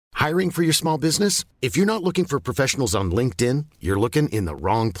Hiring for your small business? If you're not looking for professionals on LinkedIn, you're looking in the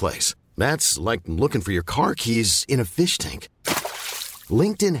wrong place. That's like looking for your car keys in a fish tank.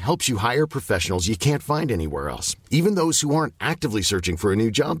 LinkedIn helps you hire professionals you can't find anywhere else, even those who aren't actively searching for a new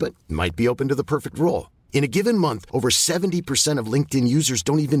job but might be open to the perfect role. In a given month, over 70% of LinkedIn users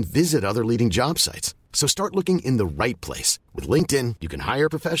don't even visit other leading job sites. So start looking in the right place. With LinkedIn, you can hire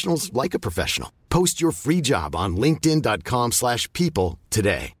professionals like a professional. Post your free job on linkedin.com/people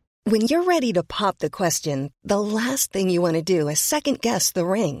today. When you're ready to pop the question, the last thing you want to do is second-guess the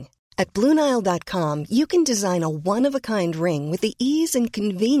ring. At BlueNile.com, you can design a one-of-a-kind ring with the ease and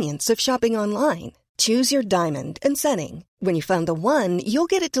convenience of shopping online. Choose your diamond and setting. When you find the one, you'll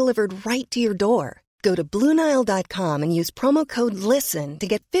get it delivered right to your door. Go to BlueNile.com and use promo code LISTEN to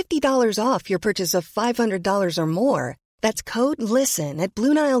get $50 off your purchase of $500 or more. That's code LISTEN at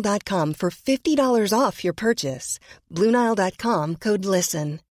BlueNile.com for $50 off your purchase. BlueNile.com, code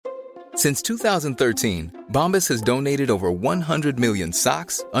LISTEN. Since 2013, Bombas has donated over 100 million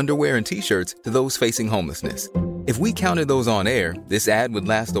socks, underwear, and T-shirts to those facing homelessness. If we counted those on air, this ad would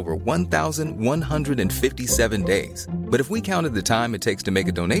last over 1,157 days. But if we counted the time it takes to make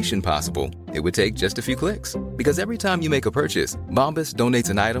a donation possible, it would take just a few clicks. Because every time you make a purchase, Bombas donates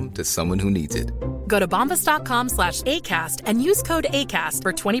an item to someone who needs it. Go to bombas.com/ACAST and use code ACAST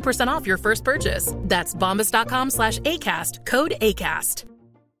for 20% off your first purchase. That's bombas.com/ACAST, code ACAST.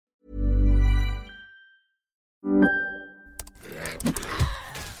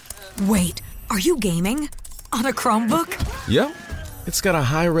 Wait, are you gaming? On a Chromebook? Yep. It's got a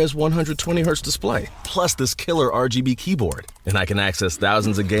high-res 120Hz display, plus this killer RGB keyboard. And I can access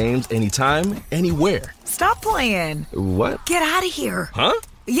thousands of games anytime, anywhere. Stop playing. What? Get out of here. Huh?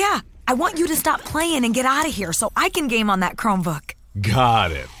 Yeah, I want you to stop playing and get out of here so I can game on that Chromebook.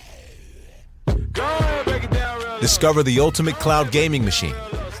 Got it. Discover the ultimate cloud gaming machine.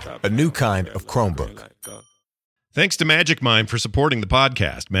 A new kind of Chromebook. Thanks to Magic Mind for supporting the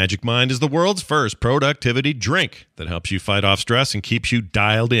podcast. Magic Mind is the world's first productivity drink that helps you fight off stress and keeps you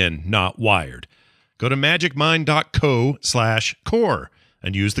dialed in, not wired. Go to magicmind.co/core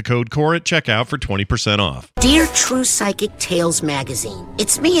and use the code CORE at checkout for 20% off. Dear True Psychic Tales magazine,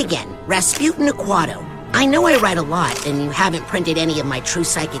 it's me again, Rasputin Aquato. I know I write a lot, and you haven't printed any of my True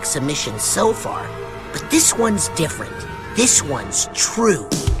Psychic submissions so far, but this one's different. This one's true.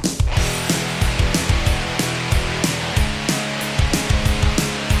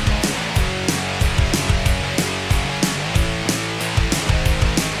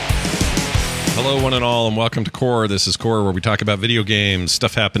 Hello, one and all, and welcome to Core. This is Core, where we talk about video games,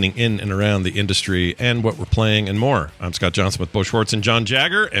 stuff happening in and around the industry, and what we're playing, and more. I'm Scott Johnson with Bo Schwartz and John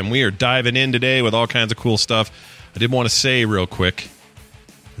Jagger, and we are diving in today with all kinds of cool stuff. I did want to say real quick,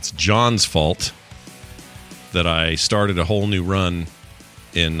 it's John's fault that I started a whole new run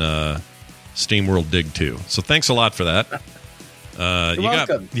in SteamWorld Dig 2. So thanks a lot for that.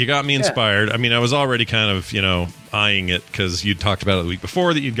 You got me inspired. Yeah. I mean, I was already kind of, eyeing it because you talked about it the week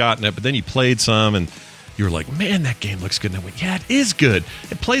before that you'd gotten it, but then you played some and you were like, man, that game looks good. And I went, yeah, it is good.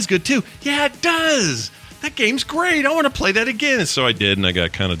 It plays good too. Yeah, it does. That game's great. I want to play that again. And so I did, and I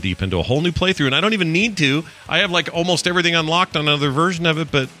got kind of deep into a whole new playthrough, and I don't even need to. I have like almost everything unlocked on another version of it,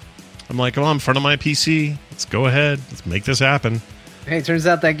 but I'm like, oh, I'm in front of my PC. Let's go ahead. Let's make this happen. Hey, it turns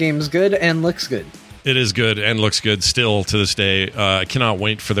out that game's good and looks good. It is good and looks good still to this day. I cannot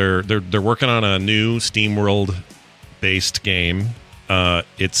wait for they're working on a new SteamWorld-based game.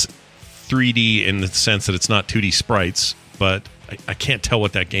 It's 3D in the sense that it's not 2D sprites, but I can't tell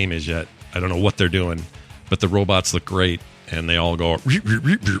what that game is yet. I don't know what they're doing, but the robots look great, and they all go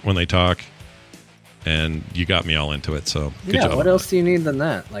when they talk, and you got me all into it, so good job. What else do you need than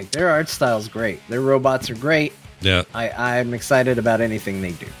that? Like, their art style's great. Their robots are great. Yeah, I'm excited about anything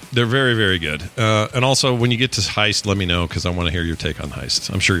they do. They're very, very good. And also, when you get to Heist, let me know, because I want to hear your take on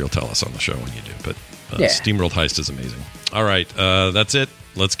Heist. I'm sure you'll tell us on the show when you do, but SteamWorld Heist is amazing. All right, that's it.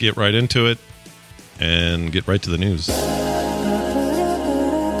 Let's get right into it and get right to the news. All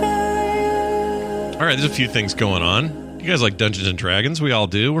right, there's a few things going on. You guys like Dungeons & Dragons? We all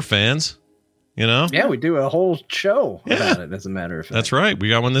do. We're fans, Yeah, we do a whole show about it, as a matter of fact. That's right. We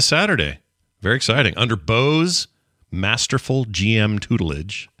got one this Saturday. Very exciting. Under Bo's masterful GM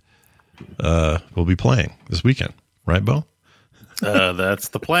tutelage, we'll be playing this weekend. Right, Bo? That's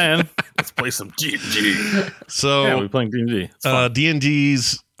the plan. Let's play some D&D. So, yeah, we're playing D&D.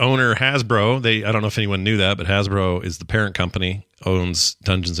 D&D's owner, Hasbro, I don't know if anyone knew that, but Hasbro is the parent company, owns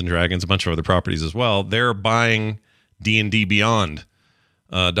Dungeons & Dragons, a bunch of other properties as well. They're buying D&D Beyond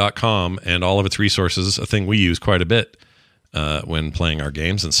 .com and all of its resources, a thing we use quite a bit when playing our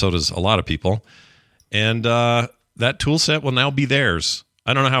games, and so does a lot of people. And that tool set will now be theirs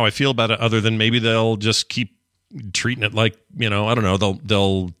I don't know how I feel about it other than maybe they'll just keep treating it like, I don't know,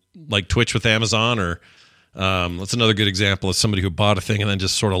 they'll like Twitch with Amazon, or that's another good example of somebody who bought a thing and then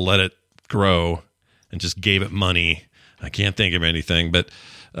just sort of let it grow and just gave it money. I can't think of anything, but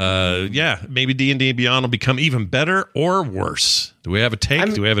maybe D&D Beyond will become even better or worse. Do we have a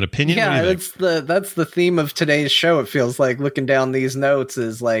take? Do we have an opinion? Yeah, that's the theme of today's show. It feels like, looking down these notes,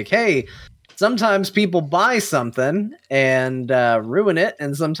 is like, hey, sometimes people buy something and ruin it,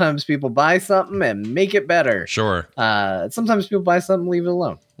 and sometimes people buy something and make it better. Sure. Sometimes people buy something, leave it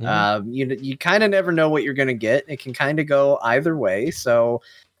alone. You kind of never know what you're going to get. It can kind of go either way. So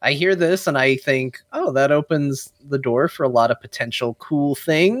I hear this and I think, oh, that opens the door for a lot of potential cool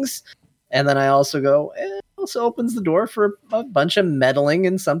things. And then I also go, it also opens the door for a bunch of meddling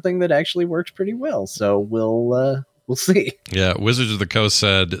in something that actually works pretty well. So we'll see. Yeah, Wizards of the Coast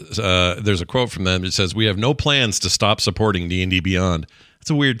said, there's a quote from them. It says, "We have no plans to stop supporting D&D Beyond." It's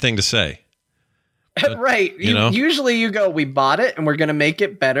a weird thing to say. But, right. Usually you go, we bought it and we're going to make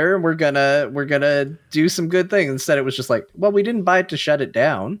it better. And we're going to do some good things. Instead, it was just like, well, we didn't buy it to shut it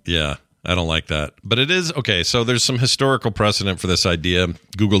down. Yeah, I don't like that. But it is, okay, so there's some historical precedent for this idea.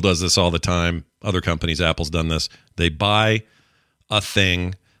 Google does this all the time. Other companies, Apple's done this. They buy a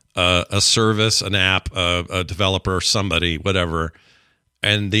thing, a service, an app, a developer, somebody, whatever.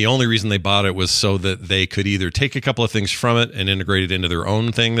 And the only reason they bought it was so that they could either take a couple of things from it and integrate it into their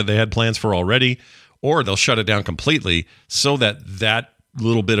own thing that they had plans for already, or they'll shut it down completely so that that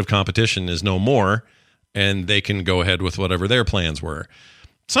little bit of competition is no more and they can go ahead with whatever their plans were.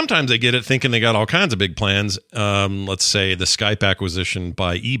 Sometimes they get it thinking they got all kinds of big plans. Let's say the Skype acquisition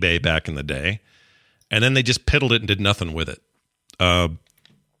by eBay back in the day, and then they just piddled it and did nothing with it. I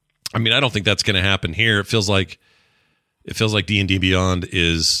don't think that's going to happen here. It feels like D&D Beyond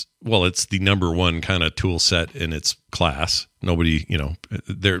is, well, it's the number one kind of tool set in its class. Nobody,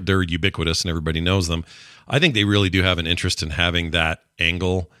 they're ubiquitous and everybody knows them. I think they really do have an interest in having that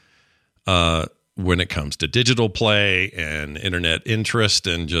angle when it comes to digital play and internet interest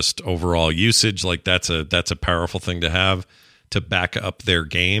and just overall usage. Like that's a powerful thing to have to back up their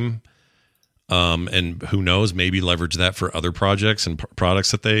game. And who knows, maybe leverage that for other projects and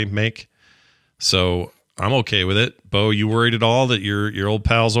products that they make. So I'm okay with it. Bo, you worried at all that your old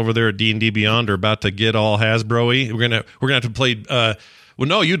pals over there at D&D Beyond are about to get all Hasbro-y? We're gonna have to play. Well,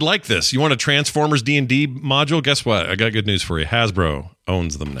 no, you'd like this. You want a Transformers D&D module? Guess what? I got good news for you. Hasbro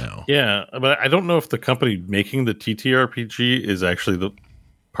owns them now. Yeah, but I don't know if the company making the TTRPG is actually the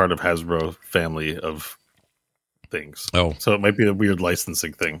part of Hasbro family of things. Oh, so it might be a weird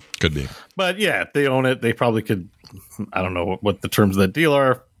licensing thing. Could be. But yeah, they own it. They probably could. I don't know what the terms of that deal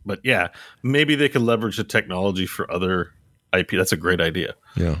are. But yeah, maybe they could leverage the technology for other IP. That's a great idea.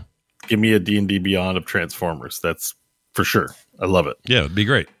 Yeah. Give me a D&D Beyond of Transformers. That's for sure. I love it. Yeah, it'd be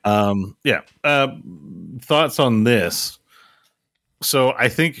great. Thoughts on this? So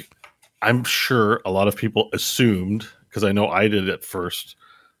I'm sure a lot of people assumed, because I know I did at first,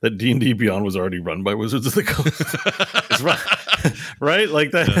 that D&D Beyond was already run by Wizards of the Coast. It's right?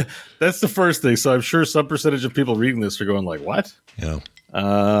 Like that. Yeah. That's the first thing. So I'm sure some percentage of people reading this are going like, what? Yeah.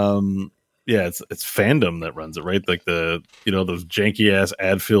 It's fandom that runs it, right? Like those janky ass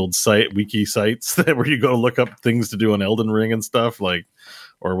ad-filled wiki sites where you go look up things to do on Elden Ring and stuff, like,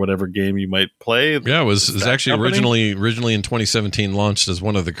 or whatever game you might play. Yeah, it was actually originally in 2017 launched as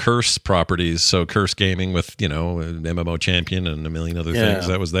one of the Curse properties. So Curse Gaming with, an MMO Champion and a million other things.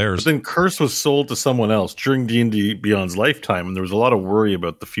 That was theirs. But then Curse was sold to someone else during D&D Beyond's lifetime, and there was a lot of worry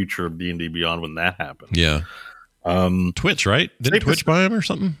about the future of D&D Beyond when that happened. Yeah. Twitch, right? Didn't Twitch buy him or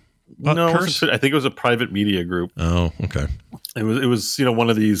something? No, I think it was a private media group. Oh, okay. It was one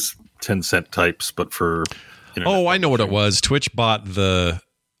of these 10-cent types, but for I know what it was. Twitch bought the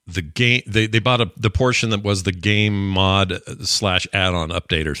game. They bought the portion that was the game mod / add-on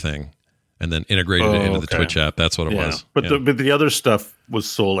updater thing, and then integrated it into the Twitch app. That's what it was. But the other stuff was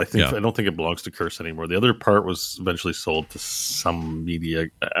sold. I don't think it belongs to Curse anymore. The other part was eventually sold to some media.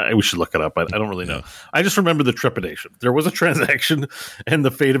 We should look it up. I don't really know. I just remember the trepidation. There was a transaction, and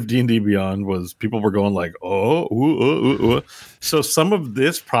the fate of D&D Beyond was people were going like, oh. So some of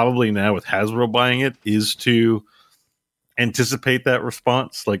this probably now with Hasbro buying it is to anticipate that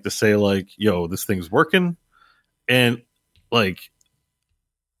response, like to say like, yo, this thing's working. And like,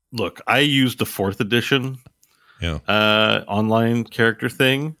 look, I used the 4th edition online character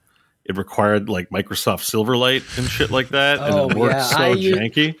thing. It required like Microsoft Silverlight and shit like that, and it worked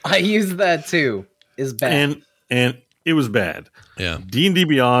janky. I used that too. Is bad, and it was bad. Yeah, D&D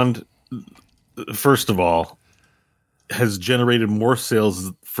Beyond, first of all, has generated more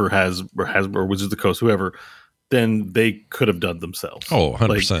sales for Hasbro or Wizards of the Coast, whoever, than they could have done themselves. Oh,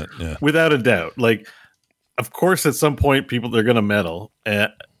 100%. Yeah. Without a doubt. Like, of course, at some point, they're going to meddle.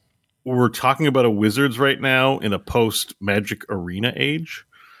 We're talking about a Wizards right now in a post-Magic Arena age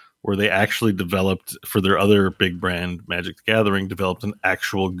where they actually developed, for their other big brand, Magic the Gathering, developed an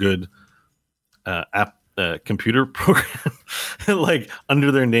actual good computer program like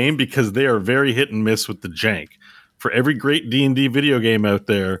under their name, because they are very hit and miss with the jank. For every great D&D video game out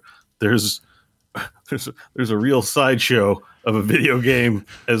there, there's a real sideshow of a video game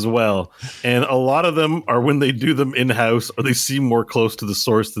as well, and a lot of them are, when they do them in-house, or they seem more close to the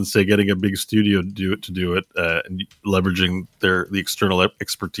source than, say, getting a big studio to do it and leveraging the external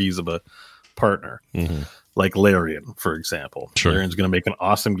expertise of a partner, like Larian, for example. Sure. Larian's going to make an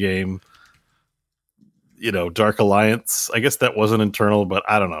awesome game. Dark Alliance, I guess that wasn't internal, but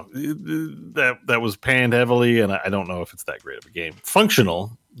I don't know. That was panned heavily, and I don't know if it's that great of a game.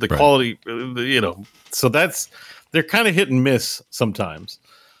 Functional, the quality, so they're kind of hit and miss sometimes.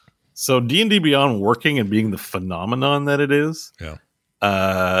 So D&D Beyond working and being the phenomenon that it is,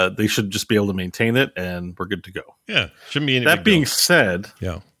 they should just be able to maintain it, and we're good to go. Yeah, shouldn't be any. That being said,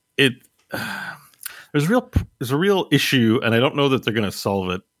 there's a real issue, and I don't know that they're going to solve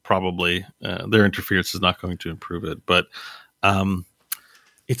it. Probably their interference is not going to improve it, but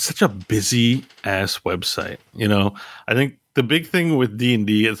it's such a busy ass website. I think the big thing with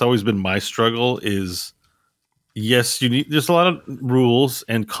D&D, it's always been my struggle, is yes, there's a lot of rules,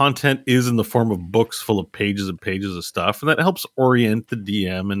 and content is in the form of books full of pages and pages of stuff, and that helps orient the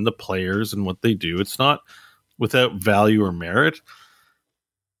DM and the players and what they do. It's not without value or merit,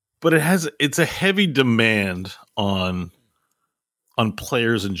 but it's a heavy demand on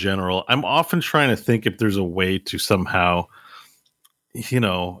players in general. I'm often trying to think if there's a way to somehow,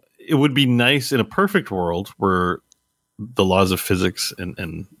 it would be nice in a perfect world where the laws of physics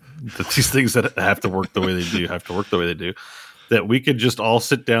and these things that have to work the way they do, that we could just all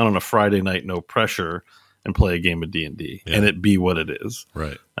sit down on a Friday night, no pressure, and play a game of D&D, and it be what it is.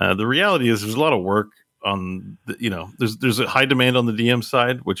 Right. The reality is there's a lot of work on there's a high demand on the DM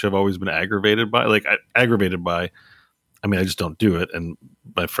side, which I've always been aggravated by. I mean, I just don't do it, and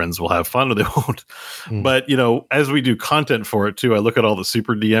my friends will have fun or they won't. But, as we do content for it, too, I look at all the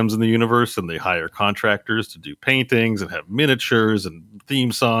super DMs in the universe, and they hire contractors to do paintings and have miniatures and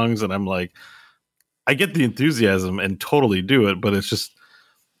theme songs, and I'm like, I get the enthusiasm and totally do it, but it's just,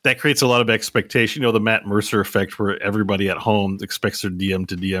 that creates a lot of expectation. The Matt Mercer effect, where everybody at home expects their DM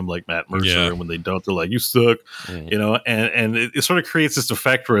to DM like Matt Mercer, and when they don't, they're like, you suck, and it sort of creates this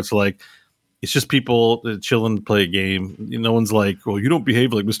effect where it's like, it's just people chilling, play a game. No one's like, well, you don't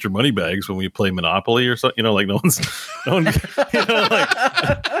behave like Mr. Moneybags when we play Monopoly or something. No one's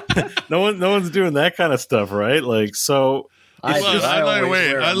doing that kind of stuff, right? Like, so. I love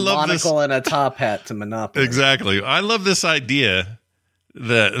a monocle and a top hat to Monopoly. Exactly. I love this idea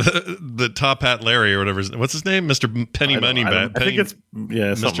that the top hat Larry or whatever. What's his name? Mr. Penny Moneybag. I think it's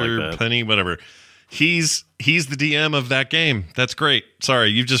Mr. Like Penny, whatever. He's the DM of that game. That's great. Sorry,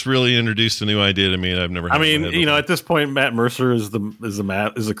 you've just really introduced a new idea to me, and I've never. At this point, Matt Mercer is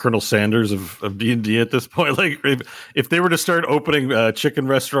the Colonel Sanders of D&D at this point. Like, if they were to start opening chicken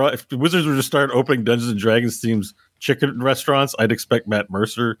restaurant, if Wizards were to start opening Dungeons and Dragons themes chicken restaurants, I'd expect Matt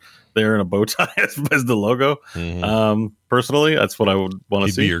Mercer there in a bow tie as the logo. Personally, that's what I would want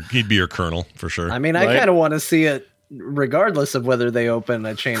to see. He'd be your colonel for sure. I mean, I kind of want to see it, regardless of whether they open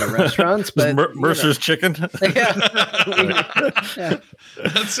a chain of restaurants. But Mercer's Chicken. That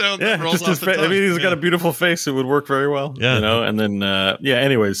sounds. Yeah, rolls off the tongue. I mean, he's got a beautiful face. It would work very well. Yeah, and then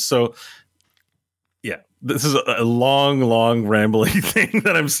Anyways, so this is a long rambling thing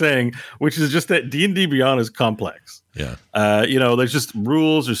that I'm saying, which is just that D&D Beyond is complex. Yeah. There's just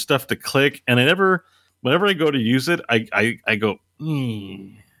rules, there's stuff to click, and whenever I go to use it, I go,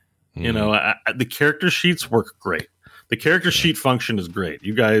 the character sheets work great. The character sheet function is great.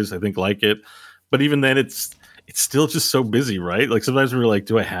 You guys, I think, like it, but even then, it's still just so busy, right? Like, sometimes we're like,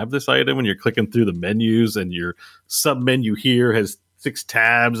 do I have this item? When you're clicking through the menus, and your sub menu here has 6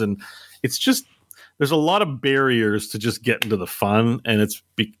 tabs, and it's just, there's a lot of barriers to just get into the fun, and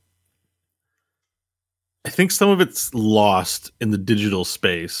I think some of it's lost in the digital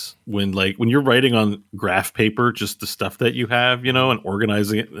space when you're writing on graph paper, just the stuff that you have, and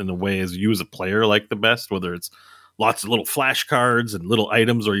organizing it in a way as you as a player like the best, whether it's lots of little flashcards and little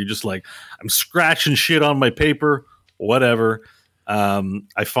items, or you're just like, I'm scratching shit on my paper, whatever.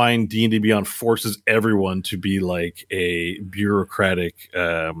 I find D&D Beyond forces everyone to be like a bureaucratic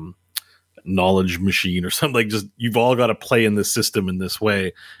knowledge machine or something. Like, just, you've all got to play in this system in this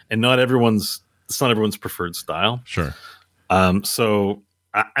way, and it's not everyone's preferred style. Sure. So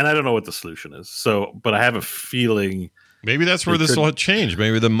and I don't know what the solution is. So, but I have a feeling maybe that's where this will change.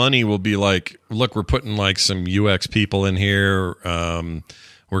 Maybe the money will be like, look, we're putting like some UX people in here.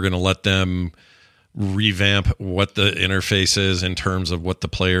 We're going to let them revamp what the interface is in terms of what the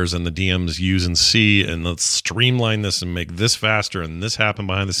players and the DMs use and see, and let's streamline this and make this faster and this happen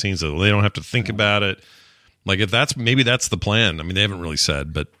behind the scenes so they don't have to think about it. Like, if that's maybe that's the plan. I mean, they haven't really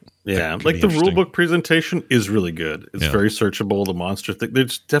said, but yeah, like the rulebook presentation is really good. It's very searchable. The monster thing,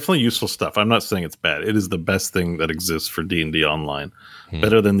 there's definitely useful stuff. I'm not saying it's bad. It is the best thing that exists for D&D online.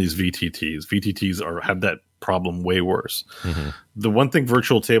 Better than these VTTs. VTTs have that problem way worse. The one thing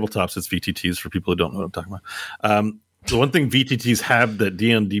virtual tabletops, it's VTTs for people who don't know what I'm talking about. The one thing VTTs have that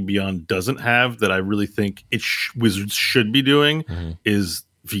D&D Beyond doesn't have that I really think Wizards should be doing is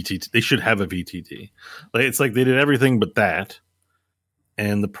VTT. They should have a VTT. Like, it's like they did everything but that.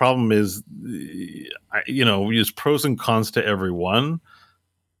 And the problem is, there's pros and cons to every one,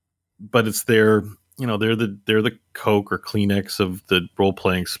 but it's they're the Coke or Kleenex of the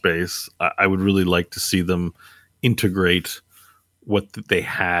role-playing space. I would really like to see them integrate what they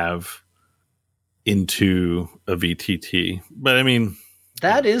have into a VTT. But I mean,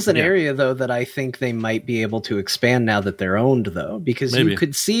 that is an area, though, that I think they might be able to expand now that they're owned, though, because you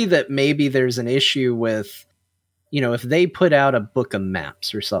could see that maybe there's an issue with, if they put out a book of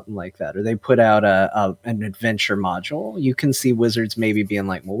maps or something like that, or they put out an adventure module, you can see Wizards maybe being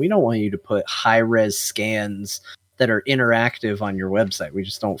like, well, we don't want you to put high-res scans that are interactive on your website. We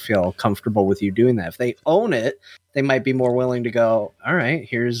just don't feel comfortable with you doing that. If they own it, they might be more willing to go, all right,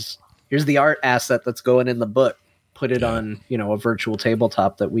 here's the art asset that's going in the book. Put it on, a virtual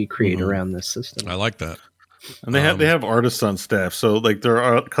tabletop that we create around this system. I like that. And they have artists on staff. So like there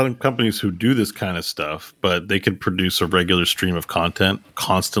are companies who do this kind of stuff, but they can produce a regular stream of content,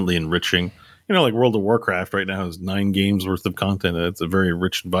 constantly enriching. Like World of Warcraft right now has 9 games worth of content. And it's a very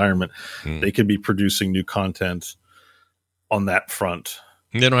rich environment. They could be producing new content on that front.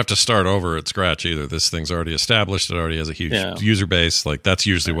 And they don't have to start over at scratch either. This thing's already established. It already has a huge user base. Like, that's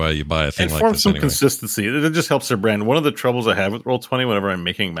usually why you buy a thing like this. And form some consistency. It just helps their brand. One of the troubles I have with Roll20 whenever I'm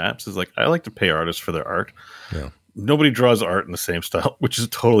making maps is like, I like to pay artists for their art. Yeah. Nobody draws art in the same style, which is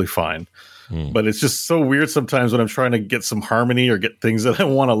totally fine. But it's just so weird sometimes when I'm trying to get some harmony or get things that I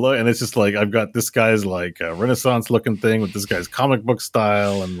want to look. And it's just like, I've got this guy's like a Renaissance looking thing with this guy's comic book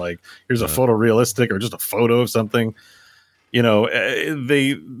style. And like, here's a photorealistic or just a photo of something.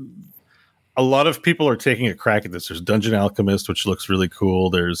 A lot of people are taking a crack at this. There's Dungeon Alchemist, which looks really cool.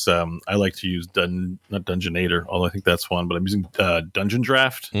 There's I like to use not Dungeonator, although I think that's one, but I'm using Dungeon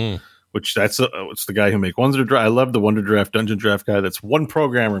Draft, which it's the guy who make Wonder Draft. I love the Wonder Draft Dungeon Draft guy. That's one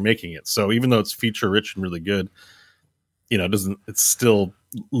programmer making it. So even though it's feature rich and really good, it's still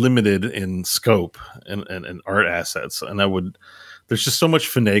limited in scope and art assets. And there's just so much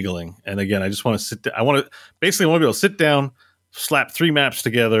finagling. And again, I just want to sit down. I want to be able to sit down, slap 3 maps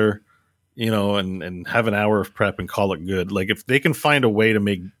together, and have an hour of prep and call it good. Like, if they can find a way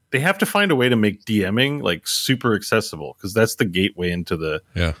to they have to find a way to make DMing like super accessible, because that's the gateway into the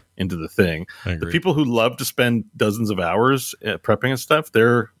thing. The people who love to spend dozens of hours prepping and stuff,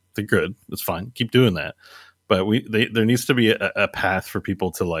 they're good. It's fine. Keep doing that. But there needs to be a path for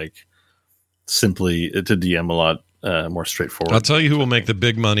people to like simply to DM a lot more straightforward. I'll tell you who will make the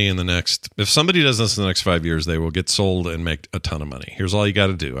big money in the next. If somebody does this in the next 5 years, they will get sold and make a ton of money. Here's all you got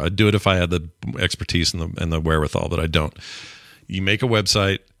to do. I'd do it if I had the expertise and the wherewithal, but I don't. You make a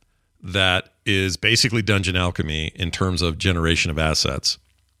website that is basically Dungeon Alchemy in terms of generation of assets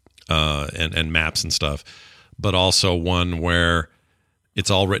and maps and stuff, but also one where it's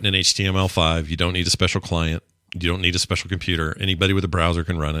all written in HTML5. You don't need a special client. You don't need a special computer. Anybody with a browser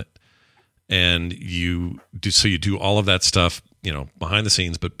can run it. And you do all of that stuff, behind the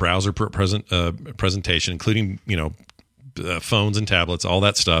scenes, but browser presentation, including, phones and tablets, all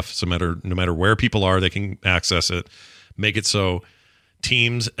that stuff. So no matter where people are, they can access it. Make it so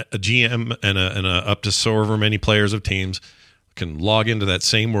teams, a GM and a up to however many players of teams can log into that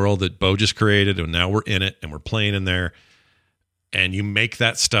same world that Bo just created, and now we're in it and we're playing in there. And you make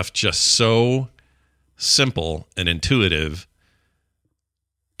that stuff just so simple and intuitive.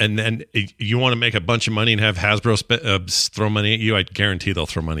 And then you want to make a bunch of money and have Hasbro throw money at you, I guarantee they'll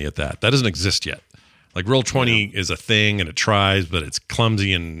throw money at that. That doesn't exist yet. Like, Roll20 is a thing, and it tries, but it's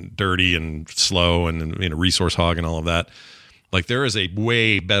clumsy and dirty and slow and resource hog and all of that. Like, there is a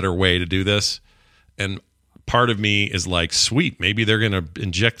way better way to do this. And part of me is like, sweet, maybe they're going to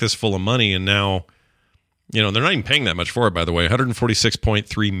inject this full of money, and now, they're not even paying that much for it, by the way.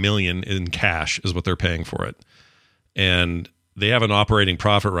 $146.3 million in cash is what they're paying for it. And they have an operating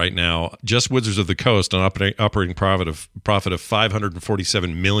profit right now, just Wizards of the Coast, an operating profit of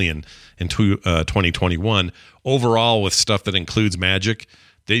 $547 million in 2021. Overall, with stuff that includes Magic,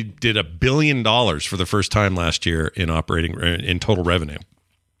 they did $1 billion for the first time last year in total revenue,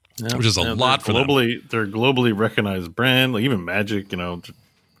 which is a lot for them. They're a globally recognized brand. Like even Magic,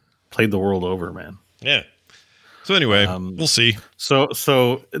 played the world over, man. Yeah. So anyway, we'll see. So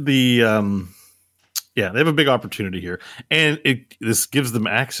the they have a big opportunity here, and this gives them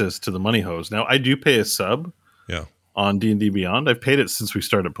access to the money hose. Now, I do pay a sub, on D&D Beyond. I've paid it since we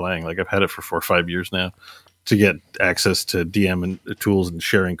started playing. Like I've had it for 4 or 5 years now to get access to DM and tools and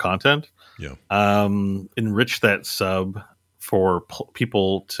sharing content. Yeah. Enrich that sub for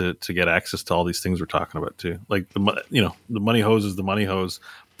people to get access to all these things we're talking about too. Like the money hose is the money hose.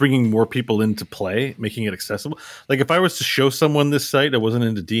 Bringing more people into play, making it accessible. Like if I was to show someone this site that wasn't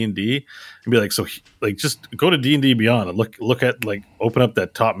into D&D and be like, just go to D&D Beyond and look at open up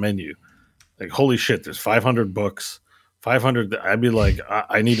that top menu. Like, holy shit, there's 500 books, 500. I'd be like,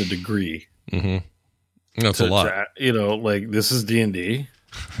 I need a degree. Mm-hmm. That's a lot. This is D&D.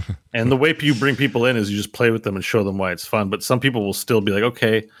 And the way you bring people in is you just play with them and show them why it's fun. But some people will still be like,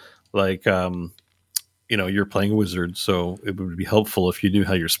 okay, you're playing wizard, so it would be helpful if you knew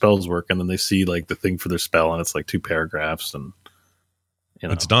how your spells work, and then they see the thing for their spell, and it's 2 paragraphs, and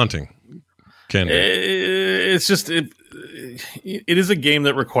it's daunting. It's just it is a game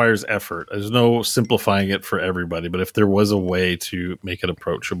that requires effort. There's no simplifying it for everybody, but if there was a way to make it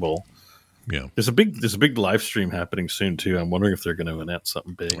approachable, there's a big live stream happening soon too. I'm wondering if they're going to announce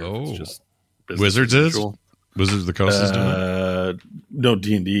something big. Oh, it's just Wizards is Wizards of the Coast is doing it? No,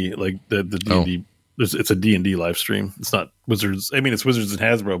 D&D the D&D. It's a D&D live stream. It's not Wizards. I mean, it's Wizards and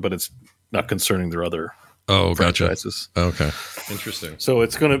Hasbro, but it's not concerning their other franchises. Gotcha. Okay, interesting. So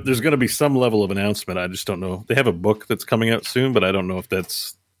there's gonna be some level of announcement. I just don't know. They have a book that's coming out soon, but I don't know if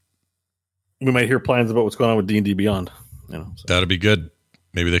that's. We might hear plans about what's going on with D&D Beyond. That'd be good.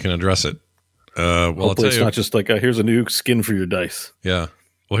 Maybe they can address it. Hopefully it's not just here's a new skin for your dice. Yeah.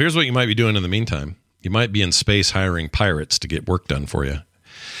 Well, here's what you might be doing in the meantime. You might be in space hiring pirates to get work done for you.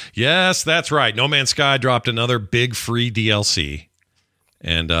 Yes, that's right. No Man's Sky dropped another big free DLC,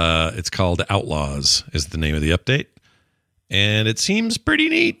 and it's called Outlaws is the name of the update, and it seems pretty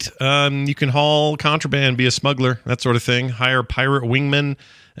neat. You can haul contraband, be a smuggler, that sort of thing, hire pirate wingmen,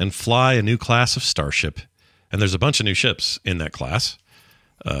 and fly a new class of starship. And there's a bunch of new ships in that class,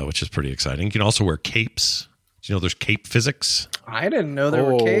 which is pretty exciting. You can also wear capes. Do you know there's cape physics? I didn't know there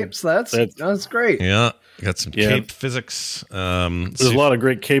were capes. That's great. Yeah. Got some cape physics. There's a lot of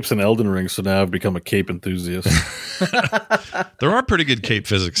great capes in Elden Ring, so now I've become a cape enthusiast. There are pretty good cape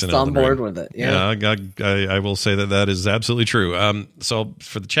physics in Elden Ring. On board with it. Yeah, I will say that is absolutely true. So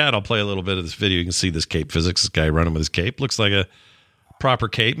for the chat, I'll play a little bit of this video. You can see this cape physics. This guy running with his cape looks like a proper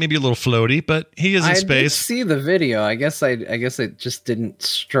cape, maybe a little floaty, but he is in space. I did see the video. I guess it just didn't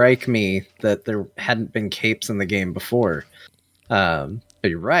strike me that there hadn't been capes in the game before. But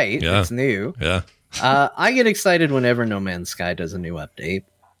you're right. Yeah. It's new. Yeah. I get excited whenever No Man's Sky does a new update.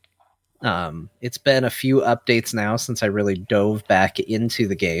 It's been a few updates now since I really dove back into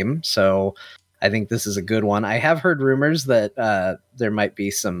the game, so I think this is a good one. I have heard rumors that there might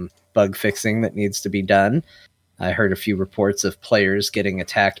be some bug fixing that needs to be done. I heard a few reports of players getting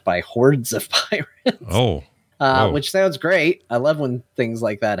attacked by hordes of pirates. Which sounds great. I love when things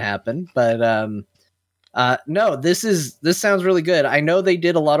like that happen, but no, this sounds really good. I know they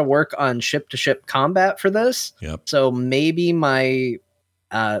did a lot of work on ship-to-ship combat for this. Yep. So maybe my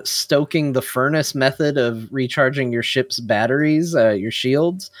stoking the furnace method of recharging your ship's batteries, your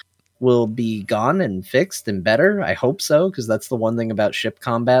shields, will be gone and fixed and better. I hope so, because that's the one thing about ship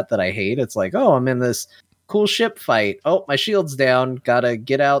combat that I hate. It's like, oh, I'm in this cool ship fight. Oh, my shield's down. Gotta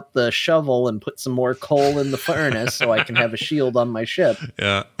get out the shovel and put some more coal in the furnace so I can have a shield on my ship.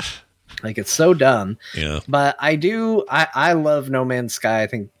 Yeah. Like, it's so dumb. Yeah. But I love No Man's Sky. I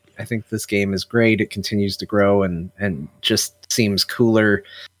think this game is great. It continues to grow and just seems cooler.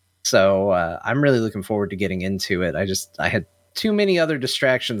 So I'm really looking forward to getting into it. I had too many other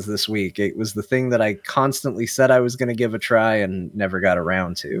distractions this week. It was the thing that I constantly said I was going to give a try and never got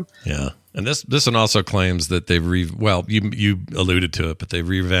around to. Yeah. And this one also claims that they've you alluded to it, but they've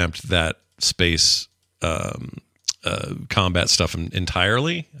revamped that space combat stuff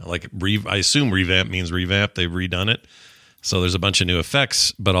entirely. Like I assume revamp means revamp. They've redone it. So there's a bunch of new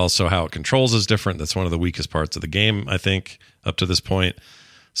effects, but also how it controls is different. That's one of the weakest parts of the game, I think, up to this point.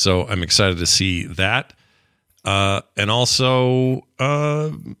 So I'm excited to see that. And also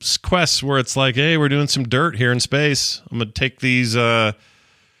quests where it's like, hey, we're doing some dirt here in space. I'm going to take these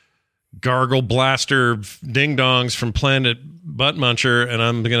gargle blaster ding dongs from Planet Butt Muncher, and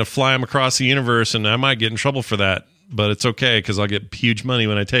I'm going to fly them across the universe, and I might get in trouble for that, but it's okay because I'll get huge money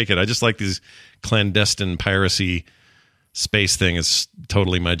when I take it. I just like these clandestine piracy space thing is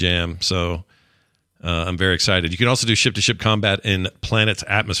totally my jam. So I'm very excited. You can also do ship-to-ship combat in planet's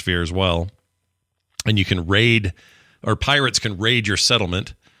atmosphere as well, and you can raid, or pirates can raid your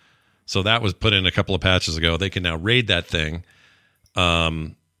settlement. So that was put in a couple of patches ago. They can now raid that thing.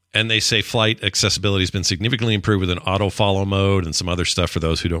 And they say flight accessibility has been significantly improved with an auto follow mode and some other stuff for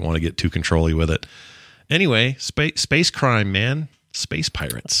those who don't want to get too controlly with it. Anyway, space crime, man. Space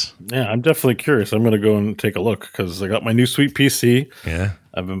pirates. Yeah, I'm definitely curious. I'm going to go and take a look because I got my new sweet PC. Yeah.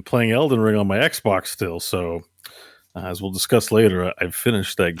 I've been playing Elden Ring on my Xbox still. So as we'll discuss later, I've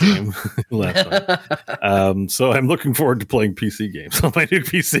finished that game last night. So I'm looking forward to playing PC games on my new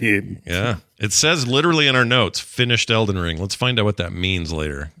PC. Yeah. It says literally in our notes, finished Elden Ring. Let's find out what that means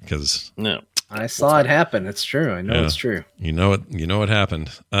later. Because I saw it happen. It's true. I know it's true. You know what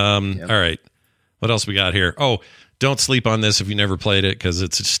happened. All right. What else we got here? Oh, don't sleep on this if you never played it because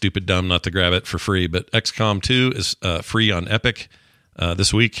it's stupid dumb not to grab it for free. But XCOM 2 is free on Epic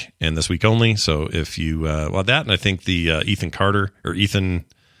this week and this week only. So if you that, and I think the Ethan,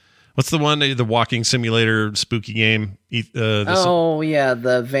 what's the one, the walking simulator spooky game?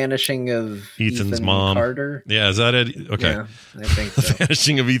 The Vanishing of Ethan's Ethan mom. Carter. Yeah, is that it? Okay, yeah, I think so.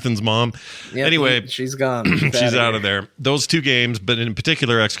 Vanishing of Ethan's mom. Yep, anyway, she's gone. She's out of there. Those two games, but in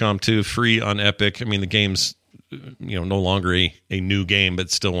particular XCOM 2, free on Epic. I mean, the game's no longer a new game, but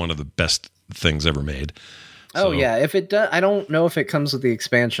still one of the best things ever made. So. Yeah, if it does, I don't know if it comes with the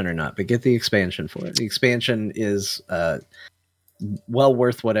expansion or not, but get the expansion for it. The expansion is well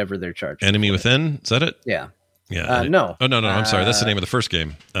worth whatever they're charging. Enemy Within, is that it? Yeah. Yeah. No. Oh, no. I'm sorry. That's the name of the first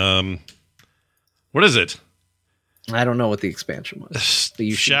game. What is it? I don't know what the expansion was. But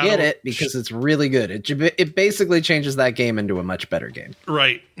you should get it because it's really good. It basically changes that game into a much better game.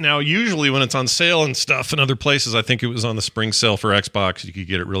 Right. Now, usually when it's on sale and stuff in other places, I think it was on the spring sale for Xbox. You could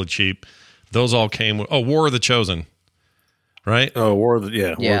get it really cheap. Those all came with... Oh, War of the Chosen. Right? Oh, War of the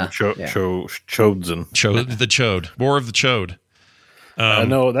Chosen. The Chode. War of the Chode.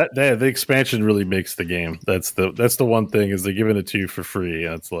 No, the expansion really makes the game. That's the one thing is they're giving it to you for free.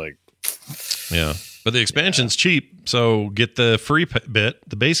 And it's like... Yeah. But the expansion's cheap, so get the free bit,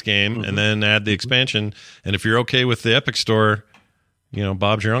 the base game, and then add the expansion. And if you're okay with the Epic Store,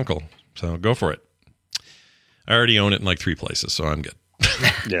 Bob's your uncle. So go for it. I already own it in like 3 places, so I'm good.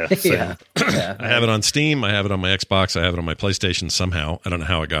 Yeah, same. Yeah. I have it on Steam. I have it on my Xbox. I have it on my PlayStation somehow. I don't know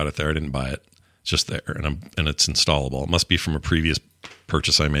how I got it there. I didn't buy it. It's just there, and it's installable. It must be from a previous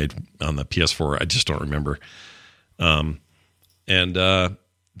purchase I made on the PS4. I just don't remember.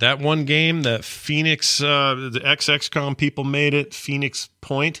 That one game that Phoenix, the XCOM people made it, Phoenix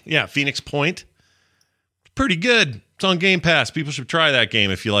Point. Yeah, Phoenix Point. Pretty good. It's on Game Pass. People should try that game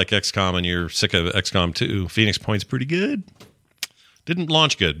if you like XCOM and you're sick of XCOM 2. Phoenix Point's pretty good. Didn't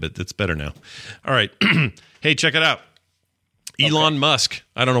launch good, but it's better now. All right. Hey, check it out. Elon Musk.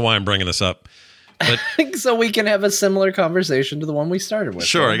 I don't know why I'm bringing this up. But so we can have a similar conversation to the one we started with.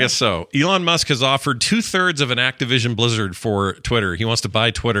 Sure, I guess so. Elon Musk has offered 2/3 of an Activision Blizzard for Twitter. He wants to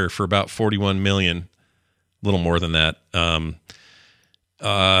buy Twitter for about $41 million, a little more than that.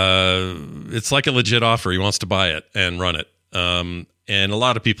 It's like a legit offer. He wants to buy it and run it. And a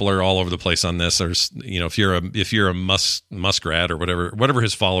lot of people are all over the place on this. There's, if you're a Muskrat or whatever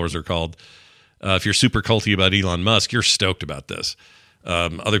his followers are called, if you're super culty about Elon Musk, you're stoked about this.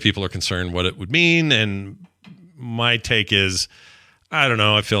 Other people are concerned what it would mean, and my take is, I don't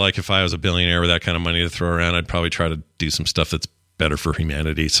know. I feel like if I was a billionaire with that kind of money to throw around, I'd probably try to do some stuff that's better for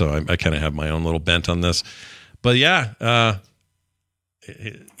humanity. So I kind of have my own little bent on this. But yeah,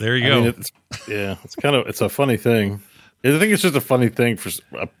 there you go. It's a funny thing. I think it's just a funny thing for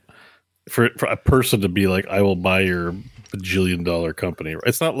a person to be like, I will buy your bajillion-dollar company.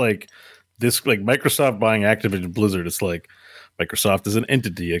 It's not like this, like Microsoft buying Activision Blizzard. It's like Microsoft is an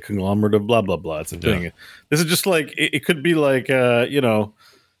entity, a conglomerate of blah, blah, blah. It's a thing. Yeah. This is just like, it could be like, Hiccup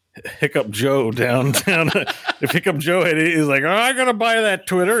Joe down. If Hiccup Joe is like, I'm going to buy that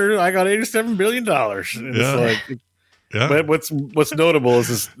Twitter. I got $87 billion. It's like, but what's notable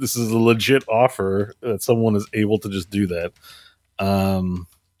is this is a legit offer that someone is able to just do that. I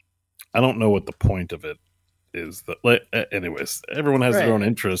don't know what the point of it is. Anyways, everyone has their own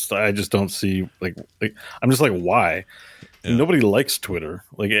interest. I just don't see like I'm just like, why? Nobody likes Twitter.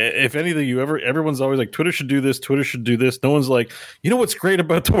 Like, if anything, everyone's always like, Twitter should do this. Twitter should do this. No one's like, you know what's great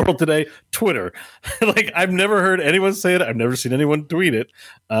about the world today? Twitter. Like, I've never heard anyone say it. I've never seen anyone tweet it.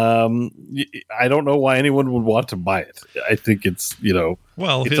 I don't know why anyone would want to buy it. I think it's,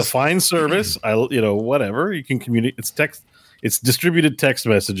 it's a fine service. Whatever. You can communicate. It's text. It's distributed text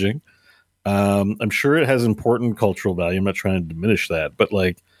messaging. I'm sure it has important cultural value. I'm not trying to diminish that, but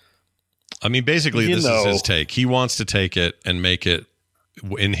like, I mean, basically, this is his take. He wants to take it and make it,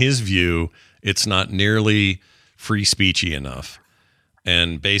 in his view, it's not nearly free speechy enough.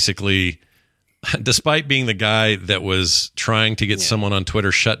 And basically, despite being the guy that was trying to get someone on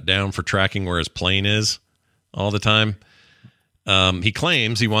Twitter shut down for tracking where his plane is all the time, he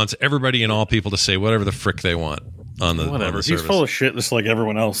claims he wants everybody and all people to say whatever the frick they want on the whatever. On the He's full of shit, just like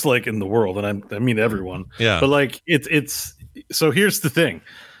everyone else, like in the world, and I mean everyone. Yeah, but like it's. So here's the thing.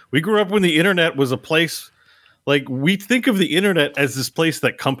 We grew up when the internet was a place, like we think of the internet as this place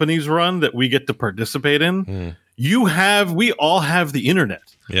that companies run that we get to participate in. We all have the internet.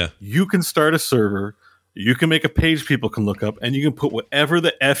 Yeah. You can start a server, you can make a page people can look up, and you can put whatever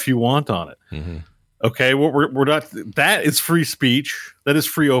the F you want on it. Mm-hmm. Okay. We're not, that is free speech. That is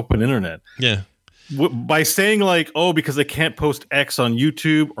free open internet. Yeah. By saying like, oh, because they can't post X on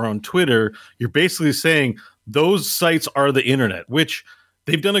YouTube or on Twitter, you're basically saying those sites are the internet, which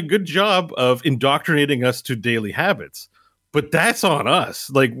they've done a good job of indoctrinating us to daily habits, but that's on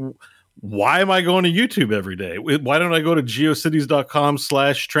us. Like, why am I going to YouTube every day? Why don't I go to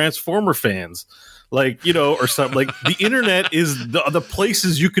geocities.com/transformer fans? Like, or something. Like, the internet is the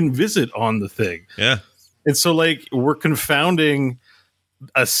places you can visit on the thing. Yeah. And so like we're confounding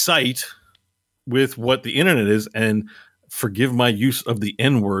a site with what the internet is, and forgive my use of the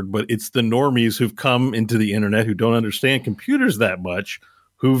N-word, but it's the normies who've come into the internet who don't understand computers that much,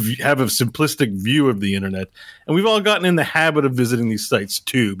 who have a simplistic view of the internet. And we've all gotten in the habit of visiting these sites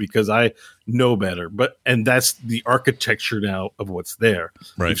too, because I know better. And that's the architecture now of what's there.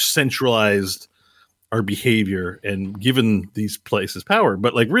 Right. We've centralized our behavior and given these places power.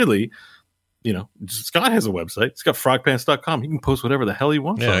 But like, really, Scott has a website. It's got frogpants.com. He can post whatever the hell he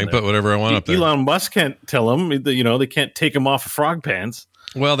wants. Yeah, I can put whatever I want up there. Elon Musk can't tell him, they can't take him off of Frog Pants.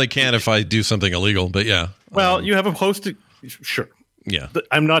 Well, they can if I do something illegal, but yeah. Well, you have a hosted. Sure. Yeah.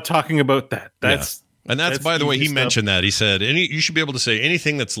 I'm not talking about that. That's by the way, he mentioned that. He said, you should be able to say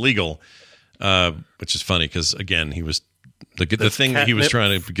anything that's legal, which is funny because, again, he was the thing that he was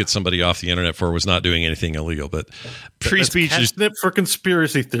trying to get somebody off the internet for was not doing anything illegal. But free speech is catnip for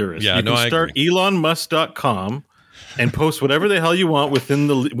conspiracy theorists. Yeah, you can start elonmusk.com and post whatever the hell you want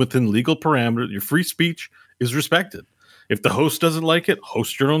within legal parameters. Your free speech is respected. If the host doesn't like it,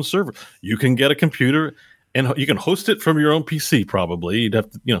 host your own server. You can get a computer and you can host it from your own PC. Probably you'd have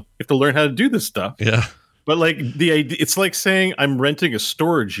to, you have to learn how to do this stuff. Yeah. But like the idea, it's like saying I'm renting a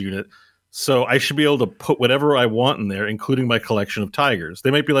storage unit, so I should be able to put whatever I want in there, including my collection of tigers.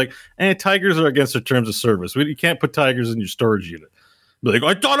 They might be like, tigers are against the terms of service. You can't put tigers in your storage unit. Be like,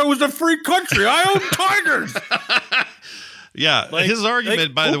 I thought it was a free country. I own tigers. Yeah, his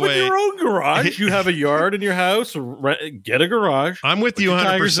argument, by the way, your own garage. You have a yard in your house. Get a garage. I'm with you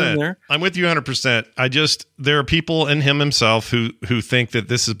 100%. I'm with you 100%. There are people and him himself who think that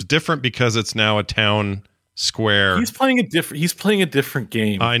this is different because it's now a town square. He's playing a different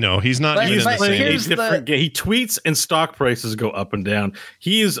game. I know he's not. He's playing a different game. He tweets and stock prices go up and down.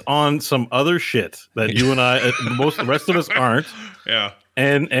 He is on some other shit that you and I, the rest of us aren't. Yeah.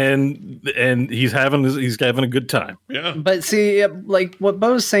 And he's having a good time. Yeah. But see, like what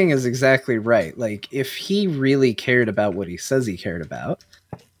Bo's saying is exactly right. Like if he really cared about what he says he cared about,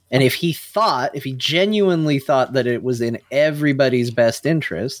 and if he genuinely thought that it was in everybody's best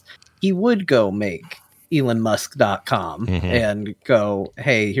interest, he would go make elonmusk.com and go,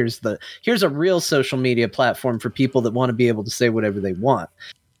 hey, here's a real social media platform for people that want to be able to say whatever they want.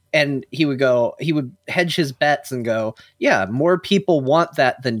 And he would hedge his bets and go, yeah, more people want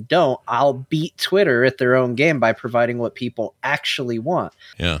that than don't. I'll beat Twitter at their own game by providing what people actually want.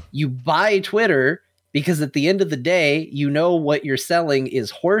 Yeah. You buy Twitter because at the end of the day, what you're selling is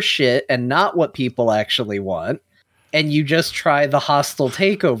horseshit and not what people actually want. And you just try the hostile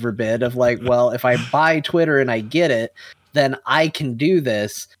takeover bid of like, well, if I buy Twitter and I get it, then I can do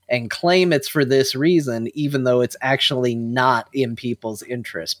this and claim it's for this reason, even though it's actually not in people's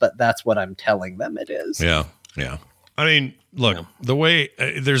interest. But that's what I'm telling them it is. Yeah. Yeah. I mean, look, the way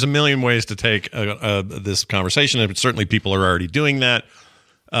there's a million ways to take this conversation, and certainly people are already doing that.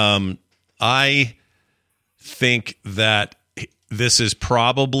 I think that this is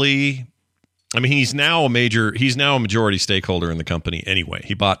probably, I mean, he's now a majority stakeholder in the company anyway.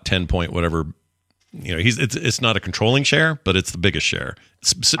 He bought 10 point whatever you know, it's not a controlling share, but it's the biggest share.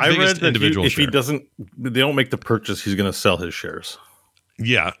 It's I biggest read that individual if share. they don't make the purchase, he's going to sell his shares.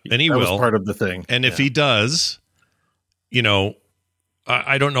 Yeah, and he that will. was part of the thing. And if he does, you know,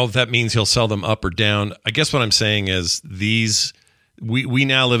 I don't know if that means he'll sell them up or down. I guess what I'm saying is we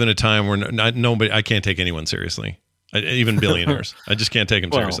now live in a time where nobody, I can't take anyone seriously. Even billionaires. I just can't take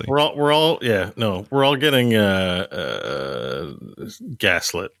them seriously. We're all getting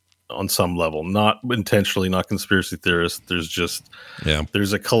gaslit on some level, not intentionally, not conspiracy theorists.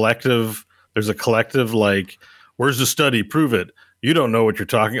 There's a collective like, where's the study? Prove it. You don't know what you're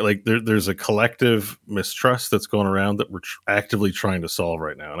talking. Like there's a collective mistrust that's going around that we're actively trying to solve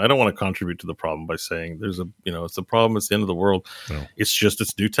right now. And I don't want to contribute to the problem by saying it's a problem. It's the end of the world. No.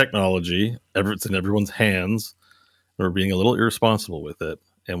 It's new technology. It's in everyone's hands. We're being a little irresponsible with it.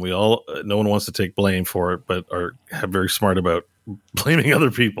 And no one wants to take blame for it, but are very smart about blaming other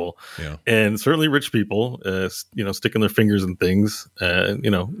people. Yeah. And certainly rich people, sticking their fingers in things,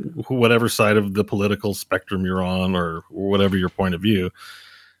 whatever side of the political spectrum you're on or whatever your point of view.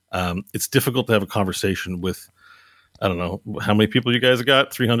 It's difficult to have a conversation with, I don't know, how many people you guys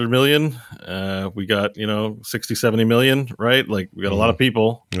got? 300 million? We got, 60, 70 million, right? Like we got a lot of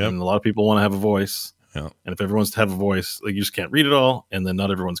people and a lot of people want to have a voice. Yeah. And if everyone's to have a voice, like you just can't read it all. And then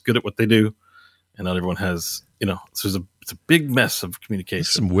not everyone's good at what they do. And not everyone has, so it's a big mess of communication.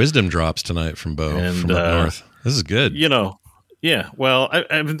 Some wisdom drops tonight from Bo from up north. This is good. Yeah. Well,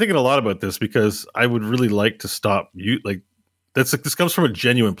 I've been thinking a lot about this because I would really like to stop this comes from a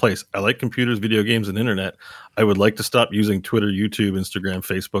genuine place. I like computers, video games, and internet. I would like to stop using Twitter, YouTube, Instagram,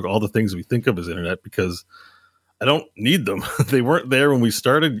 Facebook, all the things we think of as internet because I don't need them. They weren't there when we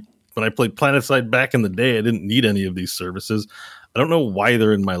started. When I played PlanetSide back in the day, I didn't need any of these services. I don't know why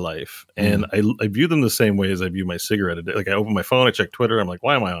they're in my life. And I view them the same way as I view my cigarette a day. Like I open my phone, I check Twitter. I'm like,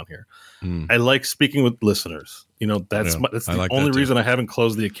 why am I on here? I like speaking with listeners. That's the only reason I haven't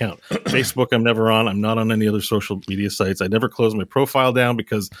closed the account. Facebook, I'm never on. I'm not on any other social media sites. I never close my profile down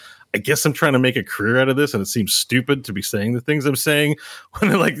because I guess I'm trying to make a career out of this. And it seems stupid to be saying the things I'm saying when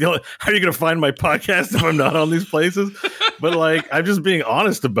they're like, how are you going to find my podcast if I'm not on these places? But like, I'm just being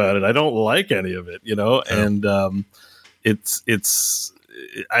honest about it. I don't like any of it, and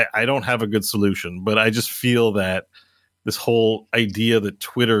I don't have a good solution, but I just feel that this whole idea that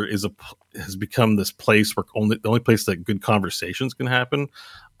Twitter has become this place where the only place that good conversations can happen.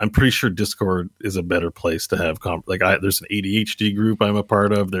 I'm pretty sure Discord is a better place to have there's an ADHD group I'm a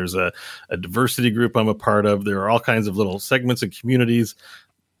part of. There's a diversity group I'm a part of. There are all kinds of little segments and communities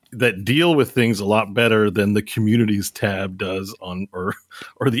that deal with things a lot better than the communities tab does or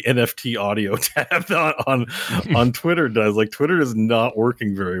the NFT audio tab on Twitter does. Like Twitter is not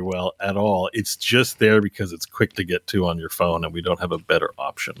working very well at all. It's just there because it's quick to get to on your phone, and we don't have a better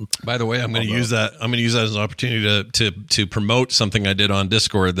option. By the way, I'm going to use that as an opportunity to promote something I did on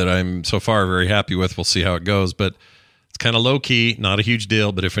Discord that I'm so far very happy with. We'll see how it goes, but it's kind of low key, not a huge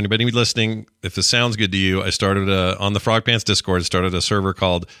deal. But if anybody listening, if this sounds good to you, I started on the Frog Pants Discord. I started a server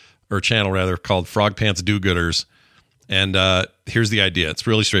channel called Frog Pants Do-Gooders. And here's the idea. It's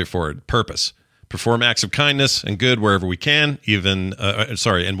really straightforward. Purpose: perform acts of kindness and good wherever we can,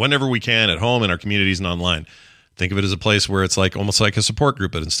 and whenever we can, at home, in our communities, and online. Think of it as a place where it's almost like a support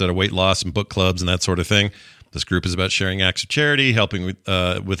group, but instead of weight loss and book clubs and that sort of thing, this group is about sharing acts of charity, helping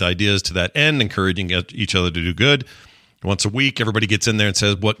with ideas to that end, encouraging each other to do good. Once a week, everybody gets in there and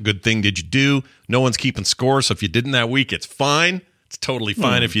says, what good thing did you do? No one's keeping score, so if you didn't that week, it's fine. It's totally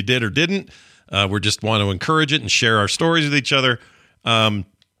fine if you did or didn't. We just want to encourage it and share our stories with each other.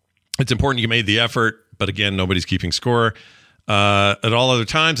 It's important you made the effort, but again, nobody's keeping score. At all other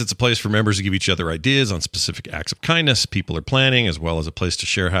times, it's a place for members to give each other ideas on specific acts of kindness people are planning, as well as a place to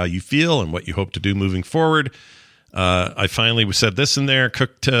share how you feel and what you hope to do moving forward. I finally said this in there: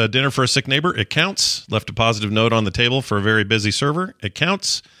 cooked dinner for a sick neighbor. It counts. Left a positive note on the table for a very busy server. It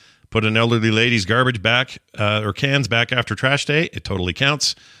counts. Put an elderly lady's garbage back or cans back after trash day. It totally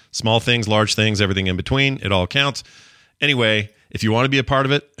counts. Small things, large things, everything in between. It all counts. Anyway, if you want to be a part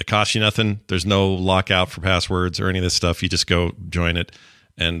of it, it costs you nothing. There's no lockout for passwords or any of this stuff. You just go join it.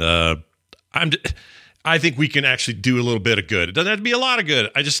 And I think we can actually do a little bit of good. It doesn't have to be a lot of good.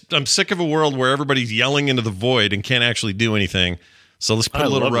 I'm sick of a world where everybody's yelling into the void and can't actually do anything. So let's put a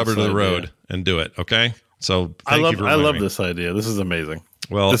little rubber to the road and do it. Okay. So I love this idea. This is amazing.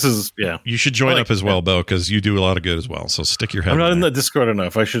 Well, you should join up as well, Bo, because you do a lot of good as well. So stick your head. I'm not in the Discord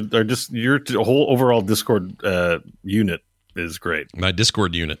enough. Your whole overall Discord unit is great. My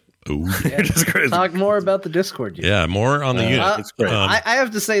Discord unit. Ooh. Yeah. Talk more about the Discord. Yeah, more on the unit. It's great. I have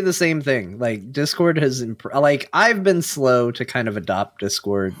to say the same thing. Like Discord has, I've been slow to kind of adopt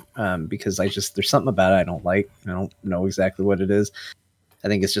Discord because there's something about it I don't like. I don't know exactly what it is. I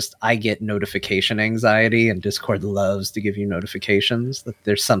think it's just I get notification anxiety, and Discord loves to give you notifications that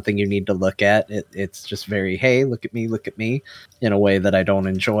there's something you need to look at. It's just very, hey, look at me, in a way that I don't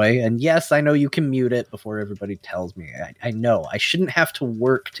enjoy. And yes, I know you can mute it before everybody tells me. I know I shouldn't have to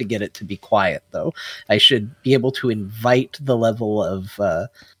work to get it to be quiet, though. I should be able to invite the level of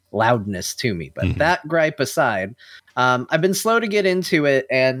loudness to me. But that gripe aside, I've been slow to get into it,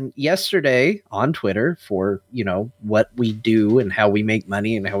 and yesterday on Twitter, for what we do and how we make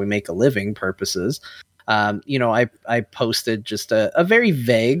money and how we make a living purposes, I posted just a very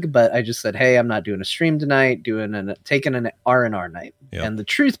vague, but I just said, hey, I'm not doing a stream tonight, taking an R&R night. Yep. And the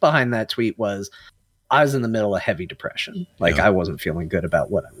truth behind that tweet was I was in the middle of heavy depression. I wasn't feeling good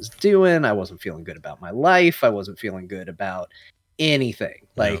about what I was doing. I wasn't feeling good about my life. I wasn't feeling good about anything.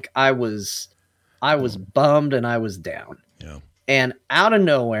 I was bummed and I was down. Yeah. And out of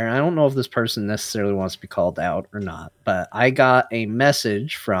nowhere, I don't know if this person necessarily wants to be called out or not, but I got a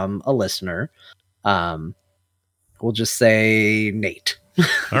message from a listener. We'll just say Nate.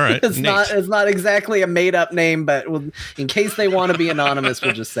 All right. It's not exactly a made up name, but in case they want to be anonymous,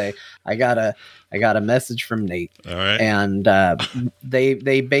 we'll just say I got a message from Nate. All right. And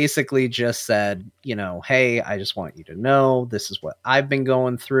they basically just said, hey, I just want you to know this is what I've been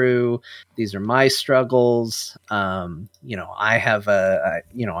going through. These are my struggles. I have a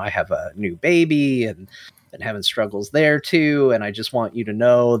new baby and been having struggles there too. And I just want you to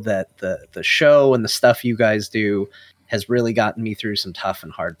know that the show and the stuff you guys do has really gotten me through some tough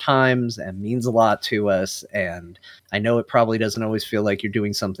and hard times and means a lot to us. And I know it probably doesn't always feel like you're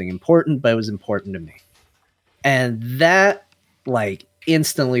doing something important, but it was important to me. And that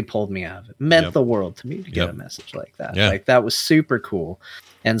instantly pulled me out of it. Meant the world to me to get a message like that. Yeah. That was super cool.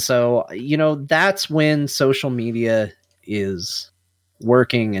 And so, that's when social media is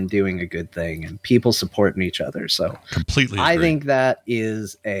working and doing a good thing and people supporting each other. So completely I think that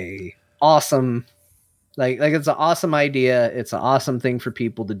is a awesome, it's an awesome idea. It's an awesome thing for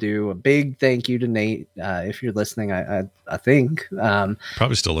people to do. A big thank you to Nate. If you're listening, I think,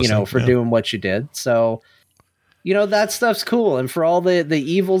 probably still listening, for doing what you did. So, that stuff's cool. And for all the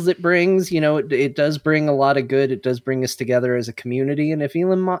evils it brings, it does bring a lot of good. It does bring us together as a community. And if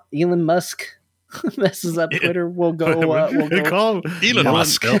Elon Musk messes up Twitter, we'll go call him Elon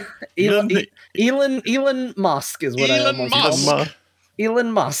Musk. Elon Musk is what I almost call him.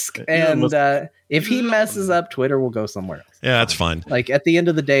 Elon Musk. And if he messes up Twitter, we'll go somewhere else. Yeah, that's fine. At the end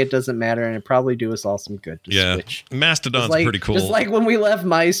of the day, it doesn't matter, and it probably do us all some good to switch. Mastodon's pretty cool. Just like when we left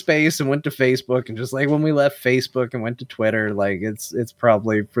MySpace and went to Facebook, and just like when we left Facebook and went to Twitter, it's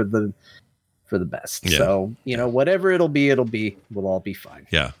probably for the best. Yeah. So, whatever it'll be, we'll all be fine.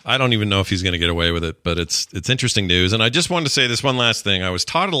 Yeah. I don't even know if he's going to get away with it, but it's interesting news. And I just wanted to say this one last thing. I was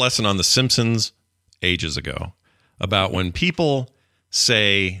taught a lesson on The Simpsons ages ago about when people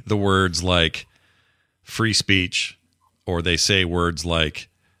say the words like free speech, or they say words like,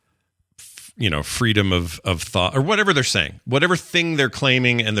 freedom of thought, or whatever they're saying, whatever thing they're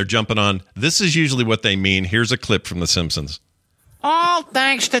claiming and they're jumping on. This is usually what they mean. Here's a clip from The Simpsons. All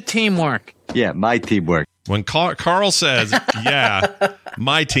thanks to teamwork. Yeah, my teamwork. When Carl says, yeah,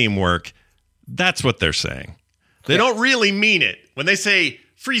 my teamwork, that's what they're saying. They don't really mean it. When they say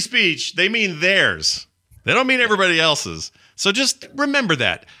free speech, they mean theirs. They don't mean everybody else's. So just remember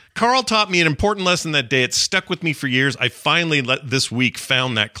that. Carl taught me an important lesson that day. It stuck with me for years. I finally this week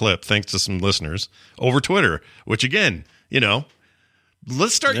found that clip, thanks to some listeners, over Twitter, which again,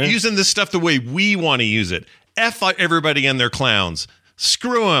 let's start using this stuff the way we want to use it. F everybody and their clowns.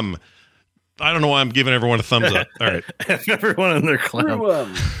 Screw them. I don't know why I'm giving everyone a thumbs up. All right. F everyone and their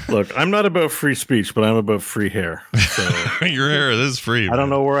clowns. Look, I'm not about free speech, but I'm about free hair. So your hair is free. I don't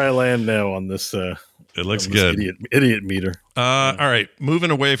know where I land now on this. It looks good. Idiot meter. All right. Moving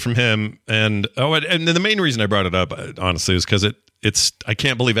away from him. And the main reason I brought it up, honestly, is because I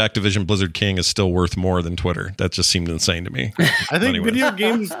can't believe Activision Blizzard King is still worth more than Twitter. That just seemed insane to me. I think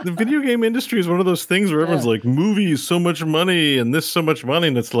the video game industry is one of those things where everyone's like, movies, so much money, and this so much money.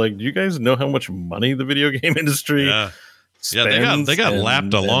 And it's like, do you guys know how much money the video game industry spends? They got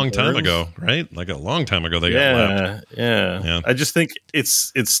lapped a long time ago, right? Like a long time ago they got lapped. Yeah. I just think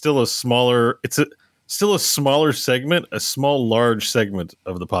it's still a smaller segment, large segment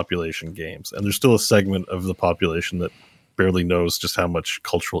of the population games. And there's still a segment of the population that barely knows just how much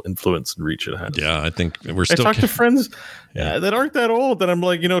cultural influence and reach it has. Yeah, I think I talk to friends that aren't that old that I'm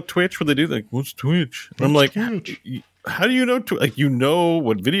like, Twitch, what they do, like, what's Twitch? And I'm like, How do you know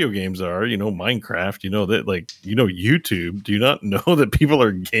what video games are? You know Minecraft. You know that YouTube. Do you not know that people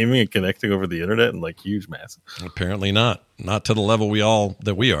are gaming and connecting over the internet and huge, massive? Apparently not to the level we are.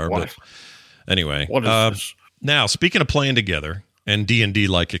 But anyway, what is this? Now speaking of playing together and D&D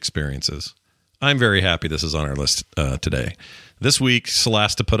like experiences, I'm very happy this is on our list today. This week,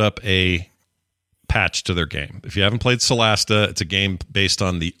 Solasta put up a patch to their game. If you haven't played Solasta, it's a game based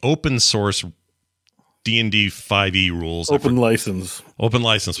on the open source D&D 5e rules. Open license.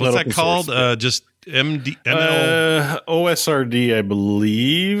 What's that called? Just ML? OSRD, I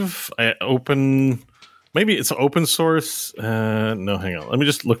believe. Maybe it's open source. No, hang on. Let me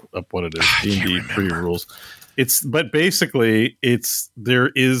just look up what it is. D&D pre-rules. But basically,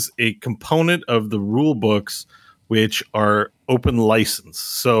 there is a component of the rule books which are open license.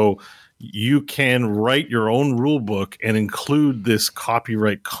 So you can write your own rule book and include this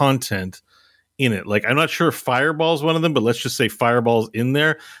copyright content in it. I'm not sure if Fireball is one of them, but let's just say Fireball's in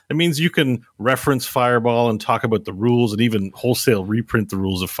there. That means you can reference Fireball and talk about the rules and even wholesale reprint the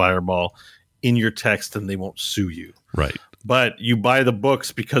rules of Fireball in your text, and they won't sue you. Right. But you buy the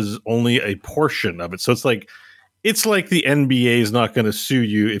books because only a portion of it. So it's like the NBA is not going to sue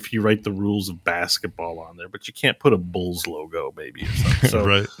you if you write the rules of basketball on there, but you can't put a Bulls logo maybe or something. So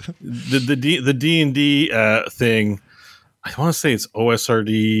right. The D&D thing, I want to say it's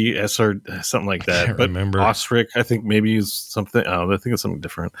OSRD, SR, something like that. I can't remember. OSRIC, I think maybe is something. I think it's something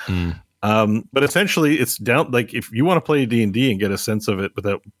different. But essentially, it's down. If you want to play D&D and get a sense of it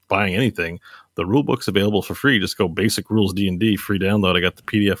without buying anything, the rule book's available for free. Just go basic rules D&D, free download. I got the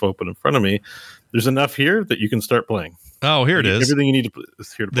PDF open in front of me. There's enough here that you can start playing. Oh, here it is. Everything you need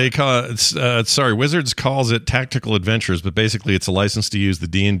is here to play. They call it, Wizards calls it Tactical Adventures, but basically it's a license to use the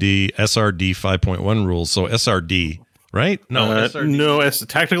D&D SRD 5.1 rules. So SRD, right? No, SRD. No,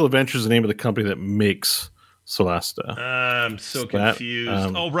 Tactical Adventures is the name of the company that makes Solasta. I'm so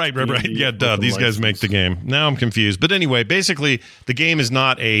confused. Right. Yeah, duh. These guys make the game. Now I'm confused. But anyway, basically the game is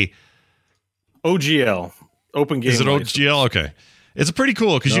not a OGL, open game. Is it license. OGL? Okay. It's pretty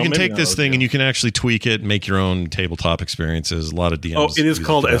cool because you can take this thing and you can actually tweak it and make your own tabletop experiences. A lot of DMs. Oh, it is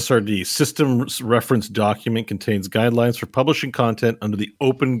called SRD. System Reference Document contains guidelines for publishing content under the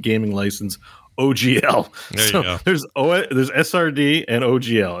Open Gaming License, OGL. There you go. There's SRD and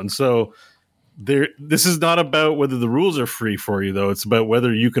OGL. And so this is not about whether the rules are free for you, though. It's about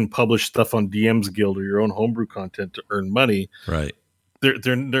whether you can publish stuff on DM's Guild or your own homebrew content to earn money. Right. They're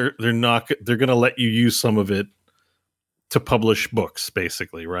going to let you use some of it to publish books,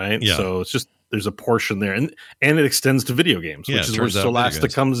 basically, right? Yeah. So it's just there's a portion there, and it extends to video games, which is where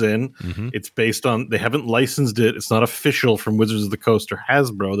Solasta comes in. Mm-hmm. It's based on they haven't licensed it; it's not official from Wizards of the Coast or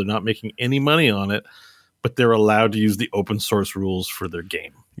Hasbro. They're not making any money on it, but they're allowed to use the open source rules for their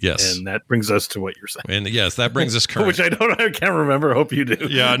game. Yes, and that brings us to what you're saying. And yes, that brings us current, which I can't remember. I hope you do.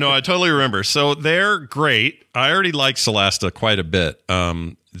 Yeah, no, I totally remember. So they're great. I already like Solasta quite a bit.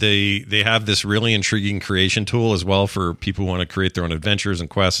 They have this really intriguing creation tool as well for people who want to create their own adventures and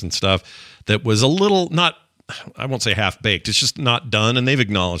quests and stuff that was a little not, I won't say half baked. It's just not done, and they've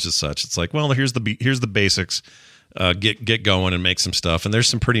acknowledged as such. It's like, well, here's the basics. Get going and make some stuff, and there's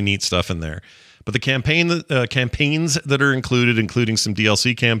some pretty neat stuff in there. But the campaigns that are included, including some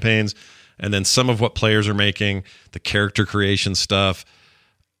DLC campaigns, and then some of what players are making, the character creation stuff.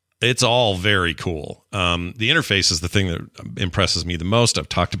 It's all very cool. The interface is the thing that impresses me the most. I've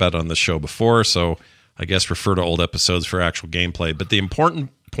talked about it on the show before, so I guess refer to old episodes for actual gameplay. But the important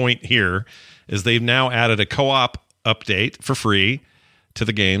point here is they've now added a co-op update for free to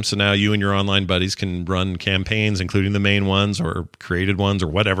the game. So now you and your online buddies can run campaigns, including the main ones or created ones or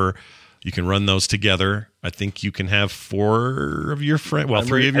whatever. You can run those together. I think you can have 4 of your friends. Well,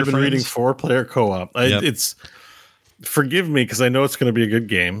 3 of your friends. I've been reading 4-player co-op. It's forgive me because I know it's going to be a good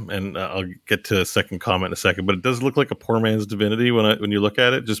game, and I'll get to a second comment in a second. But it does look like a poor man's Divinity when you look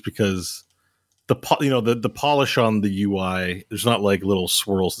at it, just because the polish on the UI. There's not like little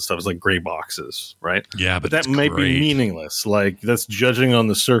swirls and stuff. It's like gray boxes, right? Yeah, but that might be meaningless. Like that's judging on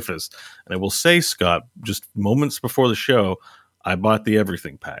the surface. And I will say, Scott, just moments before the show, I bought the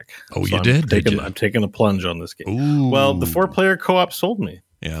everything pack. Oh, so you did? I'm taking a plunge on this game. Ooh. Well, the 4-player co-op sold me.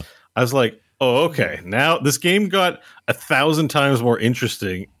 Yeah, I was like, oh, okay. Now this game got 1,000 times more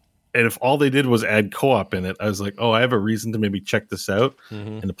interesting. And if all they did was add co-op in it, I was like, oh, I have a reason to maybe check this out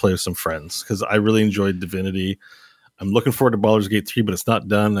and to play with some friends because I really enjoyed Divinity. I'm looking forward to Baldur's Gate 3, but it's not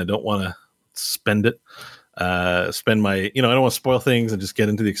done. I don't want to spend it. I don't want to spoil things and just get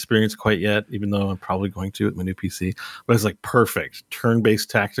into the experience quite yet, even though I'm probably going to with my new PC. But it's like perfect turn-based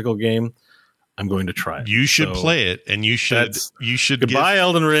tactical game. I'm going to try it. You should play it, and you should. Goodbye,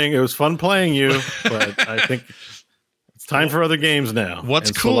 Elden Ring. It was fun playing you, but I think It's time for other games now.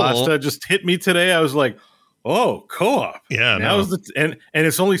 What's cool? Solasta just hit me today. I was like, oh, co-op. Yeah, now is and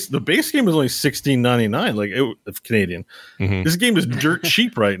it's only the base game is only $16.99, like if Canadian. Mm-hmm. This game is dirt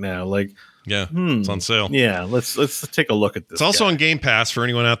cheap right now. Like, it's on sale. Yeah, let's take a look at this. It's also on Game Pass for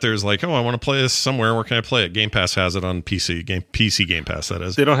anyone out there who's like, oh, I want to play this somewhere. Where can I play it? Game Pass has it on PC. PC Game Pass, that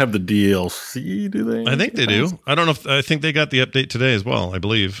is. They don't have the DLC, do they? I think they do. I don't know if I think they got the update today as well. I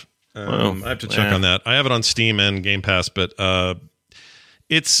believe. I have to check on that. I have it on Steam and Game Pass, but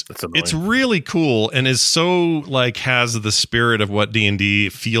it's really cool and is so like has the spirit of what D&D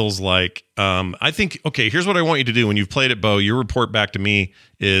feels like. I think, okay, here's what I want you to do when you've played it, Bo. Your report back to me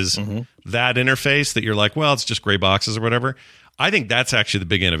is that interface that you're like, well, it's just gray boxes or whatever. I think that's actually the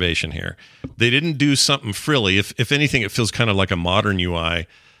big innovation here. They didn't do something frilly. If anything, it feels kind of like a modern UI.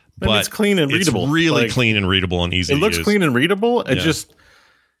 But it's clean and readable. It's really clean and readable and easy to use. It looks clean and readable. It just...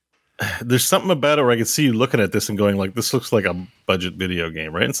 There's something about it where I can see you looking at this and going like, this looks like a budget video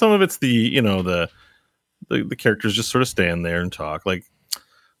game, right? And some of it's the characters just sort of stand there and talk. Like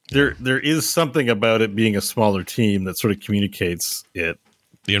there is something about it being a smaller team that sort of communicates it.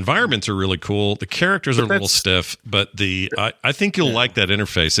 The environments are really cool. The characters are a little stiff, but I think you'll like that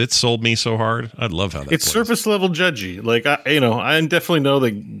interface. It sold me so hard. I love how that it's plays. Surface level judgy. Like I definitely know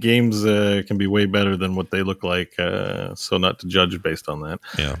that games can be way better than what they look like. So not to judge based on that.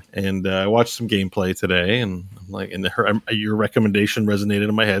 Yeah. And I watched some gameplay today, and I'm like, your recommendation resonated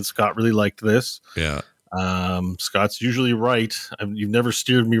in my head. Scott really liked this. Yeah. Scott's usually right. You've never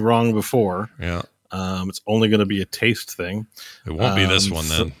steered me wrong before. Yeah. It's only going to be a taste thing. It won't be this one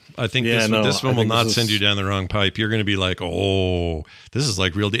then. I think this one will not send you down the wrong pipe. You're going to be like, oh, this is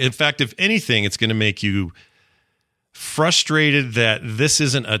like real deal. In fact, if anything, it's going to make you frustrated that this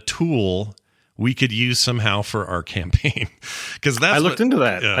isn't a tool we could use somehow for our campaign. Because I looked into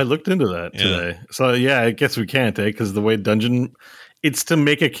that. Yeah. I looked into that today. So I guess we can't, because the way it's to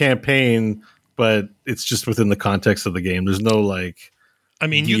make a campaign, but it's just within the context of the game. There's no like. I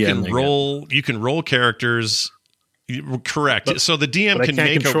mean, you can roll characters. Correct. So the DM can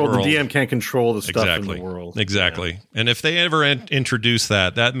make a world. The DM can't control the stuff in the world. Exactly. Yeah. And if they ever introduce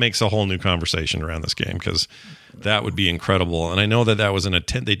that makes a whole new conversation around this game, because that would be incredible. And I know that was an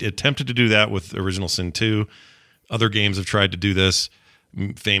attempt. They attempted to do that with Original Sin 2. Other games have tried to do this.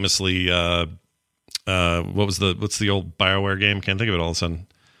 Famously, what's the old BioWare game? Can't think of it all of a sudden.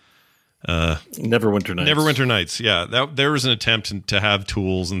 Neverwinter Nights. Yeah, there was an attempt to have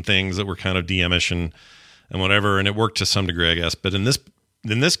tools and things that were kind of DM-ish and whatever, and it worked to some degree, I guess. But in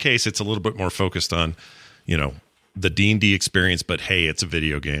this case, it's a little bit more focused on, the D&D experience. But hey, it's a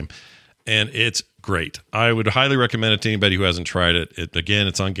video game, and it's great. I would highly recommend it to anybody who hasn't tried it. Again,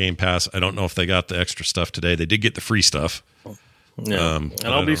 it's on Game Pass. I don't know if they got the extra stuff today. They did get the free stuff. Yeah, and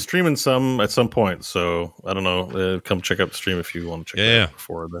I'll be streaming some at some point. So I don't know. Come check out the stream if you want to check it out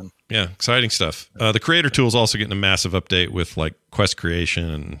before then. Yeah, exciting stuff. The creator tool is also getting a massive update with like quest creation,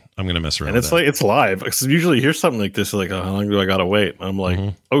 and I'm going to mess around. And it's with like it's live. Because usually you hear something like this, like, oh, how long do I got to wait? I'm like,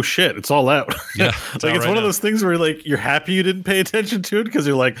 oh shit, it's all out. Yeah, it's one of those things where like you're happy you didn't pay attention to it because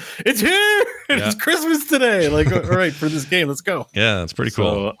you're like, it's here. It's Christmas today. Like, all right, for this game, let's go. Yeah, it's pretty cool.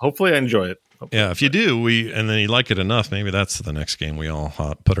 So hopefully I enjoy it. Yeah, if you do, and then you like it enough, maybe that's the next game we all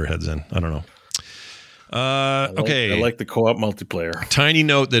put our heads in. I don't know. Okay. I like the co-op multiplayer. Tiny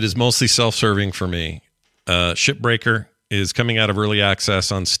note that is mostly self-serving for me. Shipbreaker is coming out of early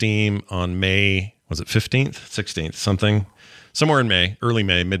access on Steam on May, was it 15th? 16th, somewhere in May, early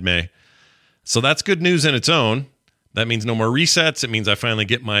May, mid-May. So that's good news in its own. That means no more resets. It means I finally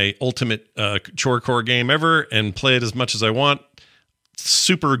get my ultimate chore core game ever and play it as much as I want.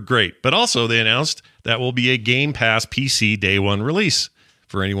 Super great. But also they announced that will be a Game Pass PC day one release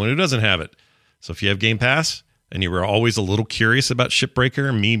for anyone who doesn't have it. So if you have Game Pass and you were always a little curious about Shipbreaker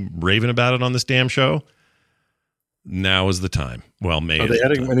and me raving about it on this damn show, now is the time. Well, May. Are they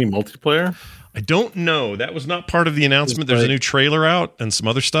adding any multiplayer? I don't know. That was not part of the announcement. There's a new trailer out and some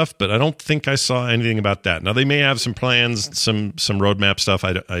other stuff, but I don't think I saw anything about that. Now they may have some plans, some roadmap stuff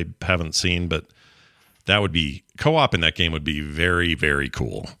I haven't seen, but that would be co-op in that game would be very, very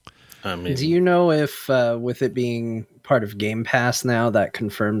cool. Do you know if with it being part of Game Pass now, that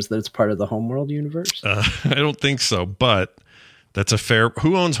confirms that it's part of the Homeworld universe? I don't think so, but that's a fair.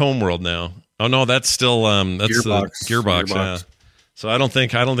 Who owns Homeworld now? Oh no, that's still that's Gearbox. Yeah. So I don't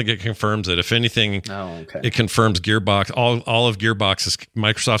think it confirms it. If anything, it confirms Gearbox. All of Gearbox's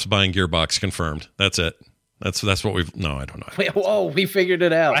Microsoft's buying Gearbox confirmed. That's it. That's what we've. No, I don't know. Wait, whoa, we figured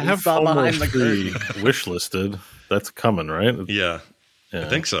it out. I have Homeworld 3 wish listed. That's coming, right? Yeah, I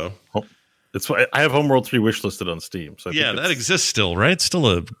think so. I have Homeworld 3 wish listed on Steam. So that exists still, right? It's still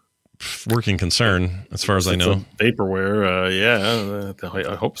a working concern, as far as I know. Vaporware,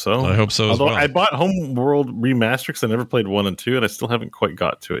 I hope so. I hope so. Although as well. I bought Homeworld Remastered because I never played 1 and 2, and I still haven't quite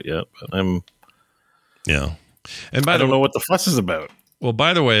got to it yet. But And I don't know what the fuss is about. Well,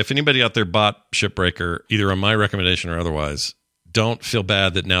 by the way, if anybody out there bought Shipbreaker, either on my recommendation or otherwise, don't feel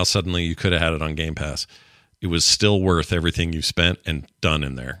bad that now suddenly you could have had it on Game Pass. It was still worth everything you spent and done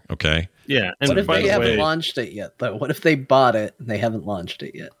in there. Okay. Yeah. And what if they haven't launched it yet, though? What if they bought it and they haven't launched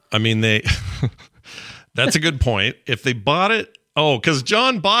it yet? I mean, that's a good point. If they bought it, because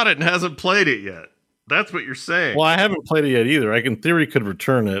John bought it and hasn't played it yet. That's what you're saying. Well, I haven't played it yet either. I, in theory, could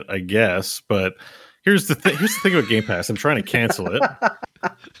return it, I guess. But here's the thing. Here's the thing about Game Pass. I'm trying to cancel it.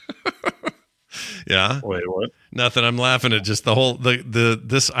 Yeah. Wait, what? Nothing. I'm laughing at just the whole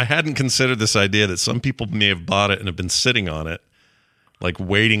this. I hadn't considered this idea that some people may have bought it and have been sitting on it, like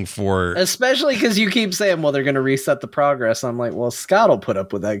waiting for. Especially because you keep saying, "Well, they're going to reset the progress." I'm like, "Well, Scott will put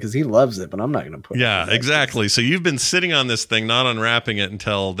up with that because he loves it, but I'm not going to put." Yeah, exactly. So you've been sitting on this thing, not unwrapping it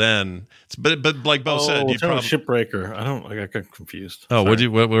until then. But like Bo said, you probably Shipbreaker. I got confused. Oh, what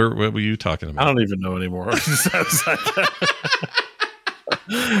were you talking about? I don't even know anymore.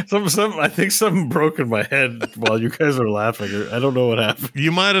 I think something broke in my head while you guys are laughing. I don't know what happened.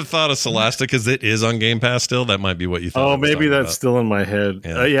 You might have thought of Scholastic because it is on Game Pass still. That might be what you thought. Oh, maybe that's about. Still in my head.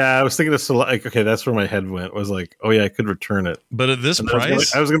 Yeah, I was thinking of Scholastic. Okay, that's where my head went. Was like, oh yeah, I could return it. But at this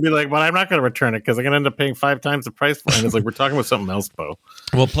price, I was going to be like, well, I'm not going to return it because I'm going to end up paying 5 times the price for it. And it's like we're talking about something else, Bo.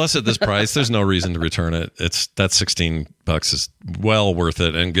 Well, plus at this price, there's no reason to return it. That $16 is well worth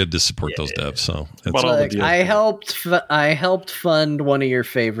it and good to support those devs. So I helped fund one of your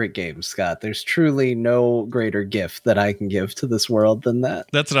favorite games, Scott. There's truly no greater gift that I can give to this world than that.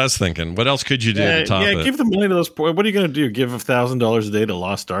 That's what I was thinking. What else could you do to top it? Give the money to those poor. What are you going to do? Give $1,000 a day to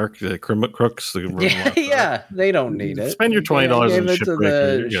Lost Ark, the crooks? Yeah, they don't need it. Spend your $20 on the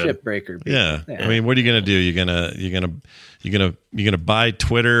Shipbreaker. Yeah. I mean, what are you going to do? You're gonna buy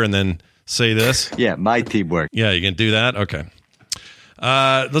Twitter and then say this? Yeah, my teamwork. Yeah, you gonna do that? Okay.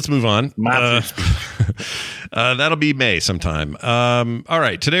 Let's move on. That'll be May sometime. All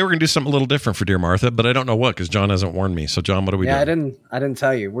right. Today we're gonna do something a little different for Dear Martha, but I don't know what because John hasn't warned me. So John, what do we do? I didn't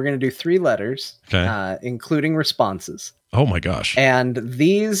tell you. We're gonna do 3 letters, including responses. Oh my gosh! And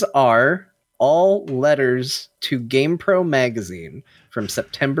these are all letters to GamePro magazine from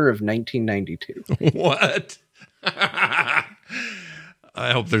September of 1992. What?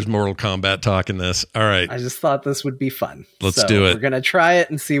 I hope there's Mortal Kombat talk in this. All right. I just thought this would be fun. Let's do it. We're going to try it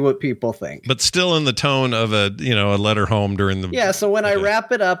and see what people think. But still in the tone of a letter home during the... Yeah, so when I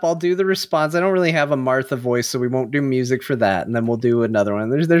wrap it up, I'll do the response. I don't really have a Martha voice, so we won't do music for that. And then we'll do another one.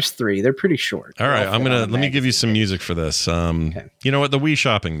 There's 3. They're pretty short. All right. Let me give you some music for this. You know what? The Wii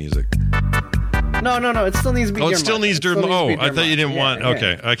shopping music. No. It still needs to be. Oh, it still needs Dear Martha. Oh, I thought you didn't want.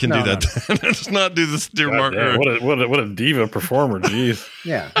 Okay, I can do that. No. Let's not do this, Dear Martha. What a diva performer. Jeez.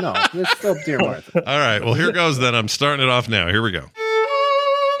 Yeah. No, it's still Dear Martha. All right. Well, here goes. Then I'm starting it off now. Here we go.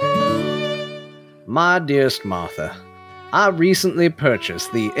 My dearest Martha, I recently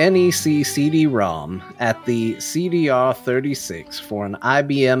purchased the NEC CD-ROM at the CDR36 for an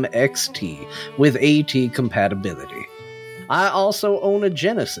IBM XT with AT compatibility. I also own a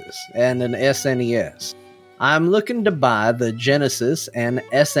Genesis and an SNES. I'm looking to buy the Genesis and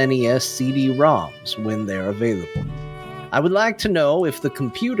SNES CD-ROMs when they're available. I would like to know if the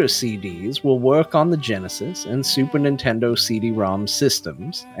computer CDs will work on the Genesis and Super Nintendo CD-ROM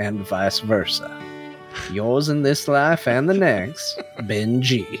systems, and vice versa. Yours in this life and the next, Ben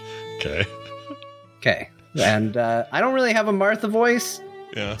G. Okay. And I don't really have a Martha voice.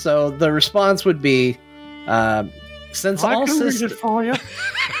 Yeah. So the response would be... since I all can read systems it for you.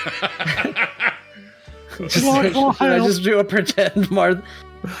 should I just do a pretend Martha?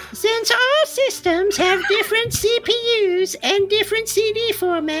 Since all systems have different CPUs and different CD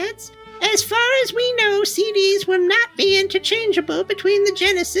formats, as far as we know, CDs will not be interchangeable between the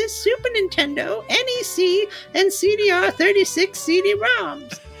Genesis, Super Nintendo, NEC, and CDR36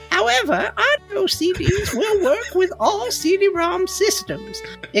 CD-ROMs. However, audio CDs will work with all CD-ROM systems,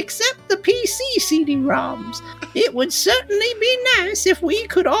 except the PC CD-ROMs. It would certainly be nice if we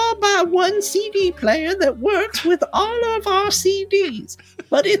could all buy one CD player that works with all of our CDs,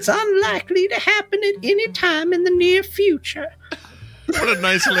 but it's unlikely to happen at any time in the near future. What a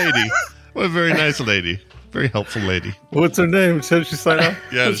nice lady. What a very nice lady. Very helpful lady. What's her name? Should she sign up?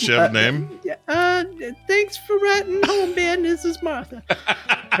 Yeah, does she have a name? Thanks for writing home, Ben. This is Martha.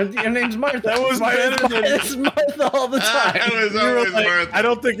 Your name's Martha. That was better than... It's Martha all the time. That was always Martha. I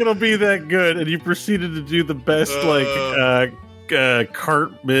don't think it'll be that good. And you proceeded to do the best,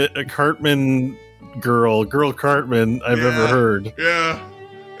 Cartman girl Cartman I've ever heard. Yeah.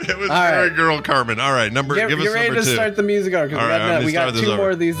 It was very Girl Carmen. All right, give us number 2. Get ready to start the music on because we got 2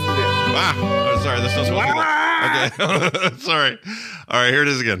 more of these to do. Oh, sorry, that's not supposed to be. Okay, sorry. All right, here it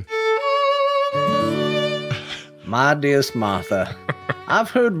is again. My dearest Martha, I've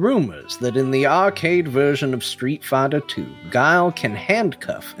heard rumors that in the arcade version of Street Fighter 2, Guile can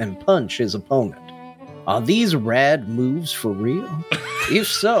handcuff and punch his opponent. Are these rad moves for real? If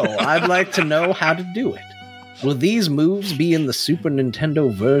so, I'd like to know how to do it. Will these moves be in the Super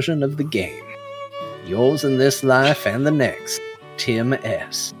Nintendo version of the game? Yours in this life and the next, Tim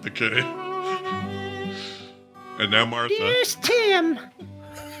S. Okay. And now Martha. Dearest Tim,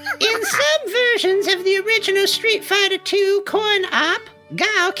 in some versions of the original Street Fighter 2 coin-op,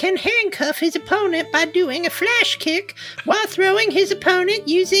 Guile can handcuff his opponent by doing a flash kick while throwing his opponent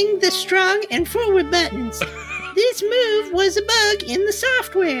using the strong and forward buttons. This move was a bug in the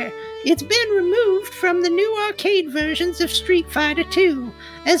software. It's been removed from the new arcade versions of Street Fighter 2,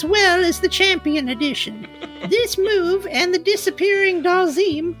 as well as the Champion Edition. This move and the disappearing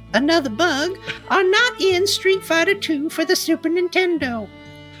Dalzim, another bug, are not in Street Fighter 2 for the Super Nintendo.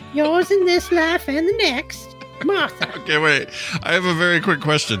 Yours in this life and the next, Martha. Okay, wait. I have a very quick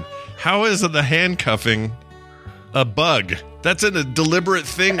question. How is the handcuffing a bug? That's a deliberate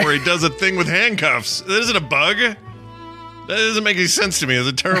thing where he does a thing with handcuffs. That isn't a bug. That doesn't make any sense to me. It's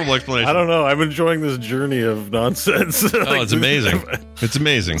a terrible explanation. I don't know. I'm enjoying this journey of nonsense. It's amazing. It's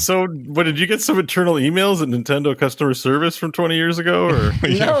amazing. So, what, did you get some internal emails at Nintendo customer service from 20 years ago? Or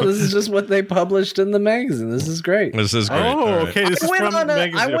No, this is just what they published in the magazine. This is great. This is great. Oh, okay. This I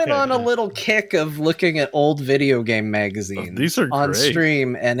went on a little kick of looking at old video game magazines these are on great.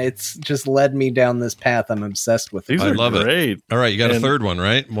 stream, and it's just led me down this path. I'm obsessed with These it. are love great. All right, you got a third one,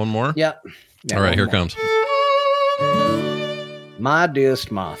 right? One more? Yep. Yeah, all right, one here more. comes. My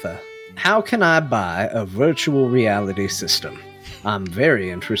dearest Martha, how can I buy a virtual reality system? I'm very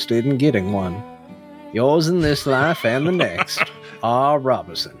interested in getting one. Yours in this life and the next, R.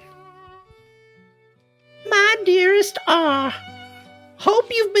 Robertson. My dearest R, hope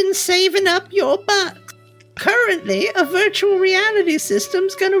you've been saving up your bucks. Currently, a virtual reality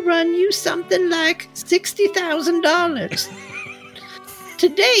system's gonna run you something like $60,000. To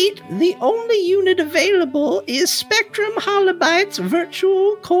date, the only unit available is Spectrum Holobyte's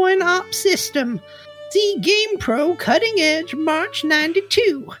virtual coin-op system. See Game Pro Cutting Edge March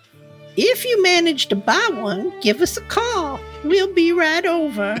 92. If you manage to buy one, give us a call. We'll be right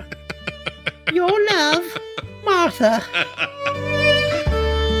over. Your love, Martha.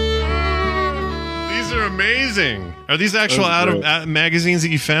 These are amazing. Are these actual magazines that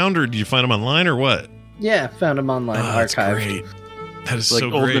you found, or did you find them online, or what? Yeah, found them online, That's archived. great. That is Like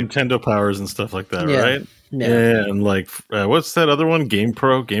so old great. Nintendo powers and stuff like that, Yeah. right? Yeah. And like, what's that other one? Game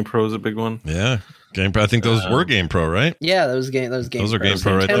Pro. Game Pro is a big one. Yeah. Game Pro. I think those were Game Pro, right? Yeah, those are Game Those Pro. are Game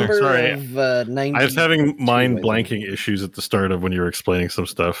Pro right there. September Sorry. of 90. I was having mind blanking issues at the start of when you were explaining some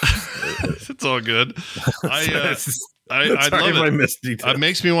stuff. It's all good. I Sorry love if I it. missed details. It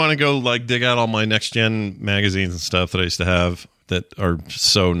makes me want to go like dig out all my next gen magazines and stuff that I used to have that are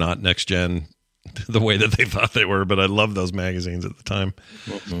so not next gen the way that they thought they were, but I loved those magazines at the time.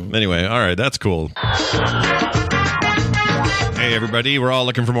 Anyway, all right, that's cool. Hey everybody, we're all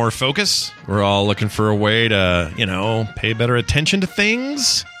looking for more focus. We're all looking for a way to, pay better attention to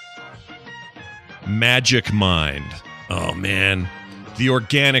things. Magic Mind. Oh man, the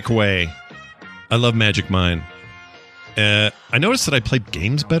organic way. I love Magic Mind. I noticed that I played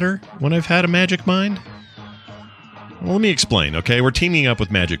games better when I've had a Magic Mind. Well, let me explain, okay? We're teaming up with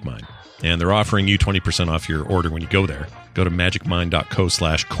Magic Mind, and they're offering you 20% off your order when you go there. Go to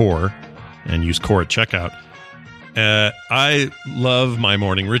magicmind.co/core and use core at checkout. I love my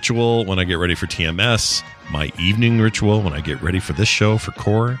morning ritual when I get ready for TMS, my evening ritual when I get ready for this show for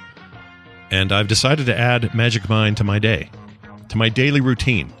core, and I've decided to add Magic Mind to my day, to my daily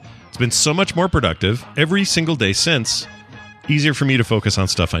routine. It's been so much more productive every single day since. Easier for me to focus on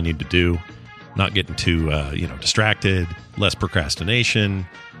stuff I need to do, not getting too, distracted, less procrastination.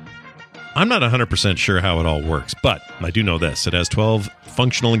 I'm not 100% sure how it all works, but I do know this. It has 12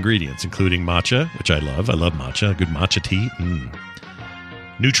 functional ingredients, including matcha, which I love. I love matcha. Good matcha tea.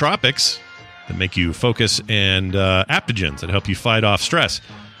 Nootropics that make you focus, and aptogens that help you fight off stress.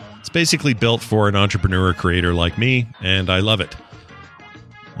 It's basically built for an entrepreneur creator like me, and I love it.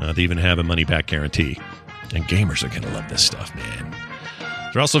 They even have a money-back guarantee. And gamers are going to love this stuff, man.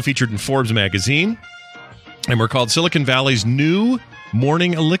 They're also featured in Forbes magazine, and we're called Silicon Valley's new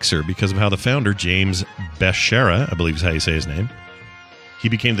morning elixir because of how the founder, James Beshara, I believe is how you say his name, he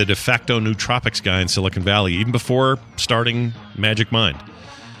became the de facto nootropics guy in Silicon Valley even before starting Magic Mind.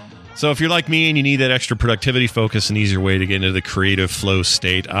 So if you're like me and you need that extra productivity focus, an easier way to get into the creative flow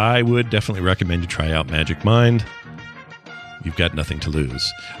state, I would definitely recommend you try out Magic Mind. You've got nothing to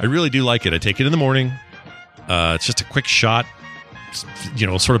lose. I really do like it. I take it in the morning. It's just a quick shot,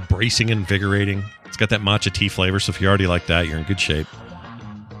 sort of bracing and invigorating. It's got that matcha tea flavor, so if you already like that, you're in good shape.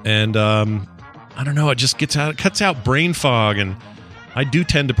 And I don't know, it just cuts out brain fog, and I do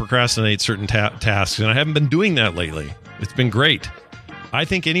tend to procrastinate certain tasks, and I haven't been doing that lately. It's been great. I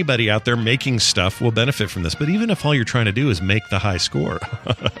think anybody out there making stuff will benefit from this, but even if all you're trying to do is make the high score,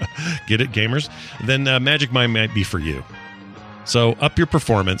 get it, gamers? Then Magic Mind might be for you. So up your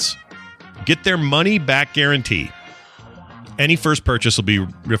performance, get their money back guarantee. Any first purchase will be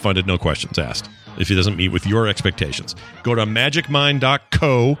refunded, no questions asked, if it doesn't meet with your expectations. Go to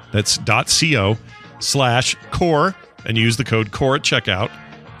magicmind.co, that's .co/core, and use the code CORE at checkout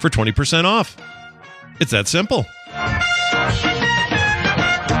for 20% off. It's that simple.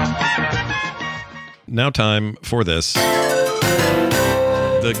 Now time for this.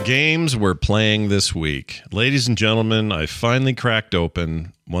 The games we're playing this week. Ladies and gentlemen, I finally cracked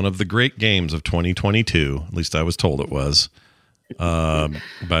open one of the great games of 2022. At least I was told it was, by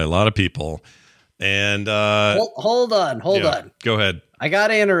a lot of people. And hold on. Go ahead. I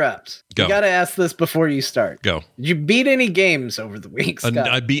gotta interrupt. Go. You gotta ask this before you start. Go. Did you beat any games over the week, Scott?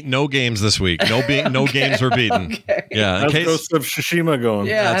 I beat no games this week. No games were beaten. Okay. Yeah. How's Ghost of Tsushima going?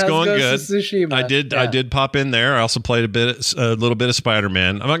 Yeah, that's going good. Ghost of Tsushima? I did pop in there. I also played a little bit of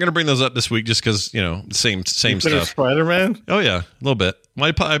Spider-Man. I'm not going to bring those up this week just because same stuff. Spider-Man? Oh yeah, a little bit.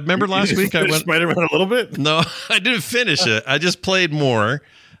 I remember last week I went Spider-Man a little bit. No, I didn't finish it. I just played more.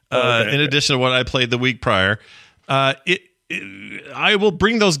 In addition to what I played the week prior. I will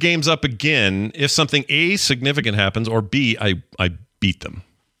bring those games up again if something A, significant happens, or B, I beat them.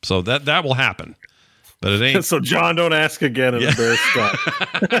 So that will happen. But it ain't. So John, don't ask again and embarrass Scott.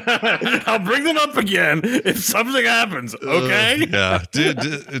 I'll bring them up again if something happens. Okay. Yeah,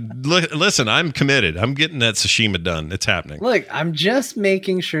 dude. Listen, I'm committed. I'm getting that Tsushima done. It's happening. Look, I'm just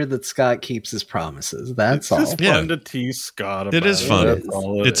making sure that Scott keeps his promises. That's all. It's just fun to tease Scott about. It is fun.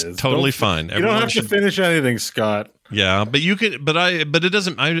 It's totally fine. You don't have to finish anything, Scott. Yeah, but you could. But it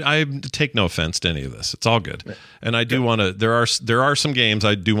doesn't. I take no offense to any of this. It's all good. And I do want to. There are some games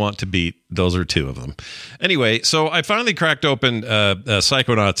I do want to beat. Those are two of them. Anyway, so I finally cracked open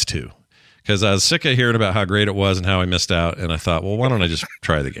Psychonauts 2 because I was sick of hearing about how great it was and how I missed out. And I thought, well, why don't I just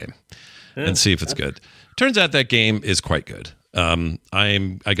try the game and see if it's good? Turns out that game is quite good.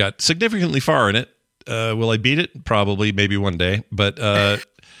 I got significantly far in it. Will I beat it? Probably, maybe one day. But I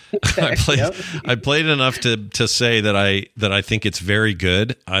played enough to say that I think it's very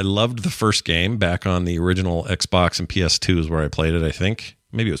good. I loved the first game back on the original Xbox and PS2 is where I played it. I think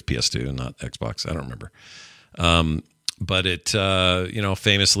maybe it was PS2 and not Xbox. I don't remember. But it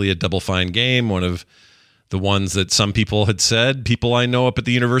famously a Double Fine game, one of the ones that some people had said. People I know up at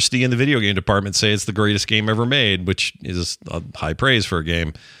the university in the video game department say it's the greatest game ever made, which is a high praise for a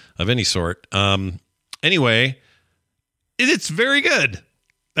game of any sort. Anyway, it's very good.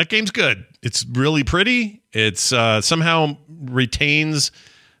 That game's good. It's really pretty. It's somehow retains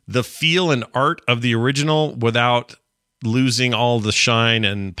the feel and art of the original without losing all the shine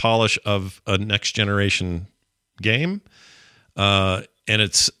and polish of a next generation game. And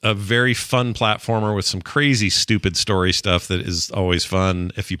it's a very fun platformer with some crazy, stupid story stuff that is always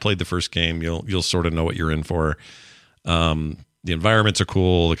fun. If you played the first game, you'll sort of know what you're in for. The environments are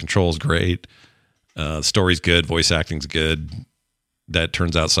cool. The control's great. The story's good. Voice acting's good. That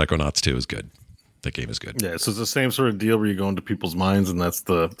turns out Psychonauts 2 is good. That game is good. Yeah, so it's the same sort of deal where you go into people's minds and that's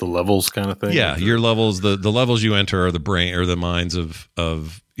the levels kind of thing. Yeah, your levels, the levels you enter are the brain or the minds of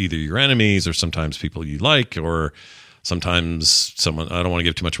either your enemies or sometimes people you like, or sometimes someone. I don't want to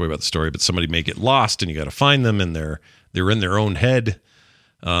give too much away about the story, but somebody may get lost and you got to find them and they're in their own head.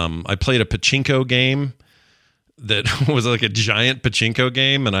 I played a pachinko game that was like a giant pachinko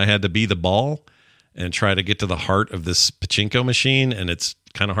game, and I had to be the ball and try to get to the heart of this pachinko machine. And it's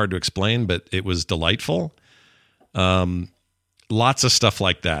kind of hard to explain, but it was delightful. Lots of stuff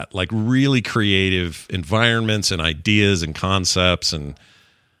like that, like really creative environments and ideas and concepts. And,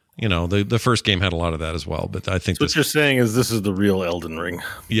 the first game had a lot of that as well. But I think what you're saying is this is the real Elden Ring.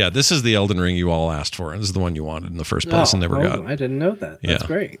 Yeah, this is the Elden Ring you all asked for. And this is the one you wanted in the first place and never got. I didn't know that. That's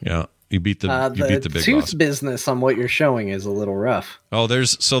great. Yeah. You beat the big tooth boss. Business on what you're showing is a little rough. Oh,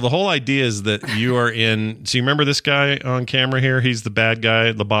 so the whole idea is that you are in. So you remember this guy on camera here? He's the bad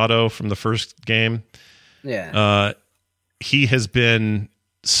guy, Lobato from the first game. Yeah. He has been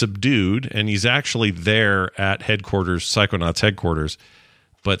subdued, and he's actually there at headquarters, Psychonauts headquarters.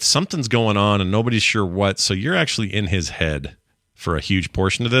 But something's going on, and nobody's sure what. So you're actually in his head for a huge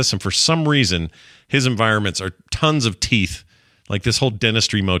portion of this. And for some reason, his environments are tons of teeth. Like this whole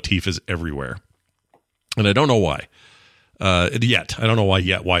dentistry motif is everywhere. And I don't know why. Yet. I don't know why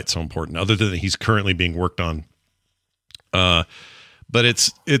it's so important, other than that he's currently being worked on. But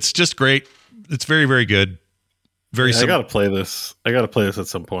it's just great. It's very, very good. I gotta play this. At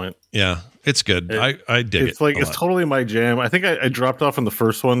some point. Yeah, it's good. I dig it. It's like it's totally my jam. I think I dropped off on the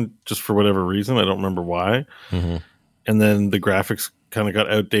first one just for whatever reason. I don't remember why. Mm-hmm. And then the graphics kind of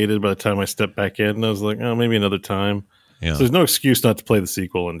got outdated by the time I stepped back in, and I was like, oh, maybe another time. Yeah. So there's no excuse not to play the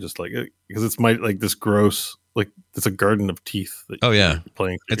sequel, and just like because it's this gross. Like it's a garden of teeth. You're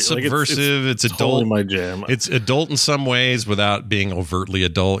playing. It's subversive. It's adult. Totally my jam. It's adult in some ways without being overtly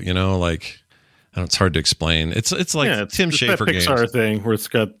adult. Like it's hard to explain. It's like Tim Schafer that Pixar games thing where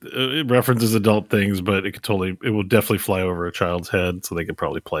it references adult things, but it will definitely fly over a child's head, so they could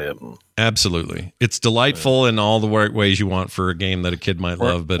probably play it. Absolutely, it's delightful in all the ways you want for a game that a kid might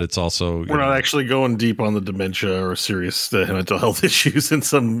love, but it's also we're not actually going deep on the demencia or serious mental health issues in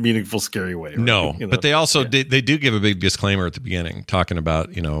some meaningful, scary way. Right? No, but they also they do give a big disclaimer at the beginning, talking about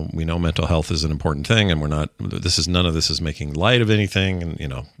we know mental health is an important thing, and we're not. None of this is making light of anything,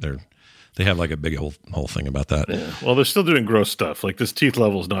 and They have like a big whole thing about that. Yeah. Well, they're still doing gross stuff. Like this teeth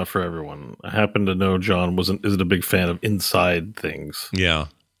level is not for everyone. I happen to know John isn't a big fan of inside things. Yeah.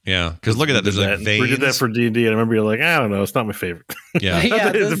 Because look at that. There's like veins. We did that for D&D, and I remember you're like, I don't know, it's not my favorite. Yeah.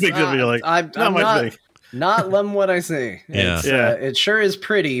 It's a big deal. You're like, I'm not loving what I see. It sure is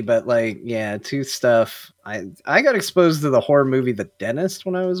pretty, but tooth stuff. I got exposed to the horror movie The Dentist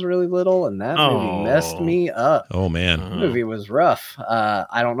when I was really little, and that movie messed me up. Oh man, the movie was rough.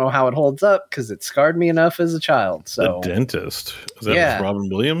 I don't know how it holds up because it scarred me enough as a child. So The Dentist, is that with Robin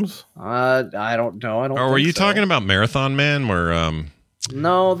Williams? I don't know. I don't. Or were you talking about Marathon Man, where?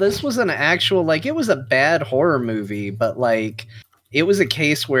 No, this was an actual it was a bad horror movie, but it was a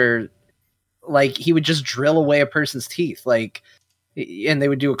case where he would just drill away a person's teeth, and they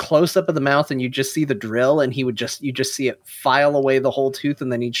would do a close up of the mouth, and you just see the drill, and you just see it file away the whole tooth,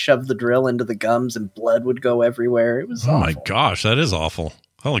 and then he'd shove the drill into the gums, and blood would go everywhere. It was awful. My gosh, that is awful.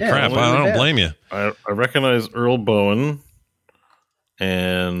 Holy crap! I don't blame you. I recognize Earl Bowen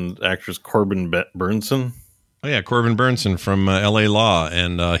and actress Corbin Burnson. Oh yeah, Corbin Burnson from L.A. Law,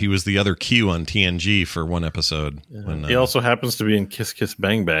 and he was the other Q on TNG for one episode. Yeah. When, he also happens to be in Kiss Kiss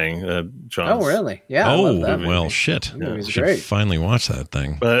Bang Bang. Oh really? Yeah. Oh well, shit. Should great. Finally watch that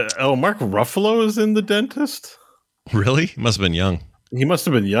thing. But Mark Ruffalo is in The Dentist. Really? He must have been young. He must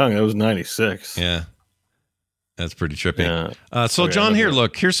have been young. It was 96. Yeah. That's pretty trippy. Yeah. So John,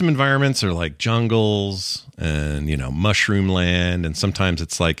 here's some environments are like jungles and mushroom land, and sometimes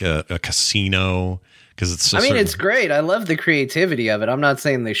it's like a casino. It's it's great. I love the creativity of it. I'm not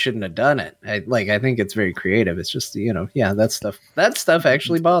saying they shouldn't have done it. I think it's very creative. It's just, that stuff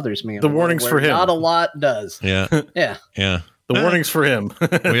actually bothers me. The warnings for him. Not a lot does. Yeah. Yeah. The warnings for him.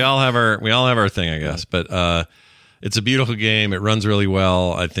 we all have our thing, I guess. But it's a beautiful game. It runs really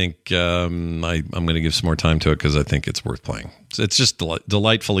well. I think I'm going to give some more time to it because I think it's worth playing. It's just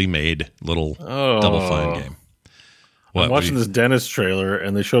delightfully made little Double Fine game. I'm watching this Dentist trailer,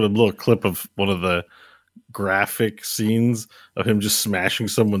 and they showed a little clip of one of the graphic scenes of him just smashing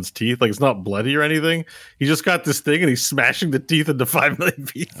someone's teeth. It's not bloody or anything. He just got this thing and he's smashing the teeth into 5 million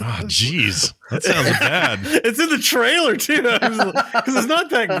pieces. Oh, jeez. That sounds bad. It's in the trailer, too. Because it's not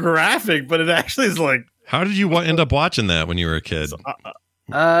that graphic, but it actually is like... How did you end up watching that when you were a kid?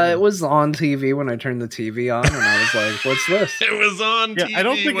 It was on TV when I turned the TV on, and I was like, what's this? It was on TV. I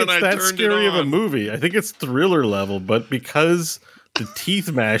don't think it's that scary of a movie. I think it's thriller level, but because the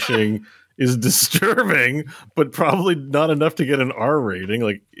teeth mashing is disturbing, but probably not enough to get an R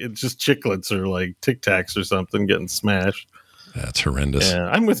rating. It's just chiclets or Tic Tacs or something getting smashed. That's horrendous. Yeah,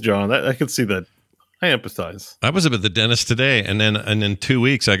 I'm with John. I can see that. I empathize. I was at the dentist today, and then in 2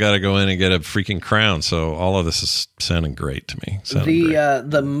 weeks I got to go in and get a freaking crown. So all of this is sounding great to me.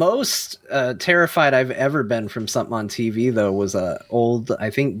 The most terrified I've ever been from something on TV though was a old,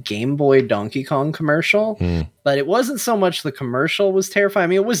 I think, Game Boy Donkey Kong commercial. But it wasn't so much the commercial was terrifying. I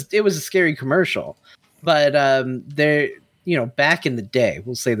mean, it was a scary commercial, but back in the day,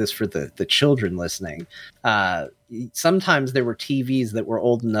 we'll say this for the children listening. Sometimes there were TVs that were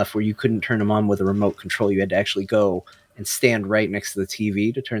old enough where you couldn't turn them on with a remote control. You had to actually go and stand right next to the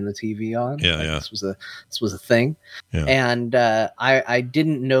TV to turn the TV on. Yeah. This was a thing. Yeah. And I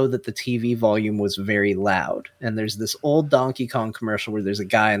didn't know that the TV volume was very loud. And there's this old Donkey Kong commercial where there's a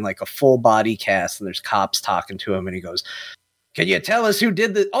guy in a full body cast and there's cops talking to him and he goes, can you tell us who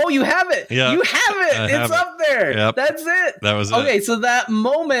did this? Oh, you have it. Yeah, you have it. It's up there. Yep. That's it. That was okay. it. So that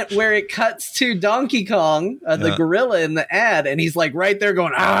moment where it cuts to Donkey Kong, the gorilla in the ad, and he's like right there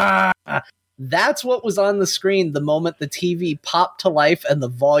going, ah. That's what was on the screen the moment the TV popped to life and the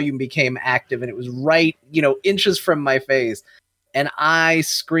volume became active, and it was right, inches from my face. And I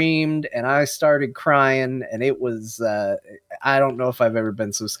screamed and I started crying, and it was, I don't know if I've ever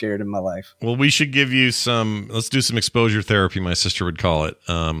been so scared in my life. Well, we should give you let's do some exposure therapy, my sister would call it.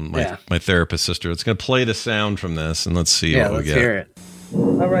 My therapist sister. It's going to play the sound from this, and let's see what we get. Let's hear it.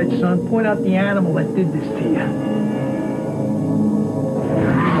 All right, son, point out the animal that did this to you.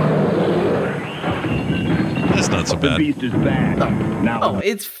 That's not so bad. The beast is back. No,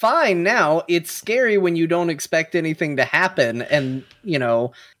 it's fine now. It's scary when you don't expect anything to happen, and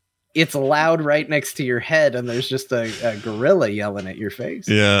it's loud right next to your head, and there's just a gorilla yelling at your face.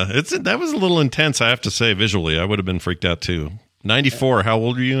 Yeah, that was a little intense, I have to say. Visually, I would have been freaked out too. 94. How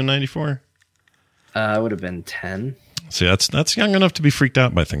old were you in 94? I would have been 10. See, that's young enough to be freaked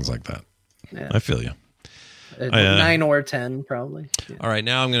out by things like that. Yeah. I feel you. 9 or 10, probably. Yeah. All right,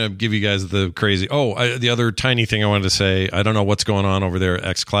 now I'm going to give you guys the crazy. The other tiny thing I wanted to say. I don't know what's going on over there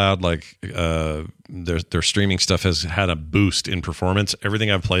at xCloud. Like, their streaming stuff has had a boost in performance.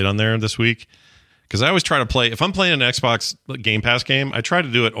 Everything I've played on there this week, because I always try to play. If I'm playing an Xbox Game Pass game, I try to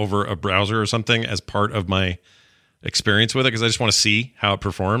do it over a browser or something as part of my experience with it, because I just want to see how it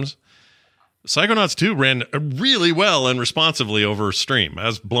performs. Psychonauts 2 ran really well and responsively over stream. I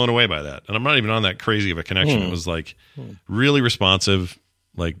was blown away by that. And I'm not even on that crazy of a connection. It was like really responsive,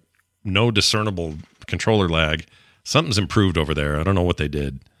 like no discernible controller lag. Something's improved over there. I don't know what they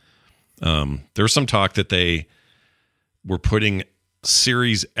did. There was some talk that they were putting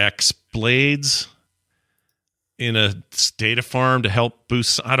Series X blades in a data farm to help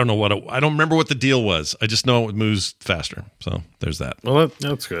boost. I don't know I don't remember what the deal was. I just know it moves faster. So there's that. Well,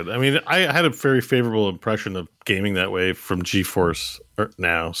 that's good. I mean, I had a very favorable impression of gaming that way from GeForce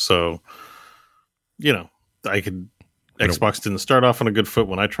now. So, Xbox didn't start off on a good foot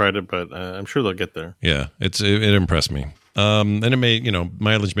when I tried it, but I'm sure they'll get there. Yeah, it impressed me. And it may,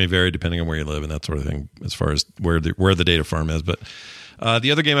 mileage may vary depending on where you live and that sort of thing, as far as where the data farm is. But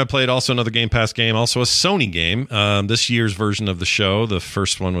the other game I played, also another Game Pass game, also a Sony game. This year's version of the show. The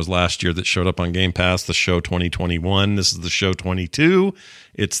first one was last year that showed up on Game Pass, the show 2021. This is the show 22.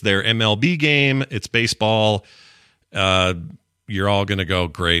 It's their MLB game. It's baseball. You're all going to go,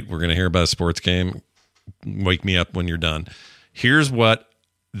 great, we're going to hear about a sports game. Wake me up when you're done. Here's what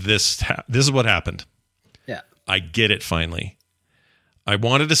this is what happened. Yeah. I get it finally. I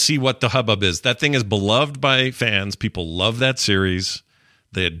wanted to see what the hubbub is. That thing is beloved by fans. People love that series.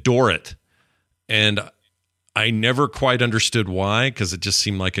 They adore it. And I never quite understood why, because it just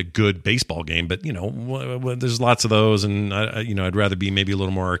seemed like a good baseball game. But, there's lots of those. And, I'd rather be maybe a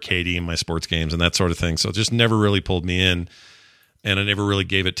little more arcadey in my sports games and that sort of thing. So it just never really pulled me in. And I never really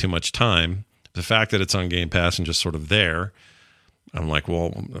gave it too much time. The fact that it's on Game Pass and just sort of there, I'm like,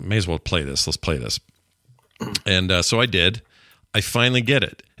 well, I may as well play this. Let's play this. And so I did. I finally get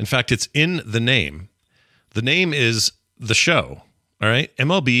it. In fact, it's in the name. The name is The Show. All right?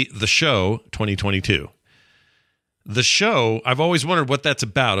 MLB The Show 2022. The Show, I've always wondered what that's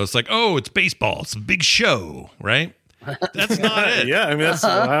about. I was like, oh, it's baseball. It's a big show, right? That's not it. Yeah, I mean, that's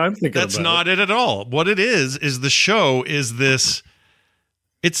what I'm thinking That's not it at all. What it is the show is this.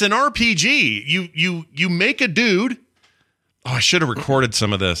 It's an RPG. You make a dude. Oh, I should have recorded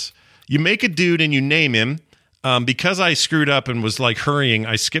some of this. You make a dude and you name him. Because I screwed up and was like hurrying,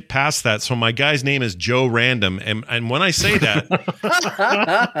 I skipped past that. So my guy's name is Joe Random. And when I say that,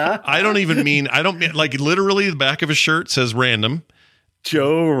 I don't mean like literally the back of his shirt says Random.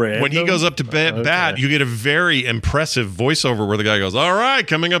 Joe Random. When he goes up to bat, you get a very impressive voiceover where the guy goes, all right,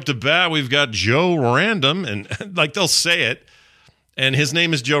 coming up to bat, we've got Joe Random. And like they'll say it. And his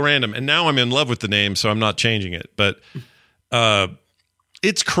name is Joe Random. And now I'm in love with the name, so I'm not changing it. But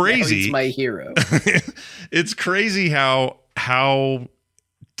it's crazy. He's my hero. It's crazy how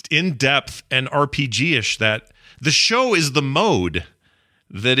in depth and RPG-ish that the show is. The mode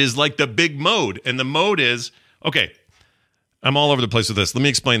that is like the big mode, and the mode is okay. I'm all over the place with this. Let me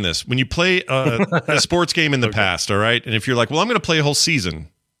explain this. When you play a sports game in the past, all right, and if you're like, well, I'm going to play a whole season,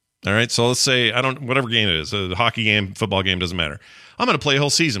 all right. So let's say whatever game it is, a hockey game, football game, doesn't matter. I'm going to play a whole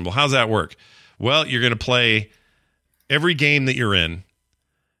season. Well, how's that work? Well, you're going to play every game that you're in.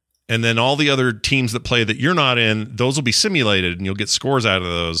 And then all the other teams that play that you're not in, those will be simulated and you'll get scores out of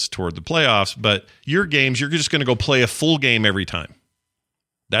those toward the playoffs. But your games, you're just going to go play a full game every time.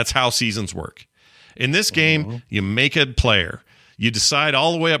 That's how seasons work. In this game, you make a player. You decide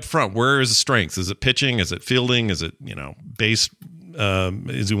all the way up front, where is the strength? Is it pitching? Is it fielding? Is it, base?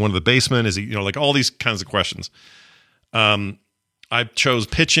 Is he one of the basemen? Is he, like all these kinds of questions. I chose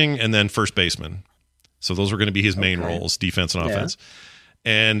pitching and then first baseman. So those were going to be his main roles, defense and offense.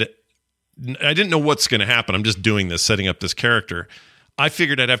 And I didn't know what's going to happen. I'm just doing this, setting up this character. I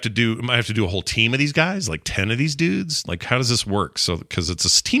figured I might have to do a whole team of these guys, like 10 of these dudes. Like, how does this work? So, because it's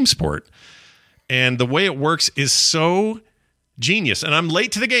a team sport. And the way it works is so genius. And I'm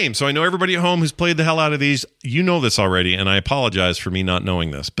late to the game, so I know everybody at home who's played the hell out of these, you know this already, and I apologize for me not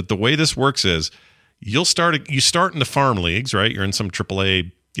knowing this. But the way this works is you start in the farm leagues, right? You're in some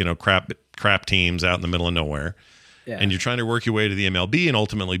AAA, crap teams out in the middle of nowhere. Yeah. And you're trying to work your way to the MLB and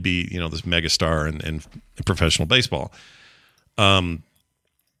ultimately be, this megastar in professional baseball.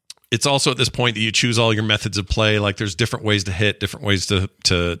 It's also at this point that you choose all your methods of play. Like there's different ways to hit, different ways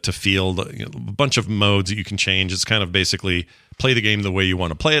to field, a bunch of modes that you can change. It's kind of basically play the game the way you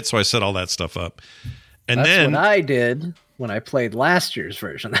want to play it. So I set all that stuff up. And that's what I did when I played last year's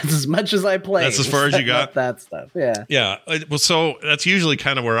version. That's as much as I played. That's as far as you got? That stuff. Yeah. Yeah. Well, so that's usually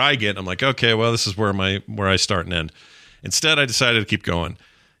kind of where I get. I'm like, okay, well, this is where I start and end. Instead, I decided to keep going.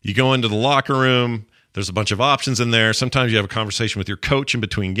 You go into the locker room. There's a bunch of options in there. Sometimes you have a conversation with your coach in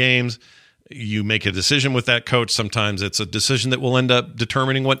between games. You make a decision with that coach. Sometimes it's a decision that will end up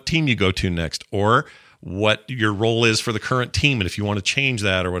determining what team you go to next or what your role is for the current team. And if you want to change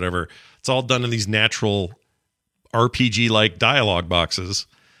that or whatever, it's all done in these natural RPG-like dialogue boxes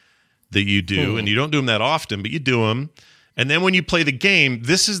that you do. And you don't do them that often, but you do them. And then when you play the game,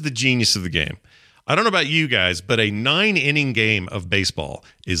 this is the genius of the game. I don't know about you guys, but a 9-inning game of baseball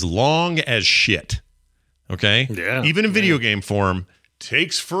is long as shit. Okay? Yeah. Even in video game form,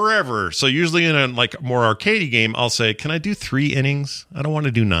 takes forever. So usually in a more arcadey game, I'll say, can I do 3 innings? I don't want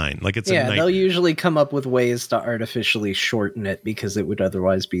to do 9. They'll usually come up with ways to artificially shorten it because it would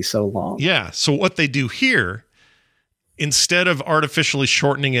otherwise be so long. Yeah. So what they do here, instead of artificially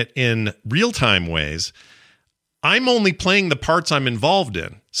shortening it in real-time ways, I'm only playing the parts I'm involved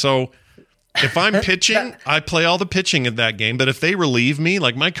in. So if I'm pitching, I play all the pitching in that game. But if they relieve me,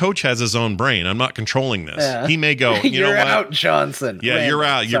 my coach has his own brain. I'm not controlling this. Yeah. He may go, you're out, Johnson. Yeah, you're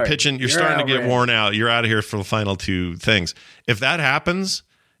out. You're pitching. You're starting to get worn out. You're out of here for the final 2 things. If that happens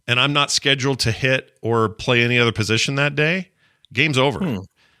and I'm not scheduled to hit or play any other position that day, game's over.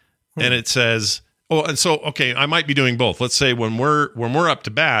 And it says, okay, I might be doing both. Let's say when we're up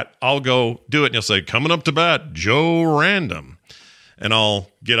to bat, I'll go do it. And you'll say, coming up to bat, Joe Random. And I'll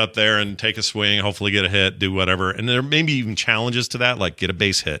get up there and take a swing, hopefully get a hit, do whatever. And there may be even challenges to that, like get a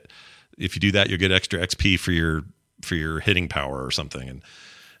base hit. If you do that, you'll get extra XP for your hitting power or something.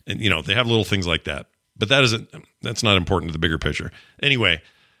 And they have little things like that. But that's not important to the bigger picture. Anyway,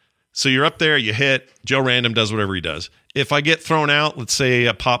 so you're up there, you hit, Joe Random does whatever he does. If I get thrown out, let's say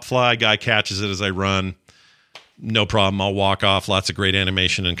a pop fly, guy catches it as I run, no problem, I'll walk off. Lots of great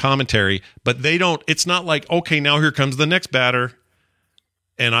animation and commentary. But it's not like, okay, now here comes the next batter.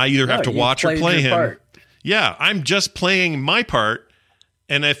 And I either have to watch or play him. Part. Yeah, I'm just playing my part.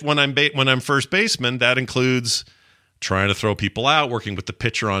 And when I'm first baseman, that includes trying to throw people out, working with the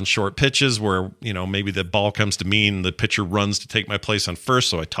pitcher on short pitches where, maybe the ball comes to me and the pitcher runs to take my place on first,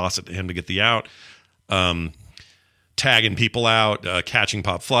 so I toss it to him to get the out. Tagging people out, catching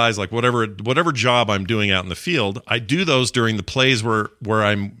pop flies, whatever job I'm doing out in the field, I do those during the plays where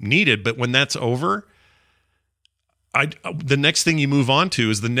I'm needed. But when that's over, the next thing you move on to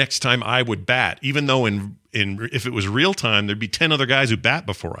is the next time I would bat, even though if it was real time, there'd be 10 other guys who bat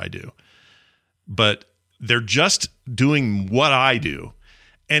before I do. But they're just doing what I do.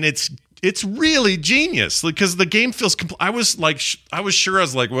 And it's really genius because the game feels I was sure,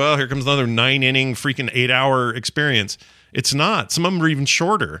 well, here comes another 9-inning freaking 8-hour experience. It's not. Some of them are even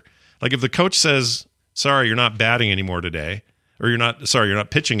shorter. Like if the coach says, sorry, you're not batting anymore today, or you're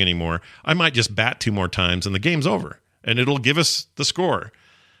not pitching anymore, I might just bat 2 more times and the game's over. And it'll give us the score.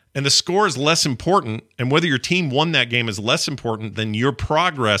 And the score is less important, and whether your team won that game is less important than your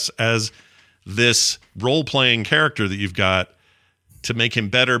progress as this role-playing character that you've got to make him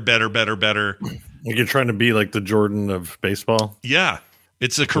better. Like you're trying to be like the Jordan of baseball? Yeah.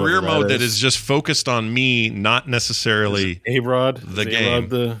 It's a career mode that is just focused on me, not necessarily A-Rod? The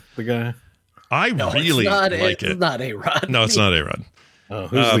game. A-Rod the guy? I really like it. It's not A-Rod. No, it's not A-Rod. Oh,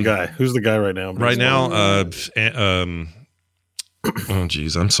 who's the guy? Who's the guy right now? Right now, oh,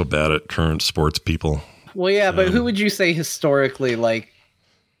 geez, I'm so bad at current sports people. Well, yeah, but who would you say historically, not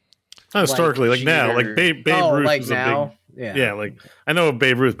historically, now, like Babe Ruth like is now? Like I know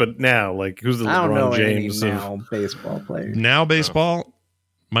Babe Ruth, but now, who's the LeBron James any now baseball player? Now baseball,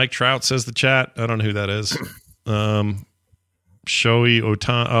 Mike Trout says the chat. I don't know who that is. Shohei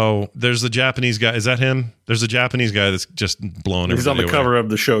Ohtani. Oh, there's the Japanese guy. Is that him? There's a Japanese guy that's just blowing. He's on the away. cover of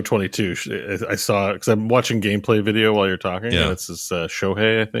the show 22. I saw it because I'm watching gameplay video while you're talking. Yeah. And it's this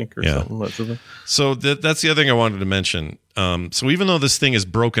Shohei, I think, or something. So that's the other thing I wanted to mention. So even though this thing is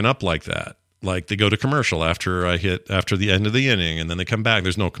broken up like that, like they go to commercial after the end of the inning, and then they come back.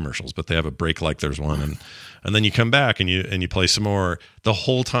 There's no commercials, but they have a break like there's one, and then you come back and you play some more. The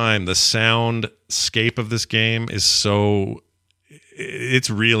whole time, the soundscape of this game is it's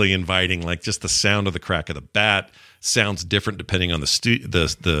really inviting. Like just the sound of the crack of the bat sounds different depending on the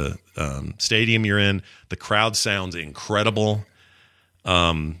stadium you're in. The crowd sounds incredible.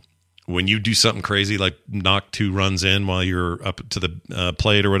 When you do something crazy like knock 2 runs in while you're up to the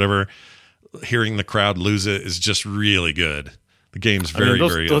plate or whatever, hearing the crowd lose it is just really good. The game's very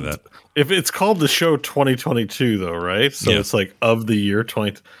good at that. If it's called the show 2022, though, right? So it's like of the year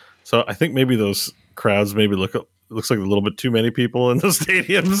 20. So I think maybe those crowds maybe looks like a little bit too many people in those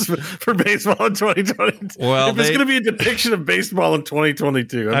stadiums for baseball in 2022. Well, if it's going to be a depiction of baseball in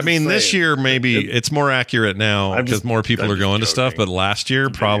 2022, this year maybe it's more accurate now because more people are going to stuff. But last year,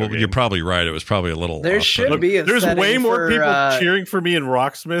 you're probably right. It was probably a little. There should be. There's way more people cheering for me in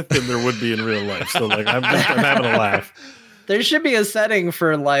Rocksmith than there would be in real life. So like, I'm having a laugh. There should be a setting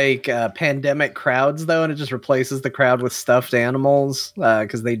for like pandemic crowds, though, and it just replaces the crowd with stuffed animals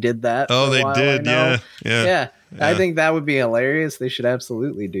because they did that. Oh, they did, yeah. I think that would be hilarious. They should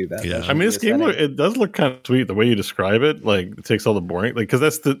absolutely do that. Yeah, I mean, this game it does look kind of sweet the way you describe it. Like, it takes all the boring, like,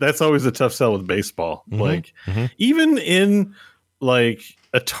 because that's always a tough sell with baseball. Mm-hmm. Like, even in like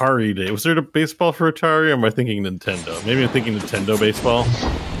Atari day, was there a baseball for Atari? Or am I thinking Nintendo? Maybe I'm thinking Nintendo baseball.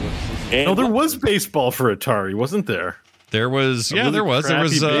 No, there was baseball for Atari, wasn't there? There was, there was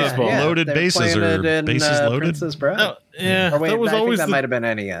loaded bases or bases loaded. Princess Bride. Oh, yeah, or wait, that was always that might have been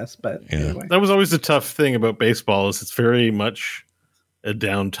NES, but anyway. That was always the tough thing about baseball is it's very much a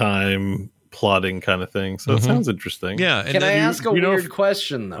downtime plotting kind of thing. So it sounds interesting. Yeah. And can I ask a weird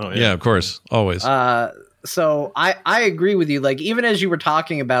question though? Oh, yeah, of course, always. So I agree with you. Like, even as you were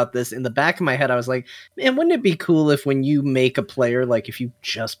talking about this, in the back of my head, I was like, man, wouldn't it be cool if when you make a player, like if you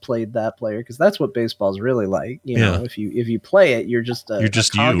just played that player, because that's what baseball's really like. You know, if you play it, you're just a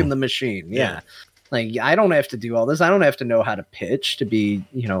cog in the machine. Yeah. Like, I don't have to do all this. I don't have to know how to pitch to be,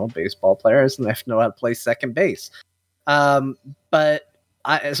 a baseball player. I just have to know how to play second base. But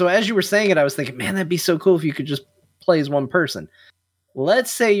so as you were saying it, I was thinking, man, that'd be so cool if you could just play as one person.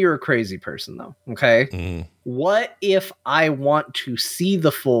 Let's say you're a crazy person, though. Okay. What if I want to see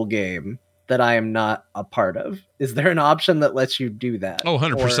the full game that I am not a part of? Is there an option that lets you do that? Oh,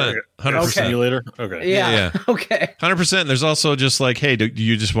 100%. 100%. Simulator? Okay. Yeah. Okay. 100%. There's also just like, hey, do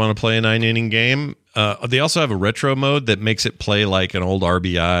you just want to play a 9-inning game? They also have a retro mode that makes it play like an old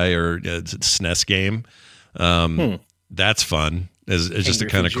RBI or SNES game. That's fun. It's just a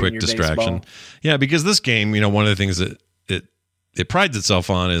kind of quick distraction. Baseball. Yeah, because this game, one of the things that it prides itself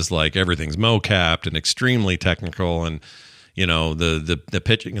on is like everything's mo-capped and extremely technical, and the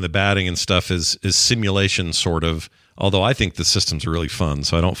pitching and the batting and stuff is simulation sort of. Although I think the systems are really fun,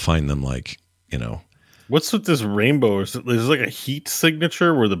 so I don't find them like What's with this rainbow? Is it like a heat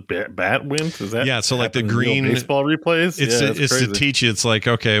signature where the bat wins? Is that so like the green baseball replays? It's to teach you. It's like,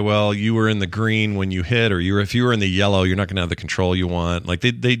 okay, well, you were in the green when you hit, or if you were in the yellow, you're not going to have the control you want. Like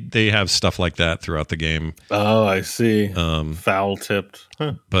they have stuff like that throughout the game. Oh, I see. Foul tipped.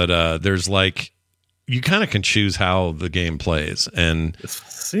 Huh. But there's like, you kind of can choose how the game plays, and it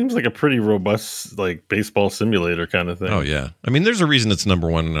seems like a pretty robust like baseball simulator kind of thing. Oh yeah, I mean, there's a reason it's number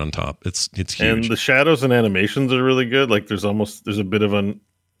one on top. It's huge, and the shadows and animations are really good. Like there's a bit of an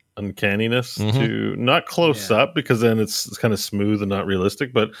uncanniness to not close up, because then it's kind of smooth and not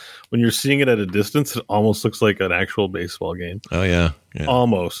realistic. But when you're seeing it at a distance, it almost looks like an actual baseball game. Oh yeah.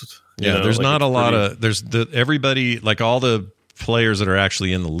 Almost. Yeah, there's like not a lot of everybody, like all the players that are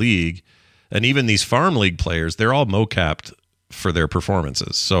actually in the league. And even these farm league players, they're all mo-capped for their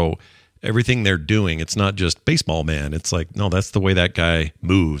performances. So everything they're doing, it's not just baseball man. It's like, no, that's the way that guy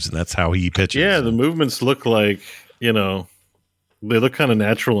moves, and that's how he pitches. Yeah, the movements look like, they look kind of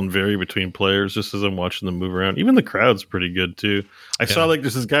natural and vary between players just as I'm watching them move around. Even the crowd's pretty good, too. I saw like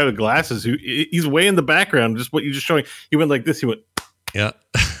there's this guy with glasses who he's way in the background. Just what you're just showing. He went like this. He went. Yeah.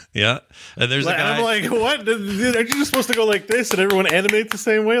 Yeah, and there's a guy. I'm like, what? Aren't you just supposed to go like this, and everyone animates the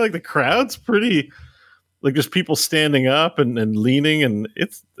same way? Like the crowd's pretty, like there's people standing up and leaning, and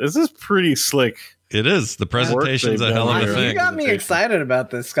this is pretty slick. It is. The presentation's a hell of a thing. You got me excited about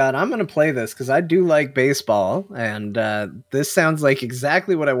this, Scott. I'm going to play this because I do like baseball, and this sounds like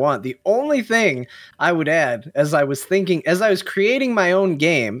exactly what I want. The only thing I would add, as I was creating my own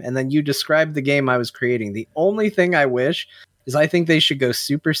game, and then you described the game I was creating, the only thing I wish is I think they should go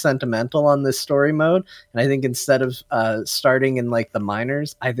super sentimental on this story mode. And I think instead of starting in like the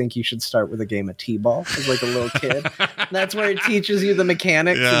minors, I think you should start with a game of t-ball as like a little kid. That's where it teaches you the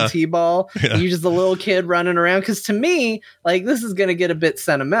mechanics in t-ball. Yeah. You're just a little kid running around. Because to me, like, this is going to get a bit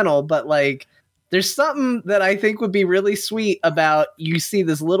sentimental, but like, there's something that I think would be really sweet about you see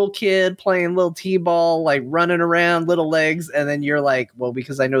this little kid playing little t-ball, like running around, little legs, and then you're like, well,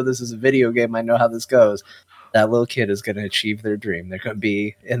 because I know this is a video game, I know how this goes. That little kid is going to achieve their dream. They're going to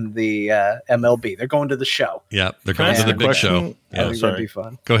be in the MLB. They're going to the show. Yeah, they're going to the big show. Yeah, that'd be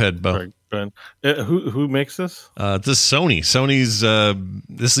fun. Go ahead, Bo. Who makes this? This is Sony. Sony's.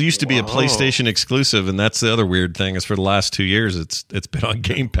 This used to be a PlayStation exclusive, and that's the other weird thing. Is for the last 2 years, it's been on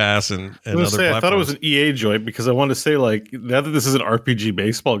Game Pass and other platforms. I thought it was an EA joint because I wanted to say, like, now that this is an RPG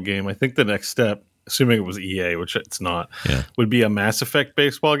baseball game, I think the next step, assuming it was EA, which it's not, would be a Mass Effect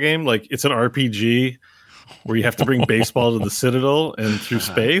baseball game. Like, it's an RPG where you have to bring baseball to the Citadel and through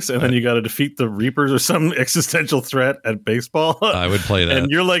space, and then you got to defeat the Reapers or some existential threat at baseball. I would play that.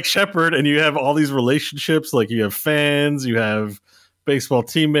 And you're like Shepard, and you have all these relationships. Like, you have fans, you have baseball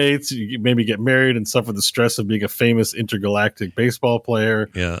teammates, you maybe get married and suffer the stress of being a famous intergalactic baseball player.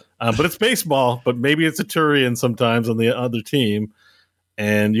 Yeah. But it's baseball, but maybe it's a Turian sometimes on the other team,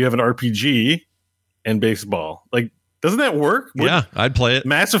 and you have an RPG and baseball. Like, doesn't that work? Yeah, I'd play it.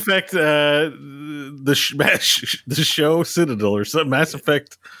 Mass Effect, the show Citadel or something. Mass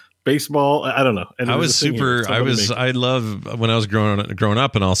Effect baseball. I don't know. And I was super. I love when I was growing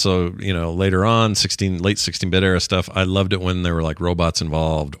up, and also later on, late 16-bit era stuff. I loved it when there were like robots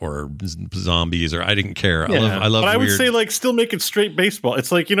involved or zombies, or I didn't care. Yeah. I love. But I would say like still make it straight baseball.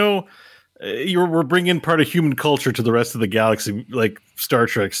 It's like we're bringing part of human culture to the rest of the galaxy, like Star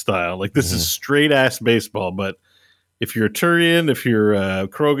Trek style. Like this is straight ass baseball, but if you're a Turian, if you're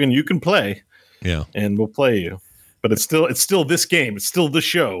Krogan, you can play. Yeah. And we'll play you. But it's still this game. It's still the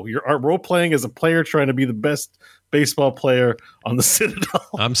show. You're role playing as a player trying to be the best baseball player on the Citadel.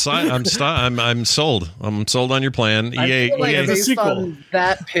 I'm sold. I'm sold on your plan. I feel like based on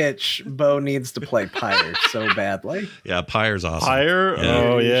that pitch, Bo needs to play Pyre so badly. Yeah, Pyre's awesome. Pyre? Yeah.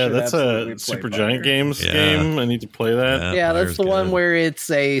 Oh, yeah. That's a Super Giant Games game. I need to play that. Yeah, that's the one where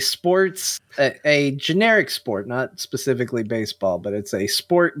it's a sports, a generic sport, not specifically baseball, but it's a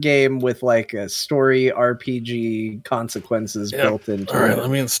sport game with like a story RPG consequences built into it. All right, let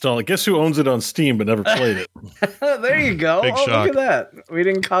me install it. Guess who owns it on Steam but never played it? There you go. Big shock. Look at that. We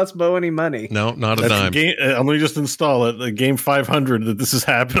didn't cost Bo any money. No, not a dime. Let me just install it. The game 500 that this has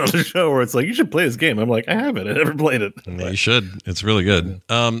happened on the show where it's like, you should play this game. I'm like, I haven't. I never played it. Yeah, you should. It's really good.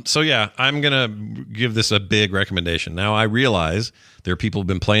 So yeah, I'm going to give this a big recommendation. Now I realize there are people who've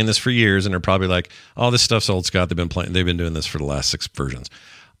been playing this for years and are probably like, oh, this stuff's old, Scott. They've been doing this for the last 6 versions.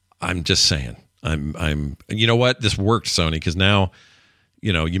 I'm just saying. You know what? This worked, Sony, because now,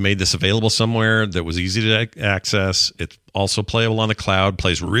 you made this available somewhere that was easy to access. It's also playable on the cloud,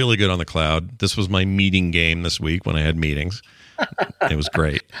 plays really good on the cloud. This was my meeting game this week when I had meetings. It was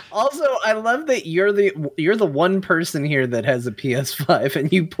great. Also, I love that you're the one person here that has a PS5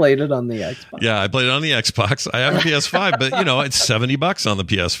 and you played it on the Xbox. Yeah, I played it on the Xbox. I have a PS5, but it's $70 on the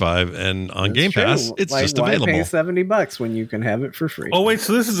PS5 and on Game Pass, it's just available. Why pay $70 when you can have it for free? Oh wait,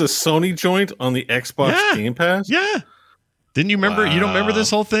 so this is a Sony joint on the Xbox Game Pass? Yeah. Didn't you remember? Wow. You don't remember this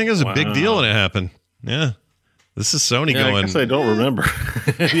whole thing? It was a big deal when it happened. Yeah. This is Sony going. I guess I don't remember.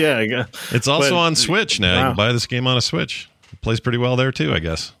 Yeah, I guess. It's also on Switch now. You can buy this game on a Switch. It plays pretty well there too, I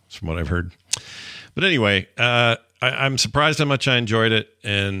guess, from what I've heard. But anyway, I'm surprised how much I enjoyed it,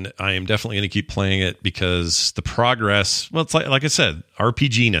 and I am definitely going to keep playing it because the progress, well, it's like I said,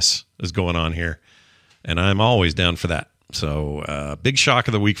 RPG-ness is going on here, and I'm always down for that. So big shock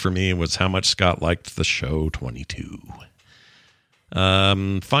of the week for me was how much Scott liked the show 22.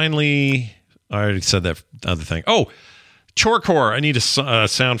 Finally, I already said that other thing. Oh, Chorecore. I need a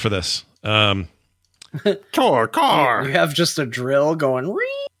sound for this. Chorecore. You have just a drill going.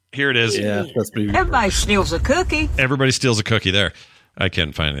 Here it is. Yeah, everybody steals a cookie. Everybody steals a cookie. There. I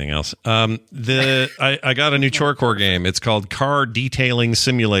can't find anything else. I got a new Chorecore game. It's called Car Detailing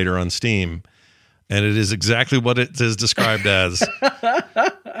Simulator on Steam, and it is exactly what it is described as.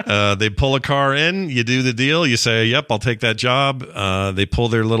 They pull a car in, you do the deal, you say, yep, I'll take that job. They pull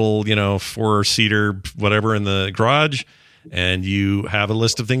their little, 4-seater whatever in the garage, and you have a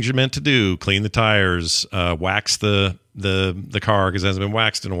list of things you're meant to do. Clean the tires, wax the car because it hasn't been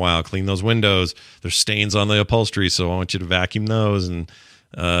waxed in a while, clean those windows. There's stains on the upholstery, so I want you to vacuum those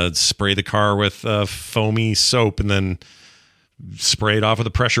and spray the car with foamy soap and then spray it off with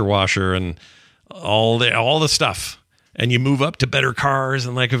a pressure washer and all the stuff. And you move up to better cars,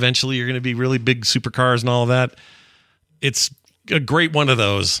 and like eventually you're going to be really big supercars and all of that. it's a great one of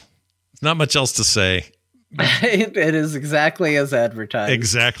those. Not much else to say. It is exactly as advertised.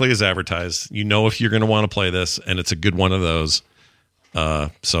 Exactly as advertised. You know if you're going to want to play this, and it's a good one of those.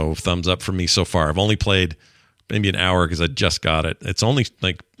 So thumbs up for me so far. I've only played maybe an hour because I just got it. It's only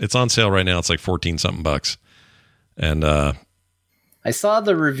it's on sale right now. It's like 14 something bucks. And I saw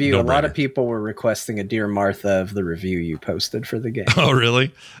the review. No a lot brainer. of people were requesting a Dear Martha of the review you posted for the game. Oh,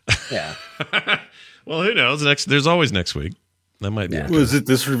 really? Yeah. Well, who knows? There's always next week. That might be. Yeah. Okay. Was it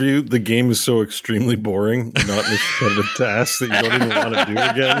this review? The game is so extremely boring, not in repetitive tasks that you don't even want to do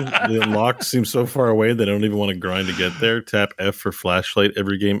again. The unlock seems so far away they don't even want to grind to get there. Tap F for flashlight.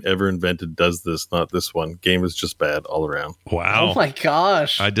 Every game ever invented does this, not this one. Game is just bad all around. Wow. Oh my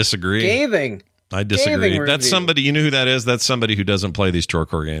gosh. I disagree. Scathing. I disagree. Scathing That's review. somebody, you know who that is? That's somebody who doesn't play these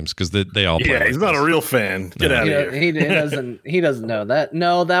Trorecore games because they all play. Yeah, he's not a real fan. Get out of here. He doesn't know that.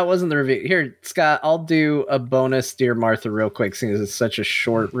 No, that wasn't the review. Here, Scott, I'll do a bonus Dear Martha real quick since it's such a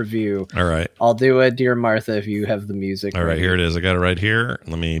short review. All right. I'll do a Dear Martha if you have the music. All right, ready. here it is. I got it right here.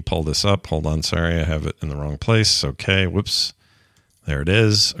 Let me pull this up. Hold on. Sorry, I have it in the wrong place. Okay. Whoops. There it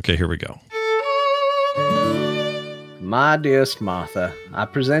is. Okay, here we go. My dearest Martha, I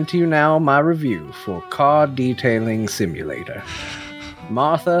present to you now my review for Car Detailing Simulator.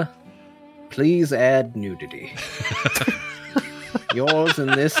 Martha, please add nudity. Yours in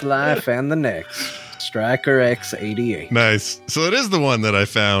this life and the next, Striker X88. Nice. So it is the one that I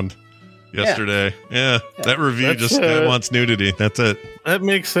found yesterday. Yeah. That review That's, just wants nudity. That's it. That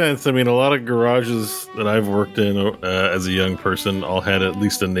makes sense. I mean, a lot of garages that I've worked in as a young person all had at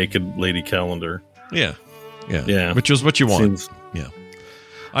least a naked lady calendar. Yeah. Yeah. Yeah. Which is what you want. Seems- Yeah.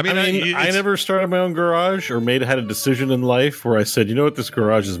 I mean, I never started my own garage or had a decision in life where I said, you know what this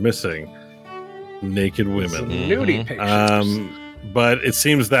garage is missing? Naked women. Some nudie pictures. But it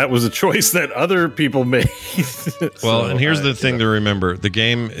seems that was a choice that other people made. Well, and here's the thing to remember. The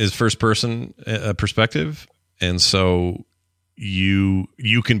game is first person perspective. And so you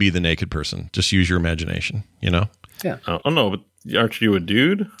can be the naked person. Just use your imagination, you know? Yeah. Oh, no, but aren't you a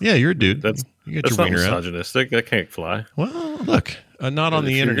dude? Yeah, you're a dude. That's you not misogynistic. That can't fly. Well, look, not on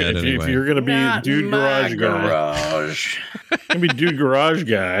the internet anyway. If you're going to be Not dude my garage guy, gonna be dude garage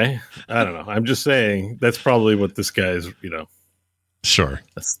guy. I don't know. I'm just saying that's probably what this guy's. Sure.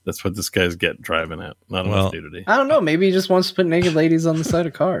 That's what this guy's driving at. Not enough nudity. I don't know. Maybe he just wants to put naked ladies on the side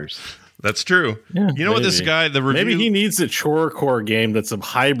of cars. That's true. Yeah, you know what this guy, the review. Maybe he needs a Trorecore game that's a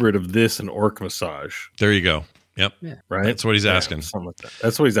hybrid of this and Orc Massage. There you go. Yep. Yeah. Right. That's what he's asking. Yeah, something like that.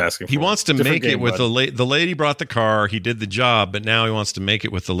 That's what he's asking for. He wants to Different make it game, with bud. the lady brought the car. He did the job, but now he wants to make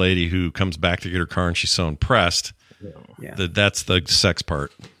it with the lady who comes back to get her car and she's so impressed. Yeah. That's the sex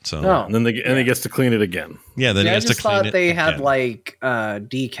part. So Oh. And then he gets to clean it again. yeah, then he I has to just clean thought it. they had again. like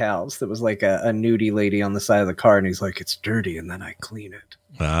decals that was like a nudie lady on the side of the car, and he's like, "It's dirty," and then I clean it.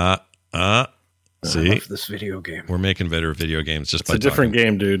 I see, love this video game. we're making better video games just It's by a different talking.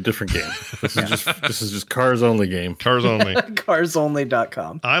 game, dude. Different game. This is just cars only game. Cars only.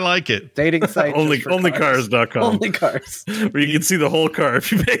 Carsonly.com. I like it. Dating site. Only just for cars. cars.com. Only cars. Where you can see the whole car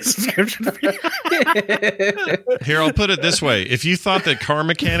if you pay a subscription fee. Here, I'll put it this way. If you thought that Car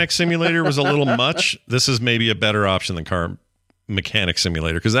Mechanic Simulator was a little much, this is maybe a better option than Car Mechanic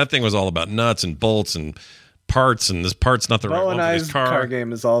Simulator because that thing was all about nuts and bolts and parts, and this part's not the right Bo one and for I's this car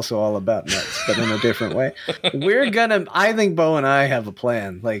game is also all about nuts, but in a different way. I think Bo and I have a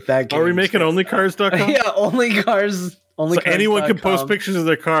plan. Like that. Are we making onlycars.com? Yeah, only cars. Only So anyone can cars.com. post pictures of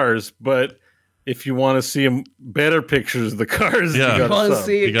their cars, but if you want to see better pictures of the cars, Yeah. you You want to got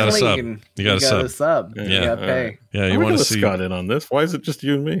see it You gotta sub. clean. You gotta sub. You Yeah. gotta pay. Yeah, you want to see. Scott in on this? Why is it just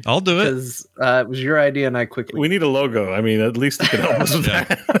you and me? I'll do it. Because it was your idea, and I quickly. We need a logo. I mean, at least you can help us with Yeah.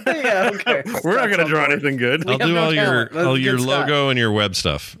 that. Yeah, okay. We're not going to draw anything good. I'll have do no all your talent. That's your good stuff. logo and your web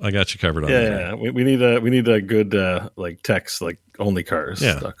stuff. I got you covered on that. Yeah, we need a good like text like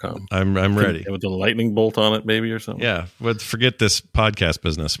onlycars.com. I'm ready. With the lightning bolt on it, maybe or something. Yeah, but forget this podcast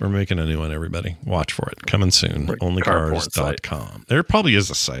business. We're making a new one, everybody. Watch for it. Coming soon. Like car porn site. Onlycars.com. There probably is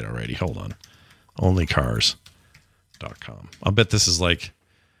a site already. Hold on. Onlycars.com. I'll bet this is like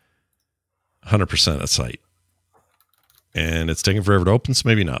 100% a site. And it's taking forever to open, so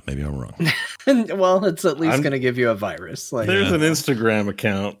maybe not. Maybe I'm wrong. Well, it's at least going to give you a virus. Like, There's an Instagram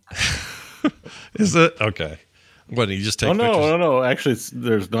account. Is it? Okay. What, you just take pictures? No. Actually,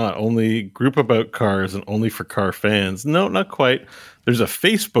 there's not. Only group about cars and only for car fans. No, not quite. There's a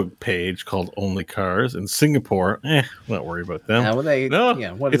Facebook page called Only Cars in Singapore. Not worry about them. what are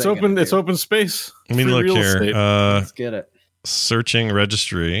It's they open. gonna It's do? open space. Let me Free look real here. estate. Let's get it. Searching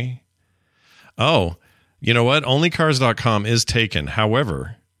registry. Oh, you know what? Onlycars.com is taken.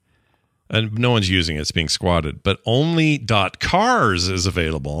 However, And no one's using it. It's being squatted. But only .cars is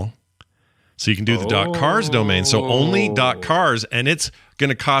available. So you can do the .cars domain. So only .cars, and it's going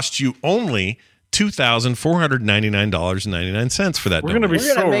to cost you only $2,499.99 for that. We're going to be so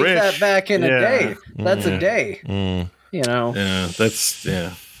rich. We're going to make that back in a day. That's a day. You know. Yeah, that's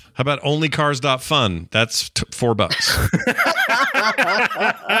How about onlycars.fun? That's $4.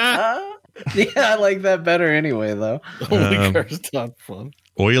 Yeah, I like that better anyway, though. Onlycars.fun.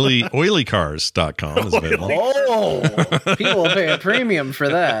 Oilycars.com is available. Oh, people will pay a premium for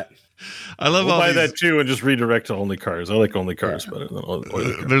that. I love we'll all buy these. that too and just redirect to Only Cars. I like Only Cars better than Oily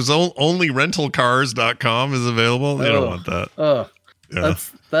Cars. There's onlyrentalcars.com is available. They don't want that. Oh, yeah.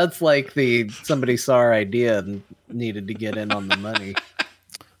 That's like somebody saw our idea and needed to get in on the money.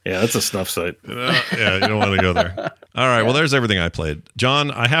 Yeah, that's a snuff site. Yeah, you don't want to go there. All right, well, there's everything I played. John,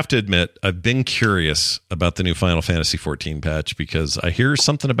 I have to admit, I've been curious about the new Final Fantasy XIV patch because I hear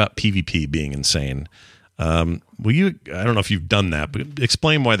something about PvP being insane. I don't know if you've done that, but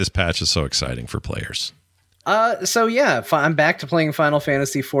explain why this patch is so exciting for players. So yeah, I'm back to playing Final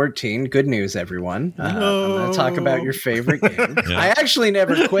Fantasy XIV. Good news, everyone. I'm going to talk about your favorite game. Yeah. I actually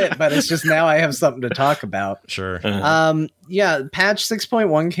never quit, but it's just now I have something to talk about. Sure. Yeah, patch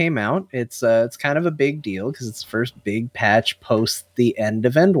 6.1 came out. It's kind of a big deal because it's the first big patch post the end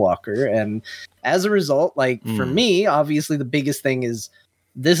of Endwalker, and as a result, for me, obviously the biggest thing is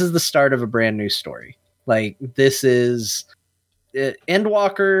this is the start of a brand new story.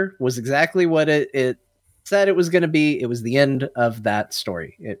 Endwalker was exactly what it said it was going to be. It was the end of that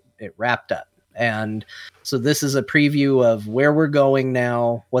story. It wrapped up. And so this is a preview of where we're going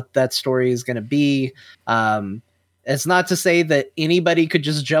now, what that story is going to be. It's not to say that anybody could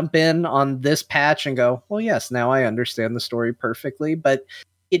just jump in on this patch and go, well, yes, now I understand the story perfectly. But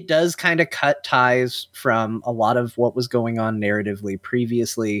it does kind of cut ties from a lot of what was going on narratively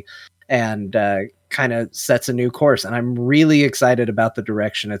previously and kind of sets a new course. And I'm really excited about the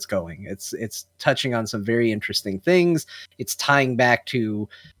direction it's going. It's touching on some very interesting things. It's tying back to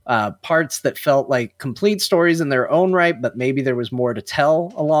parts that felt like complete stories in their own right, but maybe there was more to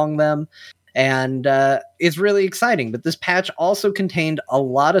tell along them. And it's really exciting. But this patch also contained a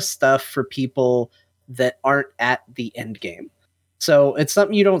lot of stuff for people that aren't at the end game. So it's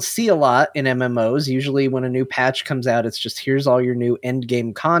something you don't see a lot in MMOs. Usually when a new patch comes out, it's just here's all your new end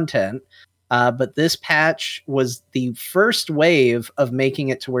game content. But this patch was the first wave of making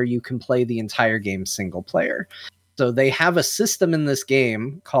it to where you can play the entire game single player. So they have a system in this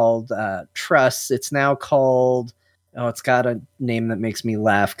game called Trust. It's now called, it's got a name that makes me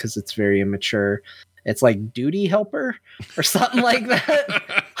laugh because it's very immature. It's like Duty Helper or something like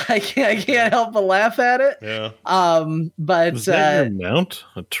that. I can't help but laugh at it. Yeah. But is that your mount?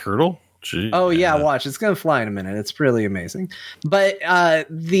 A turtle? Gee, oh yeah, watch. It's going to fly in a minute. It's really amazing. But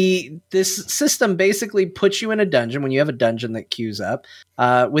this system basically puts you in a dungeon when you have a dungeon that queues up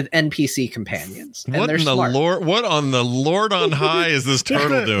with NPC companions. And what in the Lord? What on the Lord on high is this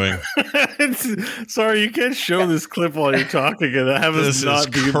turtle doing? Sorry, you can't show this clip while you're talking. And have this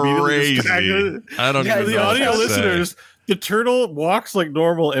not is crazy. I don't even the know audio listeners. The turtle walks like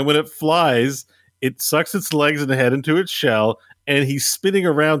normal, and when it flies, it sucks its legs and head into its shell. And he's spinning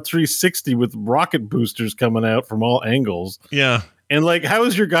around 360 with rocket boosters coming out from all angles. Yeah. And how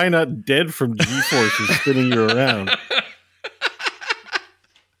is your guy not dead from G-forces spinning you around?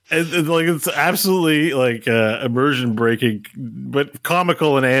 And it's absolutely immersion breaking, but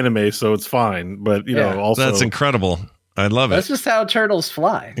comical and anime, so it's fine. But also that's incredible. I love it. That's just how turtles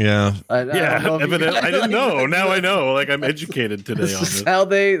fly. Yeah. I didn't know. Now I know. I'm educated today on this.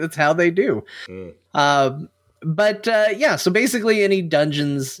 That's how they do. But so basically any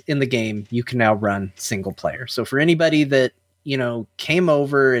dungeons in the game, you can now run single player. So for anybody that, came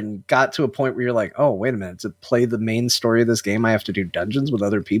over and got to a point where you're like, oh, wait a minute, to play the main story of this game, I have to do dungeons with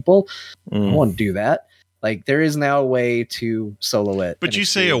other people. I don't want to do that. There is now a way to solo it. But you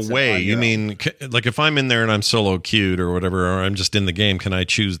say a way, you mean if I'm in there and I'm solo queued or whatever, or I'm just in the game, can I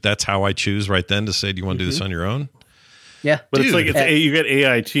choose? That's how I choose right then to say, do you want to do this on your own? Yeah. But you get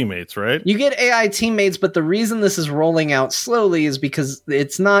AI teammates, right? You get AI teammates, but the reason this is rolling out slowly is because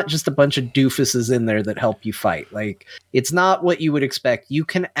it's not just a bunch of doofuses in there that help you fight. It's not what you would expect. You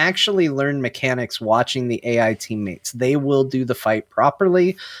can actually learn mechanics watching the AI teammates. They will do the fight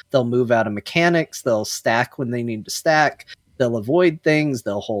properly. They'll move out of mechanics. They'll stack when they need to stack. They'll avoid things.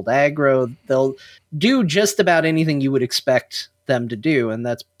 They'll hold aggro. They'll do just about anything you would expect them to do, and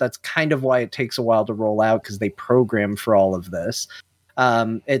that's kind of why it takes a while to roll out, because they program for all of this.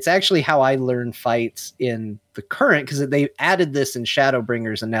 It's actually how I learn fights in the current, because they added this in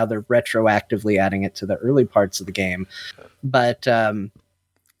Shadowbringers and now they're retroactively adding it to the early parts of the game. But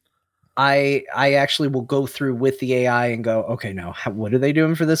I actually will go through with the AI and go, okay, now what are they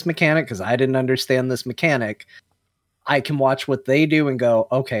doing for this mechanic? Because I didn't understand this mechanic. I can watch what they do and go,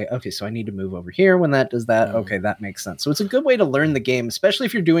 okay, so I need to move over here when that does that. Okay, that makes sense. So it's a good way to learn the game, especially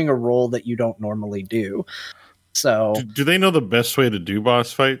if you're doing a role that you don't normally do. So do they know the best way to do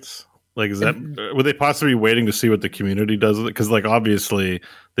boss fights? Like, is that would they possibly be waiting to see what the community does with it? Because, like, obviously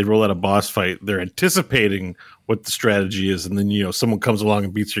they roll out a boss fight, they're anticipating what the strategy is, and then someone comes along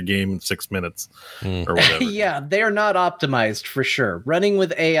and beats your game in 6 minutes or whatever. Yeah, they are not optimized for sure. Running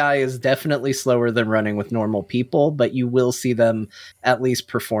with AI is definitely slower than running with normal people, but you will see them at least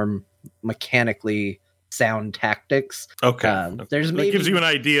perform mechanically sound tactics. Okay. There's It gives you an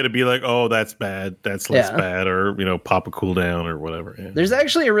idea to be like, oh, that's bad, that's less bad, or pop a cooldown or whatever. Yeah. There's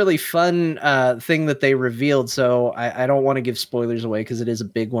actually a really fun thing that they revealed, so I don't want to give spoilers away because it is a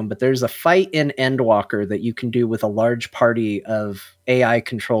big one, but there's a fight in Endwalker that you can do with a large party of AI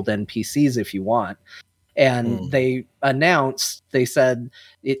controlled NPCs if you want. And they said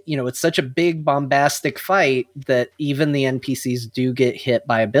it's such a big bombastic fight that even the NPCs do get hit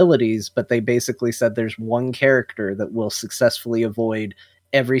by abilities, but they basically said there's one character that will successfully avoid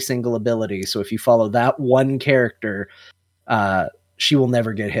every single ability. So if you follow that one character, she will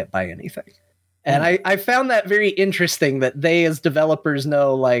never get hit by anything. And I found that very interesting that they as developers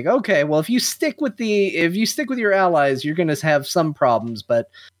know, like, okay, well, if you stick with your allies, you're going to have some problems, but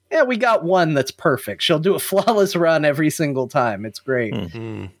yeah, we got one that's perfect. She'll do a flawless run every single time. It's great.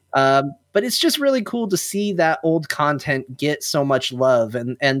 Mm-hmm. But it's just really cool to see that old content get so much love,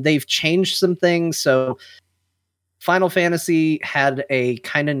 and they've changed some things. So Final Fantasy had a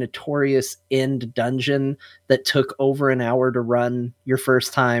kind of notorious end dungeon that took over an hour to run your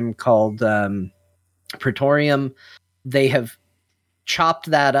first time called Praetorium. They have chopped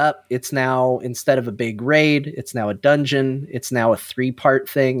that up. It's now, instead of a big raid, it's now a dungeon. It's now a 3-part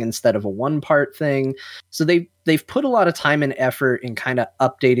thing instead of a 1-part thing. So they've put a lot of time and effort in kind of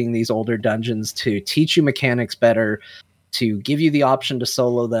updating these older dungeons to teach you mechanics better, to give you the option to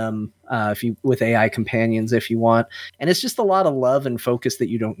solo them with AI companions if you want. And it's just a lot of love and focus that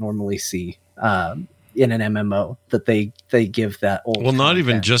you don't normally see in an MMO that they give that old. Well, not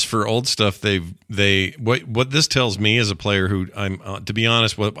even just for old stuff. What this tells me as a player who I'm to be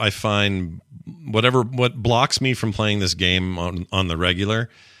honest, what I find what blocks me from playing this game on the regular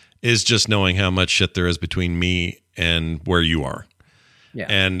is just knowing how much shit there is between me and where you are. Yeah.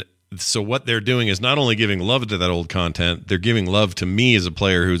 And so what they're doing is not only giving love to that old content, they're giving love to me as a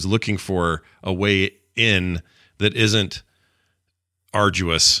player who's looking for a way in that isn't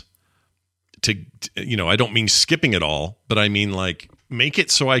arduous. I don't mean skipping it all, but I mean, like, make it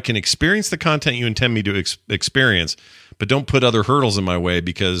so I can experience the content you intend me to experience, but don't put other hurdles in my way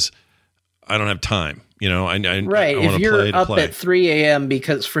because I don't have time. Right. If you're up at 3 a.m.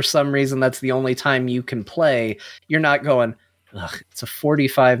 because for some reason that's the only time you can play, you're not going, ugh, it's a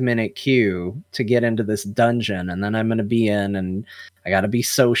 45-minute queue to get into this dungeon, and then I'm going to be in, and I got to be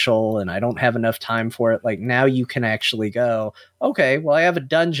social, and I don't have enough time for it. Like, now you can actually go, okay, well, I have a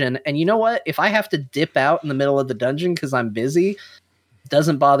dungeon, and you know what? If I have to dip out in the middle of the dungeon because I'm busy, it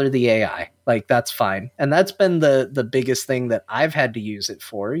doesn't bother the AI. Like, that's fine. And that's been the biggest thing that I've had to use it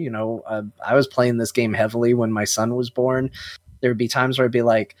for. I was playing this game heavily when my son was born. There would be times where I'd be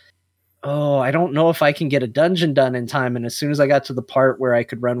like, oh, I don't know if I can get a dungeon done in time. And as soon as I got to the part where I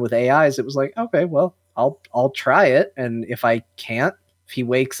could run with AIs, it was like, okay, well, I'll try it. And if I can't, if he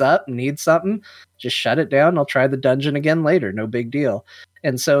wakes up and needs something, just shut it down. I'll try the dungeon again later. No big deal.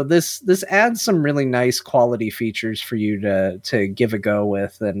 And so this adds some really nice quality features for you to give a go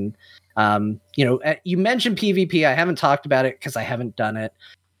with. And, you mentioned PvP. I haven't talked about it because I haven't done it.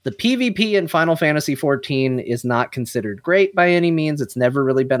 The PvP in Final Fantasy XIV is not considered great by any means. It's never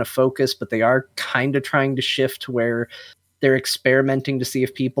really been a focus, but they are kind of trying to shift to where they're experimenting to see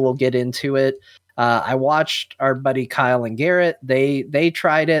if people will get into it. I watched our buddy Kyle and Garrett. They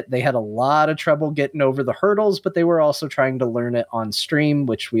tried it. They had a lot of trouble getting over the hurdles, but they were also trying to learn it on stream,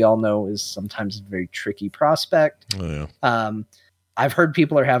 which we all know is sometimes a very tricky prospect. Oh, yeah. I've heard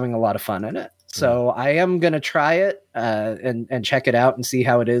people are having a lot of fun in it. So I am going to try it and check it out and see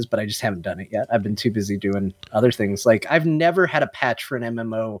how it is, but I just haven't done it yet. I've been too busy doing other things. Like, I've never had a patch for an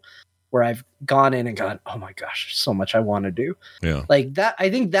MMO where I've gone in and gone, oh my gosh, there's so much I want to do. Yeah. Like that, I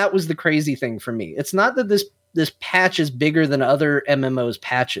think that was the crazy thing for me. It's not that this patch is bigger than other MMOs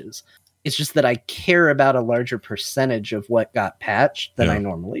patches. It's just that I care about a larger percentage of what got patched than I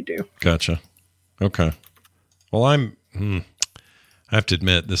normally do. Gotcha. Okay. Well, I have to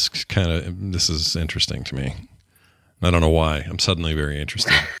admit, this is interesting to me. I don't know why. I'm suddenly very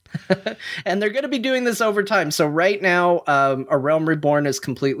interested. And they're going to be doing this over time. So right now, A Realm Reborn is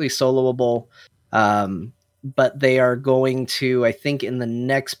completely soloable. But they are going to, I think in the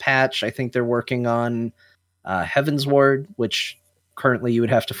next patch, I think they're working on Heaven's Ward, which currently you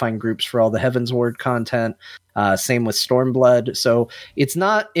would have to find groups for all the Heaven's Ward content. Same with Stormblood. So it's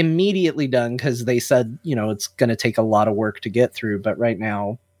not immediately done because they said, it's going to take a lot of work to get through. But right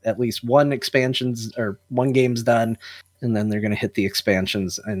now, at least one game's done, and then they're going to hit the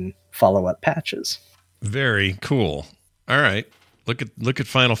expansions and follow up patches. Very cool. All right. Look at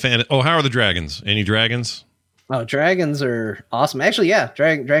Final Fantasy. Oh, how are the dragons? Any dragons? Oh, dragons are awesome. Actually, yeah,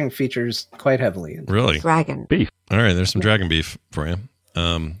 dragon features quite heavily. Really? Dragon beef. All right, there's some dragon beef for you.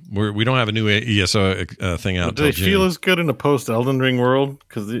 We don't have a new ESO thing out. Do they feel as good in a post Elden Ring world?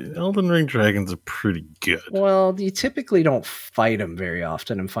 Because the Elden Ring dragons are pretty good. Well, you typically don't fight them very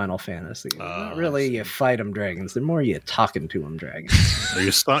often in Final Fantasy. Not really, you fight them dragons. They're more you talking to them dragons.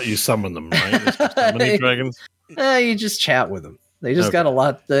 You summon them, right? Summoning dragons. You just chat with them. They just got a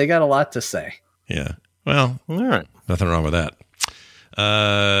lot. They got a lot to say. Yeah. Well, all right. Nothing wrong with that.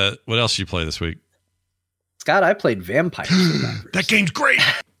 What else did you play this week? Scott, I played Vampire Survivors. That game's great.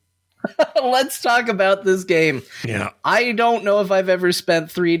 Let's talk about this game. Yeah. I don't know if I've ever spent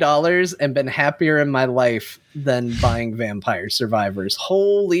 $3 and been happier in my life than buying Vampire Survivors.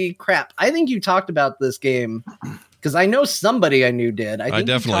 Holy crap. I think you talked about this game because I know somebody I knew did. I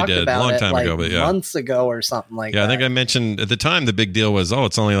definitely did a long time ago, but yeah, months ago or something like that. Yeah, I think I mentioned at the time the big deal was,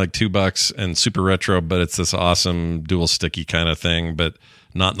 it's only like $2 and super retro, but it's this awesome dual sticky kind of thing, but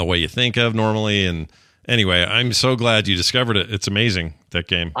not in the way you think of normally. And anyway, I'm so glad you discovered it. It's amazing, that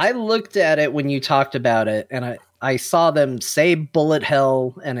game. I looked at it when you talked about it, and I saw them say bullet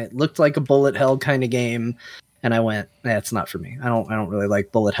hell, and it looked like a bullet hell kind of game. And I went, that's not for me. I don't really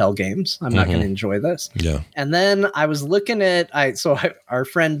like bullet hell games. I'm not going to enjoy this. Yeah. And then I was looking at, our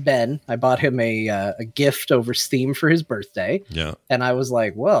friend Ben, I bought him a gift over Steam for his birthday. Yeah. And I was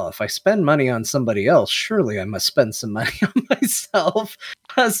like, well, if I spend money on somebody else, surely I must spend some money on myself.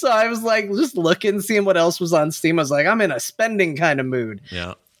 So I was like, just looking, seeing what else was on Steam. I was like, I'm in a spending kind of mood.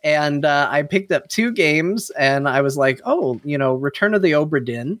 Yeah. And I picked up 2 games, and I was like, Return of the Obra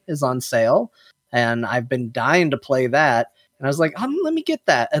Dinn is on sale. And I've been dying to play that. And I was like, let me get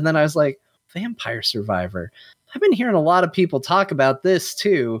that. And then I was like, Vampire Survivor. I've been hearing a lot of people talk about this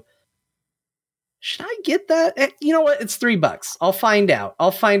too. Should I get that? You know what? It's $3. I'll find out.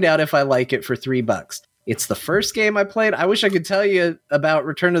 I'll find out if I like it for $3. It's the first game I played. I wish I could tell you about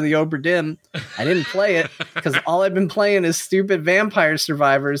Return of the Obra Dinn. I didn't play it because all I've been playing is stupid Vampire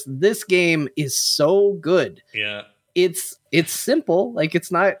Survivors. This game is so good. Yeah. It's simple. Like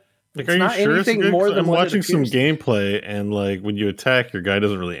it's not... Like, it's not anything more than I'm what watching some appears. gameplay, and like when you attack, your guy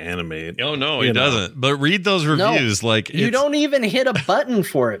doesn't really animate. Oh no, he doesn't. But read those reviews. No, you don't even hit a button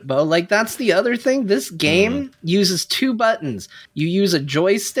for it, Bo. Like that's the other thing. This game uses 2 buttons. You use a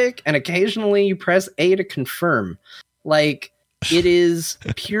joystick, and occasionally you press A to confirm. Like it is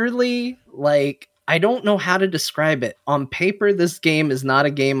purely like. I don't know how to describe it. On paper, this game is not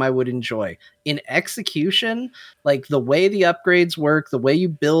a game I would enjoy. In execution, like the way the upgrades work, the way you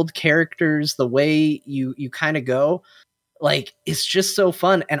build characters, the way you kind of go, like it's just so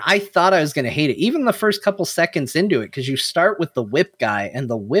fun. And I thought I was going to hate it. Even the first couple seconds into it, because you start with the whip guy, and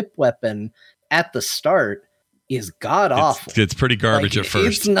the whip weapon at the start is god awful. It's pretty garbage at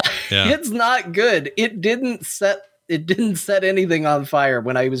first. It's not good. It didn't set anything on fire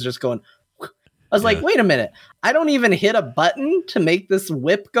when I was just going... I was like, wait a minute. I don't even hit a button to make this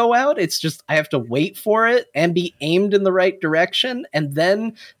whip go out. It's just I have to wait for it and be aimed in the right direction and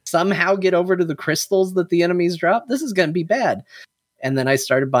then somehow get over to the crystals that the enemies drop. This is going to be bad. And then I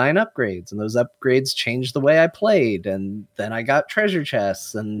started buying upgrades, and those upgrades changed the way I played. And then I got treasure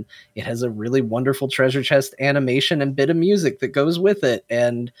chests, and it has a really wonderful treasure chest animation and bit of music that goes with it.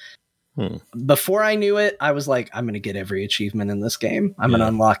 And before I knew it, I was like, I'm going to get every achievement in this game. I'm going to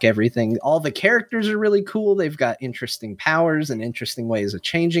unlock everything. All the characters are really cool. They've got interesting powers and interesting ways of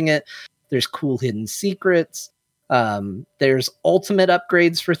changing it. There's cool hidden secrets. There's ultimate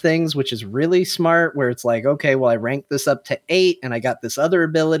upgrades for things, which is really smart, where it's like, okay, well, I ranked this up to 8 and I got this other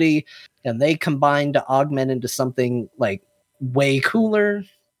ability, and they combine to augment into something like way cooler.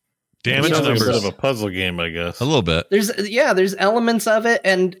 Damage numbers. A bit of a puzzle game, I guess. A little bit. There's elements of it.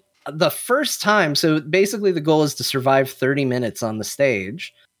 And the first time, so basically the goal is to survive 30 minutes on the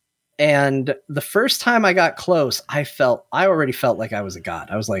stage. And the first time I got close, I already felt like I was a god.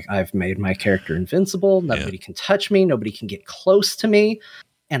 I was like, I've made my character invincible. Nobody can touch me. Nobody can get close to me.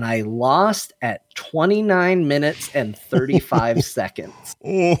 and I lost at 29 minutes and 35 seconds.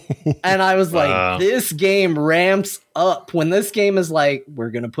 And I was like, this game ramps up. When this game is like, we're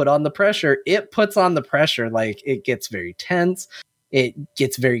going to put on the pressure, it puts on the pressure. Like, it gets very tense. It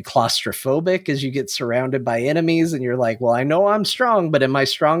gets very claustrophobic as you get surrounded by enemies. And you're like, well, I know I'm strong, but am I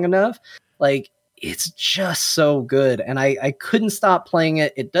strong enough? Like, it's just so good. And I couldn't stop playing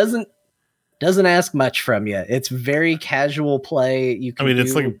it. It doesn't ask much from you. It's very casual play.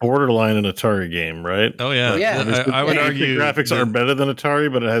 It's like borderline an Atari game, right? Oh yeah, yeah. I would argue the graphics aren't better than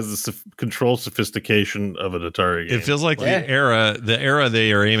Atari, but it has the control sophistication of an Atari game. It feels like the era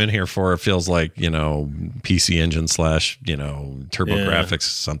they are aiming here for. It feels like PC Engine / TurboGrafx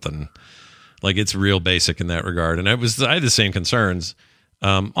something. Like it's real basic in that regard. And I had the same concerns.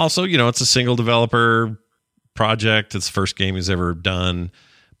 Also, it's a single developer project. It's the first game he's ever done.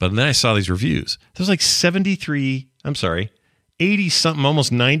 But then I saw these reviews. There's like 80 something,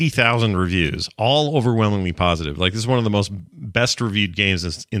 almost 90,000 reviews, all overwhelmingly positive. Like this is one of the most best reviewed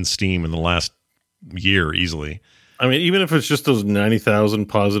games in Steam in the last year, easily. I mean, even if it's just those 90,000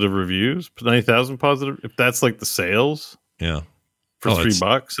 positive reviews, 90,000 positive, if that's like the sales, yeah, for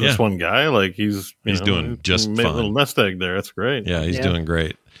 $3, and it's one guy, like he's doing just fine. A little nest egg there. That's great. Yeah, he's doing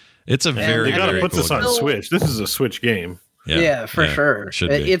great. It's a very, they gotta very put cool this on game. Switch. This is a Switch game. Yeah, for sure.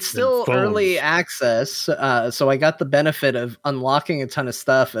 It's still early access, so I got the benefit of unlocking a ton of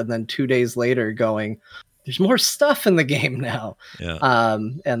stuff, and then 2 days later going, there's more stuff in the game now. Yeah.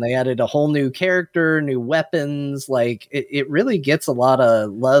 And they added a whole new character, new weapons. Like it really gets a lot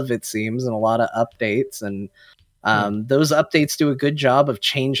of love, it seems, and a lot of updates. And those updates do a good job of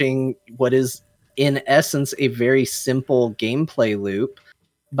changing what is, in essence, a very simple gameplay loop,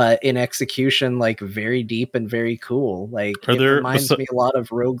 but in execution, like very deep and very cool. Like it reminds me a lot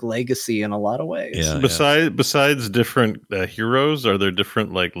of Rogue Legacy in a lot of ways. Yeah, besides different heroes, are there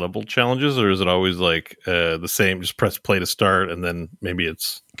different like level challenges, or is it always like the same? Just press play to start, and then maybe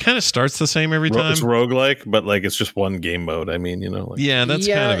it's kind of starts the same every time. It's roguelike, but like it's just one game mode. I mean, that's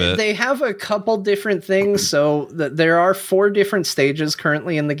kind of it. They have a couple different things. So there are 4 different stages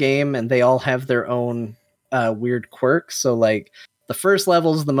currently in the game, and they all have their own weird quirks. So like, the first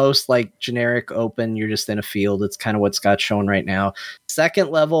level is the most like generic open. You're just in a field. It's kind of what Scott's showing right now. Second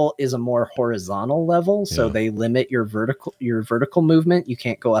level is a more horizontal level. So they limit your vertical movement. You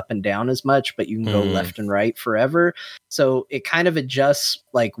can't go up and down as much, but you can go left and right forever. So it kind of adjusts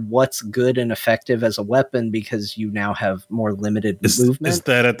like what's good and effective as a weapon, because you now have more limited movement. Is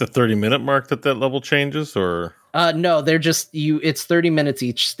that at the 30-minute mark that level changes, or? No, they're just it's 30 minutes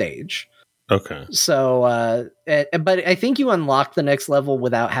each stage. Okay. So, but I think you unlock the next level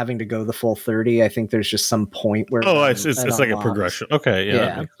without having to go the full 30. I think there's just some point where it's like a progression. Okay, yeah,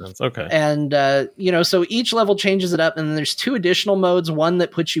 that makes sense. Okay. And so each level changes it up, and then there's 2 additional modes. One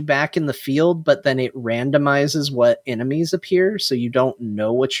that puts you back in the field, but then it randomizes what enemies appear, so you don't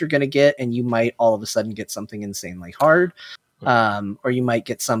know what you're going to get, and you might all of a sudden get something insanely hard, or you might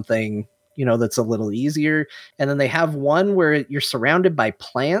get something that's a little easier. And then they have one where you're surrounded by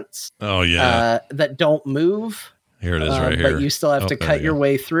plants. Oh yeah. That don't move. Here it is right here. But you still have to cut your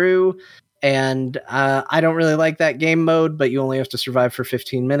way through. And I don't really like that game mode, but you only have to survive for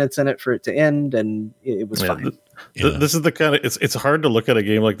 15 minutes in it for it to end. And it was fine. This is the kind of, it's hard to look at a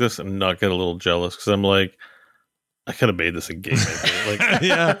game like this and not get a little jealous, because I'm like, I could have made this a game. Like,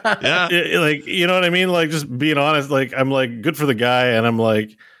 yeah. Like, you know what I mean? Like, just being honest, like, I'm like, good for the guy. And I'm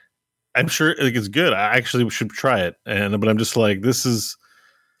like, I'm sure like it's good. I actually should try it. But I'm just like, this is,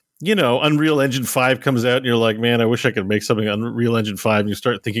 Unreal Engine 5 comes out and you're like, man, I wish I could make something on Unreal Engine 5. And you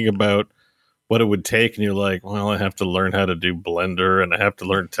start thinking about what it would take. And you're like, well, I have to learn how to do Blender, and I have to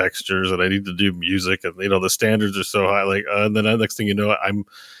learn textures, and I need to do music. And, the standards are so high. Like, and then the next thing you know, I'm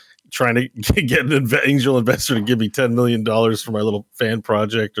trying to get an angel investor to give me $10 million for my little fan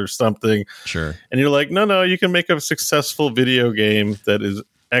project or something. Sure. And you're like, no, you can make a successful video game that is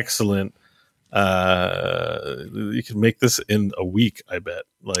excellent. You can make this in a week, I bet.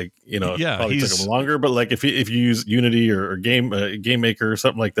 Like, probably took them longer, but like if you use Unity or Game Maker or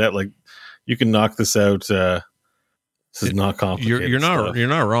something like that, like you can knock this out. This is not complicated. You're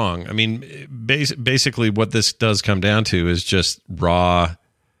not wrong. I mean, basically, what this does come down to is just raw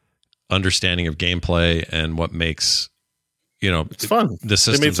understanding of gameplay and what makes. It's fun. The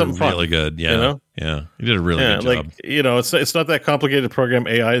systems are really good. Yeah. Yeah. You did a really good job. It's not that complicated to program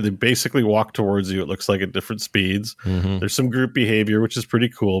AI. They basically walk towards you. It looks like at different speeds. Mm-hmm. There's some group behavior, which is pretty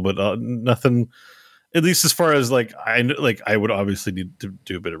cool, but nothing, at least as far as I would obviously need to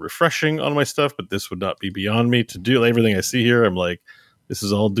do a bit of refreshing on my stuff, but this would not be beyond me to do. Everything I see here, I'm like, this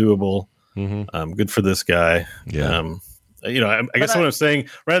is all doable. Mm-hmm. Good for this guy. Yeah. I guess what I'm saying,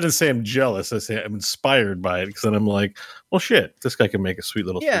 rather than say I'm jealous, I say I'm inspired by it, because then I'm like, well, shit, this guy can make a sweet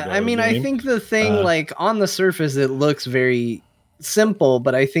little Yeah, I mean, game. I think the thing, like, on the surface, it looks very simple,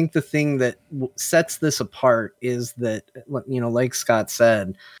 but I think the thing that sets this apart is that, like Scott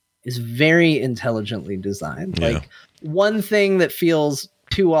said, is very intelligently designed. Yeah. Like, one thing that feels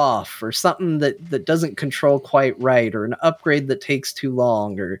too off, or something that doesn't control quite right, or an upgrade that takes too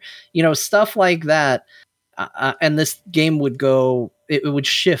long, or stuff like that, and this game would it would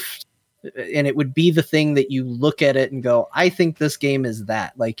shift, and it would be the thing that you look at it and go, I think this game is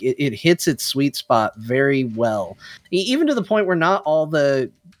that. Like, it hits its sweet spot very well, even to the point where not all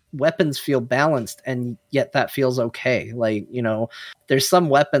the weapons feel balanced, and yet that feels okay. Like, there's some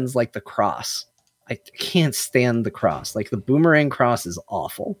weapons like the cross. I can't stand the cross. Like, the boomerang cross is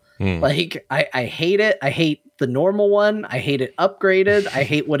awful. Like, I hate it. I hate the normal one. I hate it upgraded. I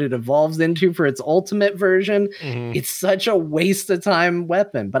hate what it evolves into for its ultimate version. It's such a waste of time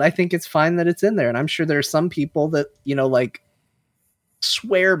weapon, but I think it's fine that it's in there. And I'm sure there are some people that, like,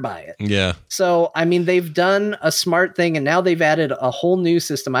 swear by it. Yeah. So, I mean, they've done a smart thing, and now they've added a whole new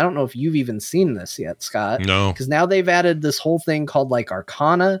system. I don't know if you've even seen this yet, Scott. No. Because now they've added this whole thing called, like,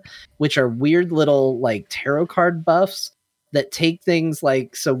 Arcana, which are weird little, like, tarot card buffs that take things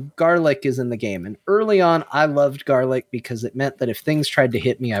like, so garlic is in the game. And early on, I loved garlic because it meant that if things tried to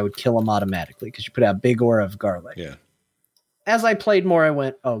hit me, I would kill them automatically, because you put out a big aura of garlic. Yeah. As I played more, I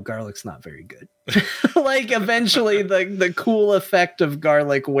went, oh, garlic's not very good. Like, eventually the cool effect of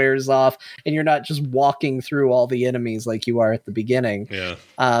garlic wears off, and you're not just walking through all the enemies like you are at the beginning. Yeah.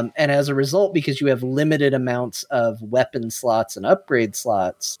 And as a result, because you have limited amounts of weapon slots and upgrade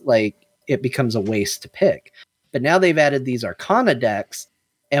slots, like, it becomes a waste to pick. But now they've added these Arcana decks,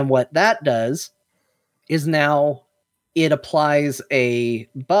 and what that does is now it applies a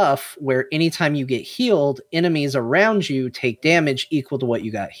buff where anytime you get healed, enemies around you take damage equal to what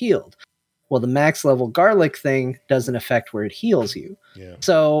you got healed. Well, the max level garlic thing doesn't affect where it heals you. Yeah.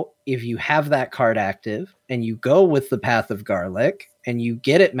 So if you have that card active and you go with the Path of Garlic and you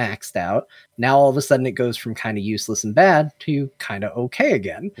get it maxed out, now all of a sudden it goes from kind of useless and bad to kind of okay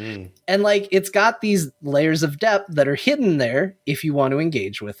again. And, like, it's got these layers of depth that are hidden there if you want to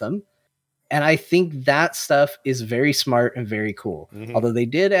engage with them. And I think that stuff is very smart and very cool. Although they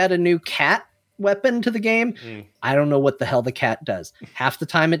did add a new cat weapon to the game, I don't know what the hell the cat does. Half the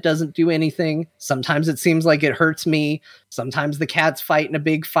time it doesn't do anything. Sometimes it seems like it hurts me. Sometimes the cat's fighting a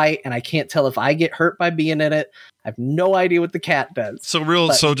big fight, and I can't tell if I get hurt by being in it. I have no idea what the cat does.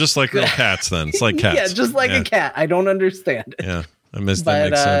 So just like real cats then. It's like cats. Yeah, just like a cat. I don't understand it. Yeah. That makes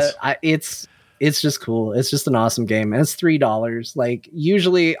sense. It's just cool. It's just an awesome game. And it's $3. Like,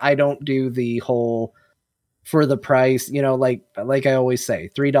 usually I don't do the whole for the price, like I always say,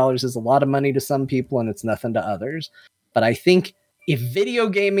 $3 is a lot of money to some people and it's nothing to others. But I think if video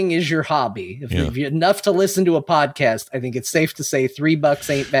gaming is your hobby, if you're enough to listen to a podcast, I think it's safe to say $3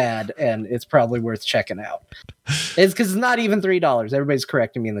 ain't bad, and it's probably worth checking out. It's because it's not even $3. Everybody's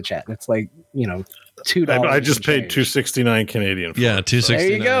correcting me in the chat. It's like, $2. I just paid $2.69 Canadian. Yeah, $2.69.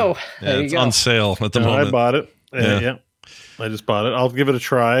 There you go. Yeah, it's on sale at the moment. I bought it. Yeah, I just bought it. I'll give it a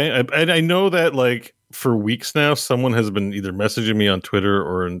try. And I know that, like, for weeks now, someone has been either messaging me on Twitter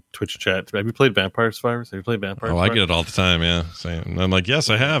or in Twitch chat. Have you played Vampire Survivors? Have you played Vampire Survivors? I get it all the time, yeah. And I'm like, yes,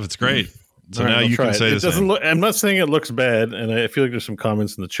 I have. It's great. So now you can say it doesn't look. I'm not saying it looks bad, and I feel like there's some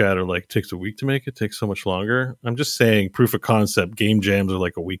comments in the chat are like, takes a week to make it, takes so much longer. I'm just saying, proof of concept game jams are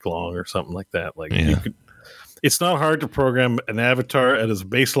like a week long or something like that. Like, you could, it's not hard to program an avatar as a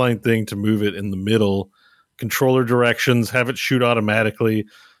baseline thing to move it in the middle, controller directions, have it shoot automatically.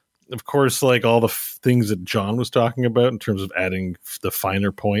 Of course, like all the things that John was talking about in terms of adding the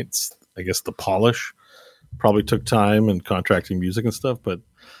finer points, I guess the polish probably took time and contracting music and stuff, but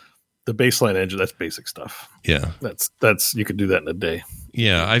the baseline engine, that's basic stuff. Yeah. That's you could do that in a day.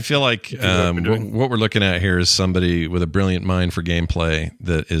 Yeah. I feel like what we're looking at here is somebody with a brilliant mind for gameplay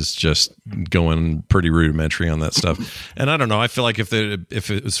that is just going pretty rudimentary on that stuff. And I don't know. I feel like if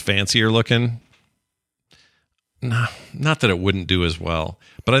it was fancier looking, no, not that it wouldn't do as well,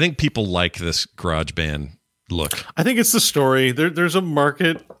 but I think people like this garage band look. I think it's the story. There's a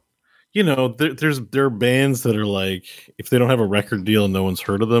market. There are bands that are like, if they don't have a record deal and no one's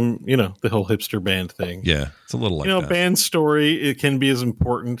heard of them, the whole hipster band thing. Yeah, it's a little like that. Band story, it can be as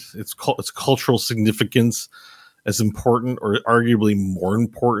important. It's cultural significance as important, or arguably more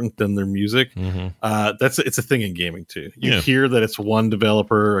important than their music. It's a thing in gaming too. You hear that it's one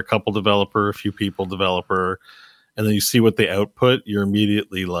developer, a couple developer, a few people developer, and then you see what they output. You're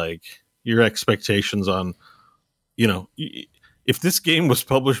immediately like, your expectations on, if this game was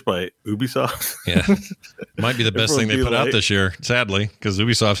published by Ubisoft, might be the best thing they put out this year, sadly, because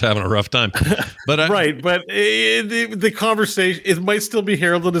Ubisoft's having a rough time. But but the conversation, it might still be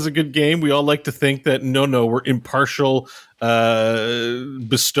heralded as a good game. We all like to think that no, we're impartial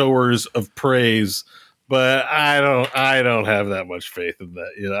bestowers of praise. But I don't have that much faith in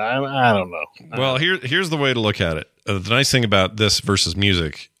that. You know, I don't know. Well, here's the way to look at it. The nice thing about this versus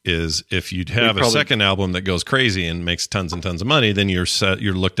music is if you have a second album that goes crazy and makes tons and tons of money, then you're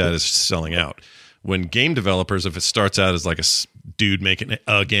looked at as selling out. When game developers, if it starts out as like a dude making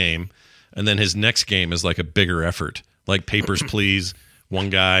a game, and then his next game is like a bigger effort, like Papers, Please, one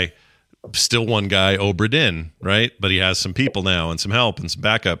guy, Obra Dinn, right? But he has some people now and some help and some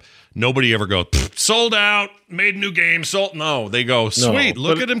backup. Nobody ever goes, sold out, made a new game, sold. No, they go, sweet,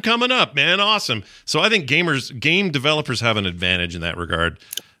 look at him coming up, man, awesome. So I think game developers have an advantage in that regard.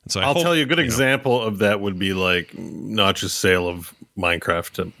 And so I'll tell you a good example of that would be like Notch's sale of Minecraft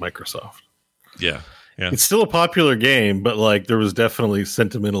to Microsoft. Yeah. It's still a popular game, but like there was definitely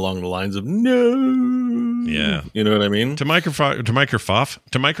sentiment along the lines of no. Yeah. You know what I mean? To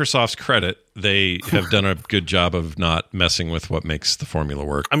Microsoft's credit, they have done a good job of not messing with what makes the formula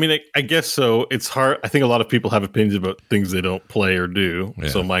work. I mean, I guess so. It's hard. I think a lot of people have opinions about things they don't play or do. Yeah.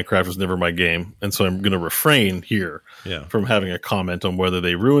 So Minecraft was never my game. And so I'm going to refrain here from having a comment on whether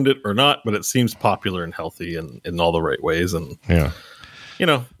they ruined it or not, but it seems popular and healthy and in all the right ways. And you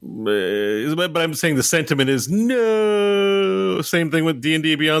know, but I'm saying the sentiment is no. Same thing with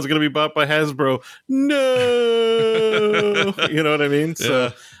D&D Beyond's going to be bought by Hasbro. No. You know what I mean?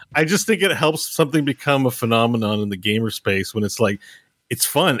 So I just think it helps something become a phenomenon in the gamer space when it's like, it's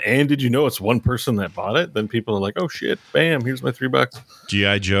fun. And did you know it's one person that bought it? Then people are like, oh shit, bam, here's my $3.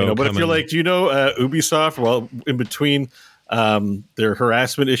 G.I. Joe. You know, but if you're like, do you know Ubisoft? Well, in between their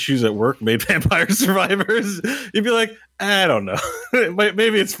harassment issues at work made Vampire Survivors, you'd be like, I don't know.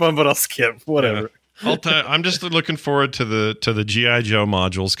 Maybe it's fun, but I'll skip. Whatever. Yeah. I'm just looking forward to the G.I. Joe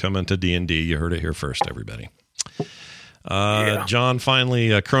modules coming to D&D. You heard it here first, everybody. John,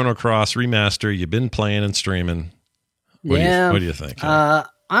 finally, Chrono Cross remaster. You've been playing and streaming. What do you think?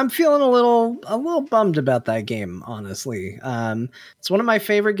 I'm feeling a little bummed about that game, honestly. It's one of my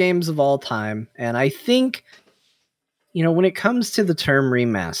favorite games of all time, and I think, you know, when it comes to the term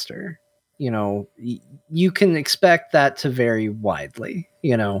remaster, you know, you can expect that to vary widely.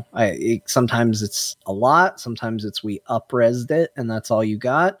 You know, sometimes it's a lot, sometimes it's we up-resed it, and that's all you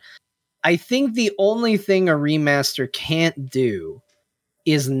got. I think the only thing a remaster can't do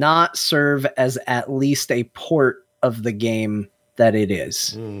is not serve as at least a port of the game that it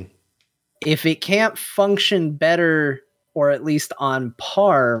is. If it can't function better, or at least on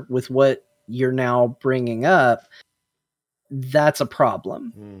par with what you're now bringing up, that's a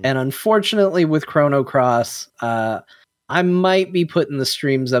problem. And unfortunately with Chrono Cross, I might be putting the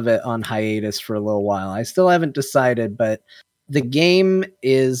streams of it on hiatus for a little while. I still haven't decided, but the game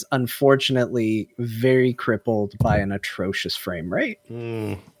is unfortunately very crippled by an atrocious frame rate.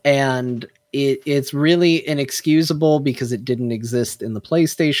 And it's really inexcusable because it didn't exist in the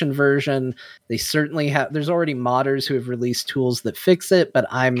PlayStation version. They certainly have, there's already modders who have released tools that fix it, but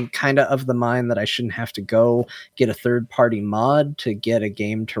I'm kind of the mind that I shouldn't have to go get a third-party mod to get a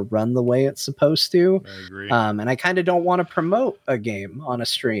game to run the way it's supposed to. I agree. And I kind of don't want to promote a game on a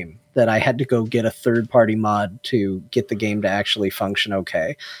stream that I had to go get a third-party mod to get the game to actually function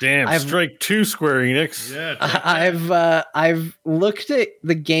okay. Damn, strike two, Square Enix. Yeah, I've looked at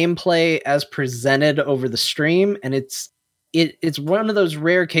the gameplay as presented over the stream, and it's one of those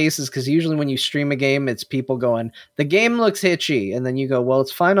rare cases, because usually when you stream a game, it's people going, the game looks hitchy, and then you go, well,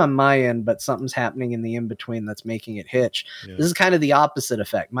 it's fine on my end, but something's happening in the in-between that's making it hitch. This is kind of the opposite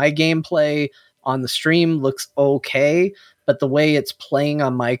effect. My gameplay on the stream looks okay, but the way it's playing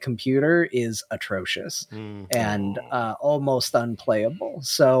on my computer is atrocious and almost unplayable.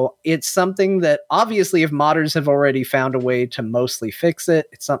 So it's something that obviously, if modders have already found a way to mostly fix it,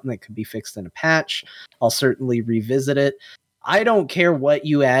 it's something that could be fixed in a patch. I'll certainly revisit it. I don't care what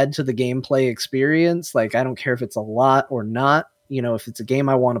you add to the gameplay experience. Like, I don't care if it's a lot or not. You know, if it's a game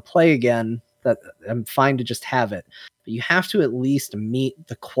I want to play again, that I'm fine to just have it. But you have to at least meet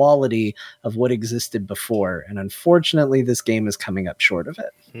the quality of what existed before. And unfortunately, this game is coming up short of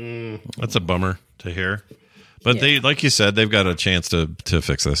it. That's a bummer to hear. But they, like you said, they've got a chance to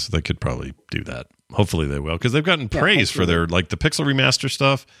fix this. They could probably do that. Hopefully they will, because they've gotten praise for their, like, the Pixel Remaster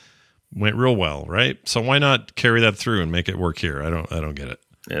stuff went real well, right? So why not carry that through and make it work here? I don't get it.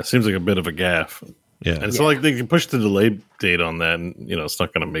 Yeah, it seems like a bit of a gaffe. Yeah, and it's not like they can push the delay date on that, and you know it's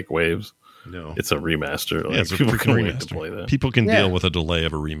not going to make waves. No, it's a remaster. Like, it's a people can freaking wait to remaster. play that. People can deal with a delay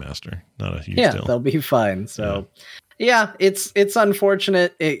of a remaster. Not a huge deal. They'll be fine. So, it's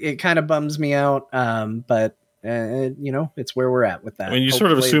unfortunate. It kind of bums me out. But it's where we're at with that. I mean, you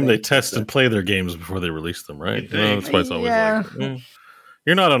sort of assume they test and play their games before they release them, right? That's why it's always like,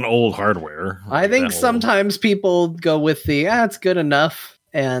 you're not on old hardware. I think sometimes people go with the, it's good enough.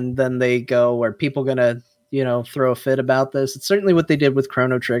 And then they go, are people going to, throw a fit about this? It's certainly what they did with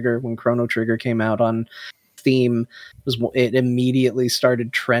Chrono Trigger. When Chrono Trigger came out on Steam, it immediately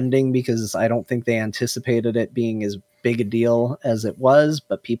started trending because I don't think they anticipated it being as big a deal as it was,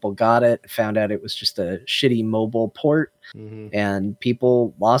 but people got it, found out it was just a shitty mobile port, and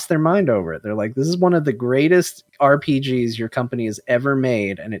people lost their mind over it. They're like, this is one of the greatest RPGs your company has ever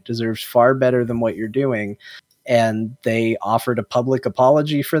made, and it deserves far better than what you're doing. And they offered a public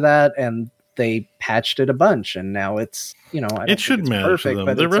apology for that, and they patched it a bunch, and now it's, I don't it should think it's matter perfect, to them.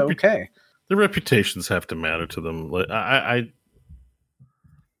 but it's okay. Their reputations have to matter to them. Like, I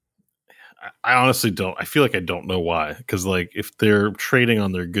honestly don't. I feel like I don't know why. Because like, if they're trading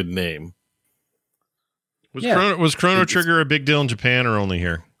on their good name, was Chrono Trigger a big deal in Japan or only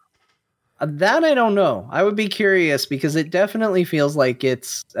here? That I don't know. I would be curious because it definitely feels like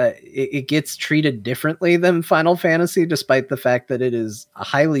it gets treated differently than Final Fantasy, despite the fact that it is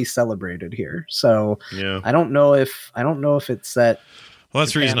highly celebrated here. So I don't know if it's that. Well,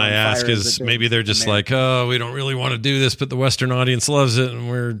 that's the reason I ask is maybe they're just like, oh, we don't really want to do this, but the Western audience loves it,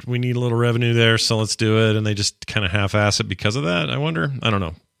 and we need a little revenue there, so let's do it. And they just kind of half-ass it because of that. I wonder. I don't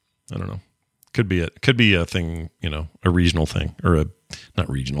know. Could be a thing, a regional thing, or not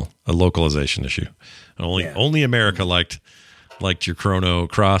regional, a localization issue. Only America liked your Chrono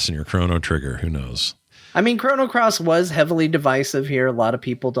Cross and your Chrono Trigger. Who knows? I mean, Chrono Cross was heavily divisive here. A lot of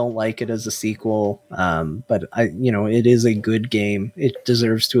people don't like it as a sequel, but it is a good game. It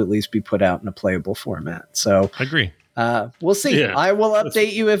deserves to at least be put out in a playable format. So I agree. We'll see. Yeah, I will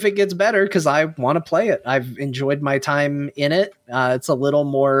update you if it gets better because I want to play it. I've enjoyed my time in it. It's a little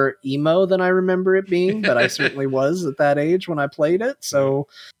more emo than I remember it being, but I certainly was at that age when I played it. So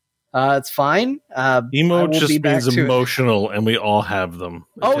it's fine. Emo just means emotional, and we all have them.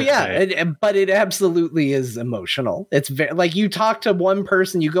 Oh yeah, but it absolutely is emotional. It's very, like you talk to one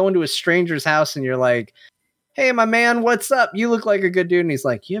person, you go into a stranger's house, and you're like, "Hey, my man, what's up? You look like a good dude." And he's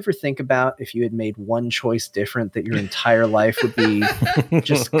like, "You ever think about if you had made one choice different, that your entire life would be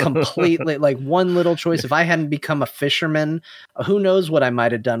just completely like one little choice? If I hadn't become a fisherman, who knows what I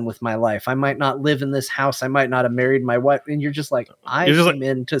might have done with my life? I might not live in this house. I might not have married my wife." And you're just like, I came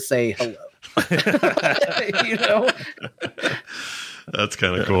in to say hello. That's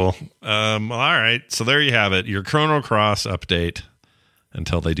kind of cool. All right. So there you have it. Your Chrono Cross update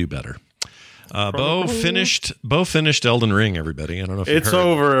until they do better. Bo finished Elden Ring, everybody. I don't know if it's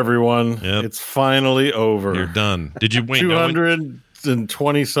over, everyone. Yep. It's finally over. You're done. Did you wait?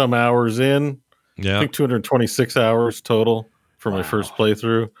 220 some hours in. Yeah. I think 226 hours total for my first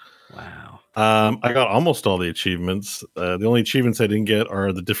playthrough. Wow. I got almost all the achievements. The only achievements I didn't get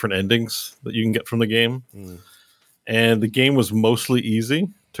are the different endings that you can get from the game. And the game was mostly easy.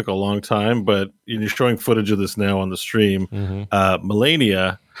 Took a long time, but you're showing footage of this now on the stream.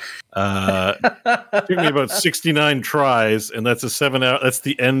 Melania took me about 69 tries, and that's a 7 hour. That's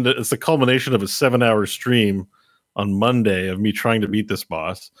the end. It's the culmination of a 7 hour stream on Monday of me trying to beat this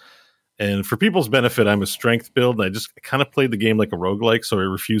boss. And for people's benefit, I'm a strength build, and I just kind of played the game like a roguelike, so I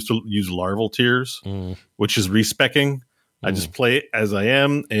refuse to use larval tiers, which is respecking. I just play as I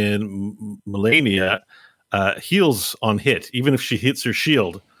am, and Melania heals on hit, even if she hits her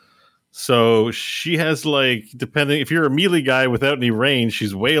shield. So she has, like, depending, if you're a melee guy without any range,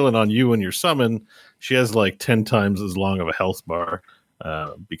 she's wailing on you and your summon. She has like 10 times as long of a health bar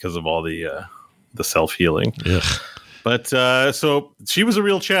because of all the self-healing. But so she was a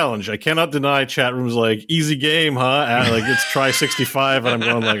real challenge. I cannot deny chat rooms like, easy game, huh? Like, it's try 65, and I'm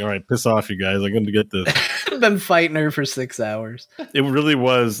going like, all right, piss off, you guys. I'm going to get this. I've been fighting her for 6 hours. It really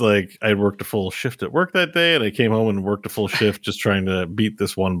was like I worked a full shift at work that day, and I came home and worked a full shift just trying to beat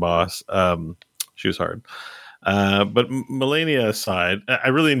this one boss. She was hard. But Melania aside, I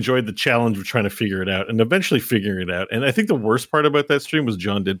really enjoyed the challenge of trying to figure it out and eventually figuring it out. And I think the worst part about that stream was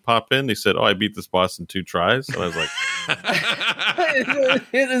John did pop in. He said, "Oh, I beat this boss in 2 tries." And I was like,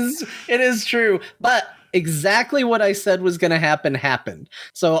 it is true. But exactly what I said was going to happen happened.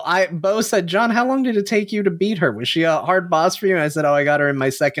 So Bo said, "John, how long did it take you to beat her? Was she a hard boss for you?" And I said, "Oh, I got her in my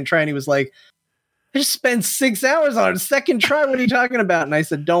second try." And he was like, "I just spent 6 hours on it. Second try. What are you talking about?" And I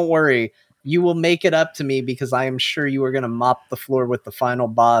said, "Don't worry. You will make it up to me because I am sure you are going to mop the floor with the final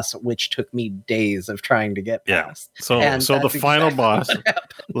boss, which took me days of trying to get past." So the final boss,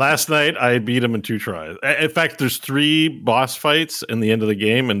 Last night I beat him in 2 tries. In fact, there's 3 boss fights in the end of the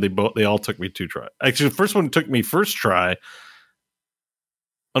game, and they all took me 2 tries. Actually, the first one took me first try.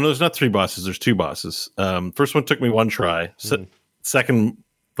 Oh no, there's not 3 bosses. There's 2 bosses. First one took me 1 try. Second,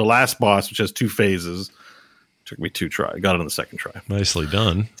 the last boss, which has 2 phases, took me 2 try. Got it on the second try. Nicely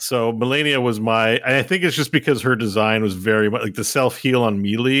done. So Melania was I think it's just because her design was very much like the self heal on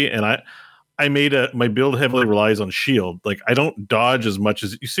melee, and I made my build heavily relies on shield. Like I don't dodge as much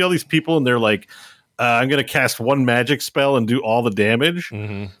as you see all these people, and they're like, I'm going to cast 1 magic spell and do all the damage.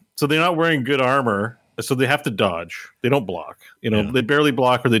 Mm-hmm. So they're not wearing good armor, so they have to dodge. They don't block. They barely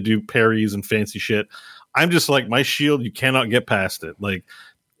block, or they do parries and fancy shit. I'm just like, my shield, you cannot get past it. Like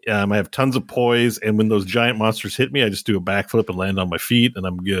I have tons of poise, and when those giant monsters hit me, I just do a backflip and land on my feet, and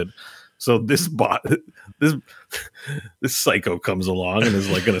I'm good. So this psycho comes along and is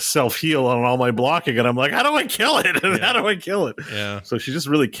like going to self heal on all my blocking, and I'm like, how do I kill it? Yeah. How do I kill it? Yeah. So she just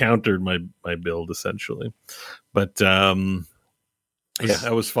really countered my build essentially, but that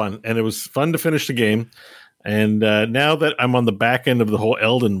was fun, and it was fun to finish the game. And now that I'm on the back end of the whole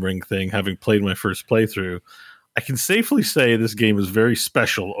Elden Ring thing, having played my first playthrough, I can safely say this game is very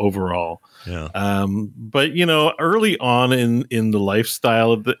special overall. Yeah. But early on in the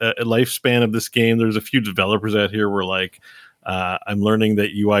lifespan of this game, there's a few developers out here where like, I'm learning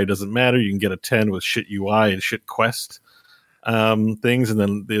that UI doesn't matter. You can get a 10 with shit UI and shit quest things, and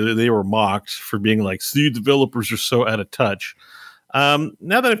then they were mocked for being like, "See, developers are so out of touch." Now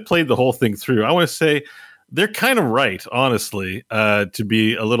that I've played the whole thing through, I want to say they're kind of right, honestly, to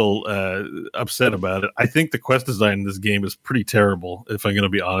be a little upset about it. I think the quest design in this game is pretty terrible, if I'm going to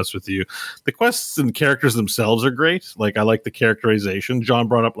be honest with you. The quests and characters themselves are great. Like, I like the characterization. John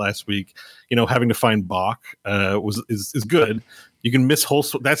brought up last week, having to find Bach is good. You can miss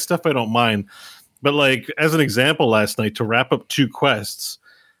that stuff I don't mind. But, like, as an example, last night, to wrap up 2 quests,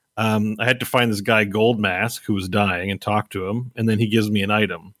 I had to find this guy, Gold Mask, who was dying, and talk to him, and then he gives me an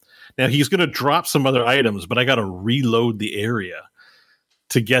item. Now, he's going to drop some other items, but I got to reload the area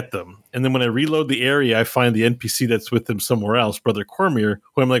to get them. And then when I reload the area, I find the NPC that's with him somewhere else, Brother Cormier,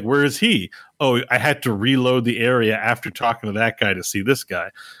 who I'm like, where is he? Oh, I had to reload the area after talking to that guy to see this guy.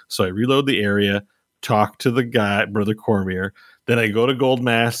 So I reload the area, talk to the guy, Brother Cormier. Then I go to Gold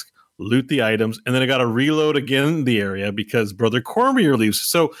Mask, loot the items, and then I got to reload again the area because Brother Cormier leaves.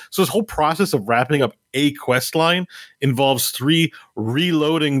 So this whole process of wrapping up a quest line involves 3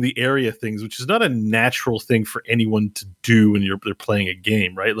 reloading the area things, which is not a natural thing for anyone to do when they're playing a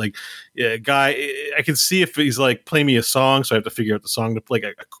game, right? Like, guy, I can see if he's like, play me a song, so I have to figure out the song to play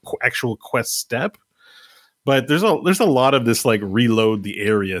like a actual quest step. But there's a lot of this like reload the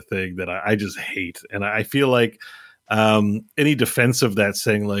area thing that I just hate, and I feel like any defense of that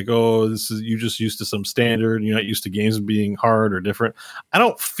saying like, oh, this is, you just used to some standard, you're not used to games being hard or different. I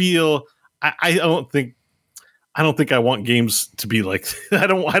don't think I want games to be like, I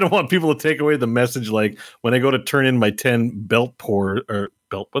don't want people to take away the message. Like when I go to turn in my 10 belt,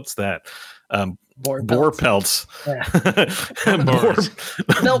 what's that? Boar pelts. Yeah.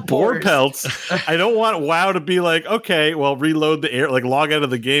 Boar pelts. I don't want WoW to be like, okay, well, reload the air, like log out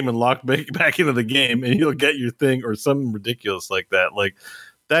of the game and log back into the game, and you'll get your thing, or something ridiculous like that. Like,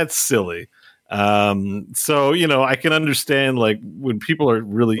 that's silly. So I can understand like when people are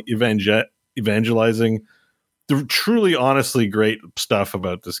really evangelizing the truly, honestly great stuff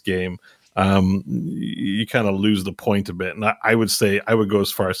about this game. You kind of lose the point a bit, and I would go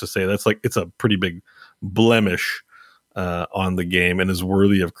as far as to say that's like, it's a pretty big blemish on the game and is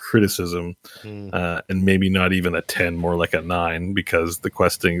worthy of criticism, and maybe not even a 10, more like a 9, because the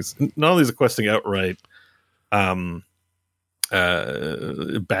questing's not only is the questing outright bad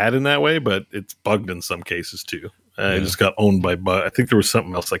in that way, but it's bugged in some cases too. It just got owned by bug. I think there was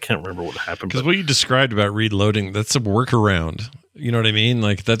something else. I can't remember what happened. Because what you described about reloading, that's a workaround. You know what I mean?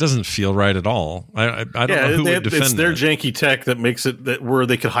 Like, that doesn't feel right at all. I don't know who would defend it's their that. Janky tech that makes it that where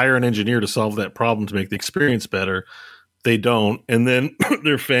they could hire an engineer to solve that problem to make the experience better. They don't. And then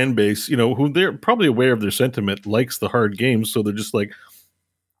their fan base, who they're probably aware of their sentiment, likes the hard games. So they're just like,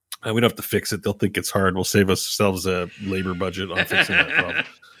 we don't have to fix it. They'll think it's hard. We'll save ourselves a labor budget on fixing that problem.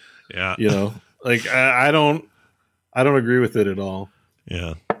 Yeah. Like I don't agree with it at all.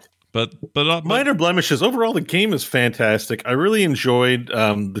 Yeah. But minor blemishes. Overall, the game is fantastic. I really enjoyed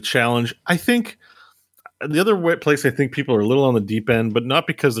the challenge. I think the other place I think people are a little on the deep end, but not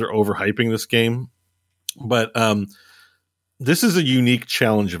because they're overhyping this game, but this is a unique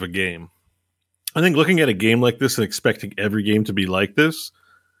challenge of a game. I think looking at a game like this and expecting every game to be like this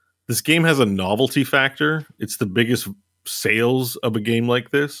game has a novelty factor. It's the biggest sales of a game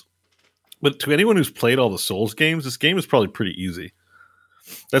like this. But to anyone who's played all the Souls games, this game is probably pretty easy.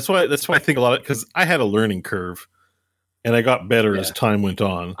 That's why I think a lot of, because I had a learning curve, and I got better as time went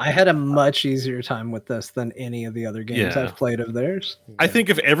on. I had a much easier time with this than any of the other games I've played of theirs. I think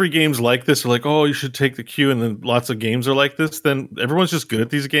if every game's like this, like, oh, you should take the cue, and then lots of games are like this, then everyone's just good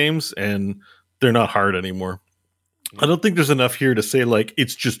at these games, and they're not hard anymore. I don't think there's enough here to say, like,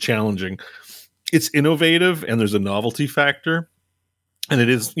 it's just challenging. It's innovative, and there's a novelty factor, and it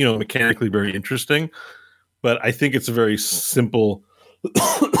is, mechanically very interesting, but I think it's a very simple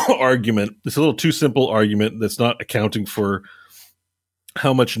argument. It's a little too simple argument that's not accounting for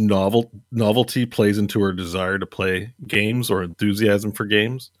how much novelty plays into our desire to play games or enthusiasm for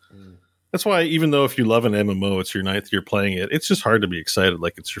games. That's why, even though if you love an MMO, it's your 9th year playing it, it's just hard to be excited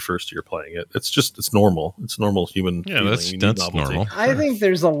like it's your first year playing it. It's normal. It's normal human. Yeah, that's normal. I think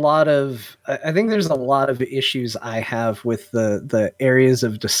there's a lot of issues I have with the areas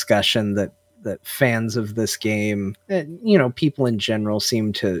of discussion that fans of this game, people in general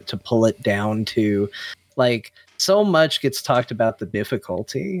seem to pull it down to. Like, so much gets talked about the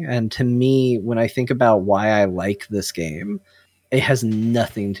difficulty, and to me, when I think about why I like this game, it has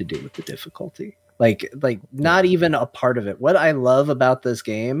nothing to do with the difficulty. Like not even a part of it. What I love about this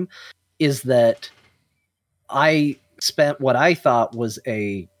game is that I spent what I thought was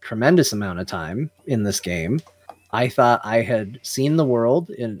a tremendous amount of time in this game. I thought I had seen the world,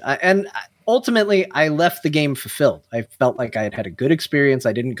 and ultimately I left the game fulfilled. I felt like I had had a good experience.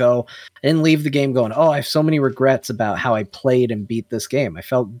 I didn't leave the game going, oh, I have so many regrets about how I played and beat this game. I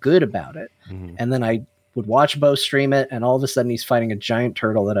felt good about it. Mm-hmm. And then I would watch Bo stream it, and all of a sudden he's fighting a giant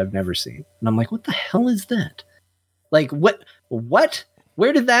turtle that I've never seen. And I'm like, what the hell is that? Like, what?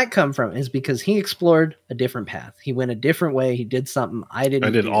 Where did that come from? Is because he explored a different path. He went a different way. He did something I didn't. I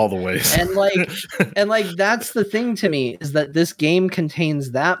did all the ways. And that's the thing to me, is that this game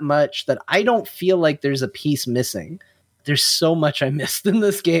contains that much that I don't feel like there's a piece missing. There's so much I missed in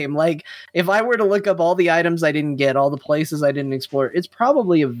this game. Like, if I were to look up all the items I didn't get, all the places I didn't explore, it's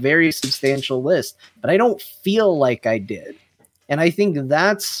probably a very substantial list, but I don't feel like I did. And I think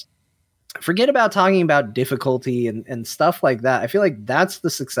forget about talking about difficulty and stuff like that. I feel like that's the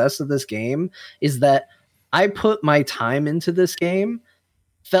success of this game, is that I put my time into this game,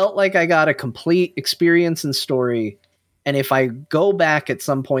 felt like I got a complete experience and story. And if I go back at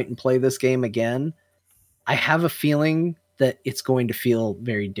some point and play this game again, I have a feeling that it's going to feel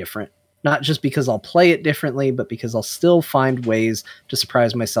very different. Not just because I'll play it differently, but because I'll still find ways to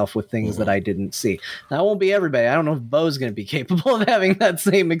surprise myself with things that I didn't see. That won't be everybody. I don't know if Bo's going to be capable of having that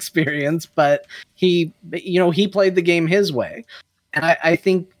same experience, but he played the game his way. And I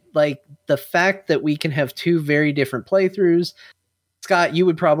think, like, the fact that we can have two very different playthroughs, Scott, you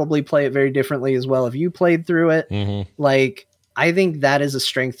would probably play it very differently as well if you played through it. Mm-hmm. Like, I think that is a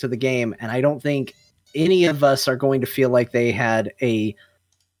strength to the game. And I don't think any of us are going to feel like they had a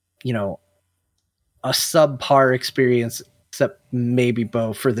subpar experience, except maybe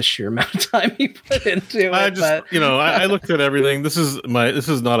Bo for the sheer amount of time he put into it. I looked at everything. This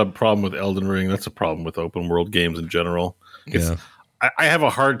is not a problem with Elden Ring. That's a problem with open world games in general. I have a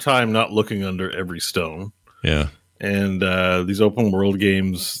hard time not looking under every stone. Yeah. And these open world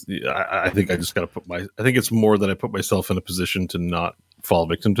games, I think I just got to I think it's more that I put myself in a position to not fall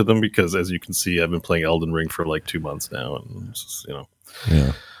victim to them, because as you can see, I've been playing Elden Ring for like 2 months now, and it's just,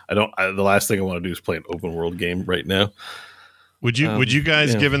 yeah. The last thing I want to do is play an open world game right now. Would you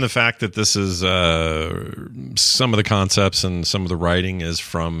guys, given the fact that this is some of the concepts and some of the writing is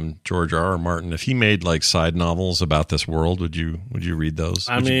from George R.R. Martin, if he made like side novels about this world, would you read those?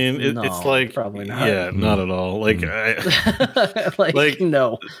 It's like, probably not. Yeah, not at all. Like,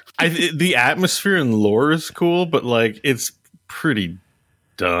 no. The atmosphere and lore is cool, but like, it's pretty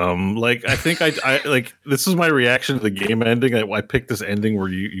dumb. Like, I think I like, this is my reaction to the game ending. I picked this ending where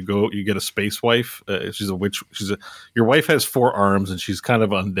you get a space wife. She's a witch. Your wife has 4 arms, and she's kind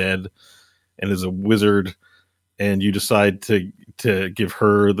of undead and is a wizard. And you decide to give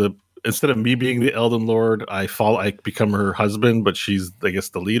her instead of me being the Elden Lord, I become her husband, but she's, I guess,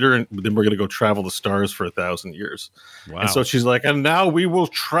 the leader. And then we're going to go travel the stars for 1,000 years. Wow. And so she's like, and now we will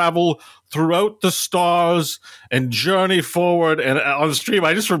travel throughout the stars and journey forward. And on the stream,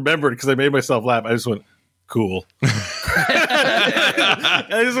 I just remembered, because I made myself laugh. I just went, cool. I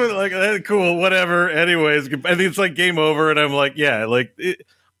just went like, cool, whatever. Anyways, I think it's like game over. And I'm like, yeah, like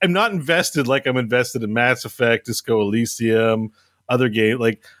I'm not invested like I'm invested in Mass Effect, Disco Elysium, other game.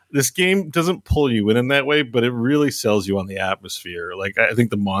 Like, this game doesn't pull you in that way, but it really sells you on the atmosphere. Like, I think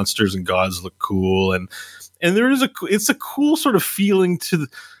the monsters and gods look cool, and it's a cool sort of feeling to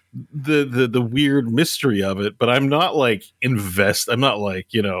the weird mystery of it. But I'm not like I'm not like,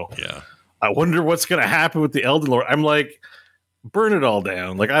 yeah, I wonder what's going to happen with the Elden Lord. I'm like, burn it all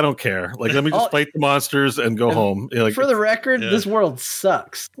down. Like, I don't care. Like, let me just fight the monsters and go home. Like, for the record, this world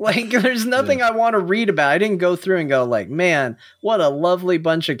sucks. Like, there's nothing I want to read about. I didn't go through and go like, man, what a lovely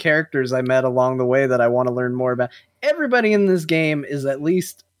bunch of characters I met along the way that I want to learn more about. Everybody in this game is at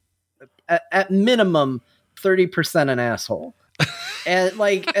least, at minimum, 30% an asshole. And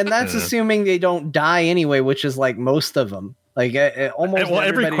that's assuming they don't die anyway, which is like most of them. Like almost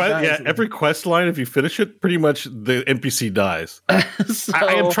every quest line, if you finish it, pretty much the NPC dies. So,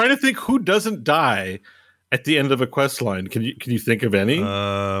 I am trying to think who doesn't die at the end of a quest line. Can you think of any?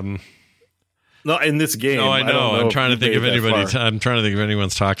 No, in this game. No, I know. I'm trying to think of anybody. I'm trying to think if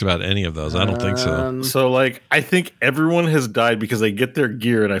anyone's talked about any of those. I don't think so. So, like, I think everyone has died because they get their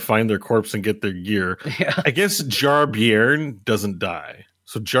gear and I find their corpse and get their gear. Yeah. I guess Jar Bjorn doesn't die.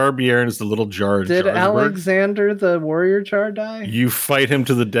 So Jar Bjorn is the little jar. Did Alexander the warrior jar die? You fight him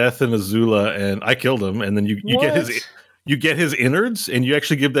to the death in Azula, and I killed him. And then you get his innards, and you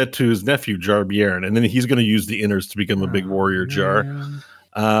actually give that to his nephew Jar Bjorn, and then he's going to use the innards to become a big warrior jar.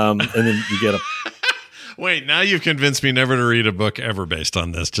 And then you get a. Wait, now you've convinced me never to read a book ever based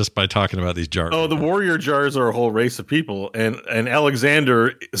on this, just by talking about these jars. Oh, the warrior jars are a whole race of people, and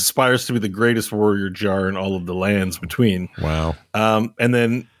Alexander aspires to be the greatest warrior jar in all of the lands between. Wow. And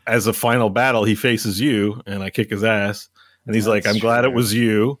then as a final battle, he faces you, and I kick his ass, and he's like, "I'm glad it was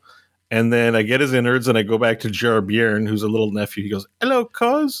you." And then I get his innards, and I go back to Jar Bjorn, who's a little nephew. He goes, "Hello,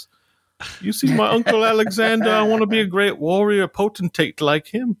 cuz. You see my uncle Alexander? I want to be a great warrior potentate like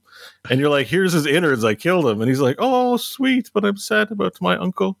him." And you're like, "Here's his innards. I killed him." And he's like, "Oh, sweet, but I'm sad about my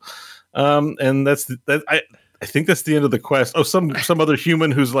uncle." And I think that's the end of the quest. Oh, some other human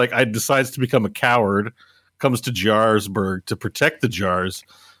who's like, decides to become a coward, comes to Jarsburg to protect the jars,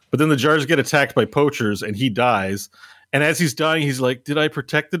 but then the jars get attacked by poachers, and he dies. And as he's dying, he's like, "Did I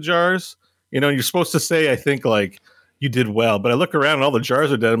protect the jars?" And you're supposed to say, I think, like, "You did well," but I look around and all the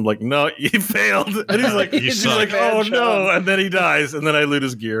jars are dead. I'm like, "No, you failed." And he's like, "Oh no!" And then he dies, and then I loot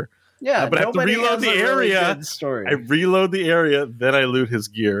his gear. Yeah, but I have to reload the area. Really I reload the area, then I loot his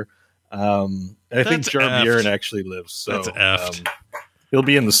gear. And I think Jar Bjorn actually lives. So that's effed. He'll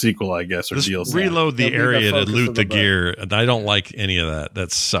be in the sequel, I guess, or just DLC. Reload the area to loot the gear. I don't like any of that.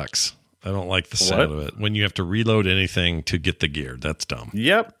 That sucks. I don't like the sound of it. When you have to reload anything to get the gear, that's dumb.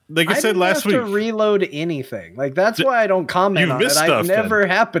 Yep. Like I said last week. I didn't have to reload anything. Like, that's why I don't comment on it. It never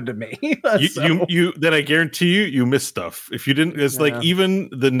happened to me. Then I guarantee you missed stuff. If you didn't, it's like even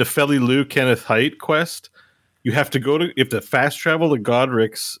the Nefeli Lu Kenneth Haight quest, you have to fast travel to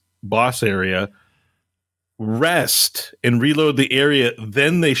Godric's boss area, rest and reload the area,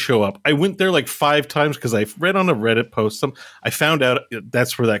 then they show up. I went there like 5 times because I read on a Reddit post I found out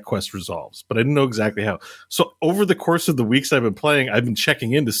that's where that quest resolves, but I didn't know exactly how. So over the course of the weeks I've been playing, I've been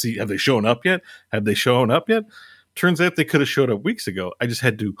checking in to see, have they shown up yet? Turns out they could have showed up weeks ago. I just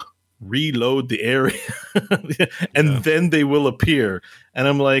had to reload the area and then they will appear. And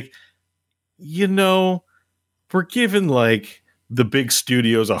I'm like, we're given like the big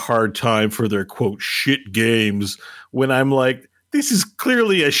studios a hard time for their quote shit games when I'm like, this is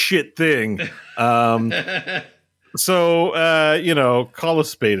clearly a shit thing. So call a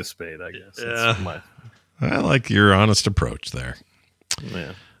spade, I guess. Yeah. I like your honest approach there.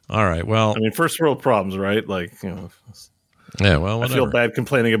 Yeah. All right. Well, I mean, first world problems, right? Like, yeah, well, whatever. I feel bad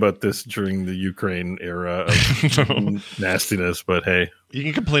complaining about this during the Ukraine era of nastiness, but hey. You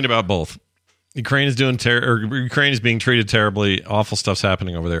can complain about both. Ukraine is Ukraine is being treated terribly. Awful stuff's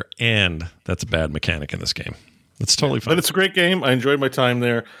happening over there, and that's a bad mechanic in this game. It's totally fine. But it's a great game. I enjoyed my time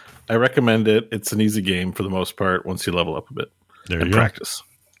there. I recommend it. It's an easy game for the most part once you level up a bit. There you practice.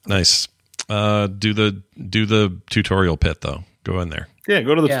 Go. Nice. Do the tutorial pit though. Go in there. Yeah,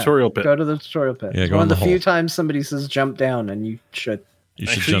 go to the tutorial pit. Go to the tutorial pit. Yeah, go one in of the hole. few times somebody says jump down, and you should.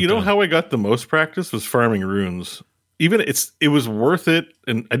 Actually, how I got the most practice was farming runes. Even it was worth it,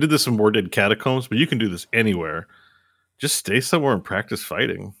 and I did this in Mordred Catacombs, but you can do this anywhere. Just stay somewhere and practice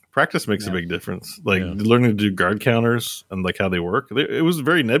fighting. Practice makes a big difference. Like learning to do guard counters and like how they work. It was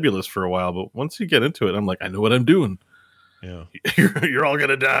very nebulous for a while, but once you get into it, I'm like, I know what I'm doing. Yeah, you're all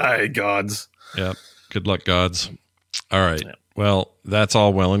gonna die, gods. Yeah, good luck, gods. All right. Yeah. Well, that's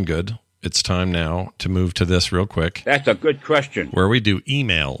all well and good. It's time now to move to this real quick. That's a good question. Where we do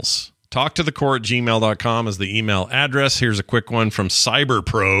emails. talktothecore@gmail.com is the email address. Here's a quick one from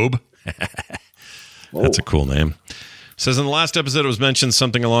Cyberprobe. That's a cool name. Says in the last episode, it was mentioned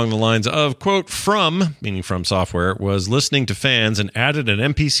something along the lines of, quote, meaning from software, was listening to fans and added an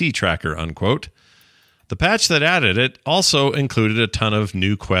NPC tracker, unquote. The patch that added it also included a ton of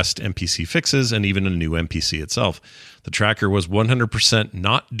new Quest NPC fixes and even a new NPC itself. The tracker was 100%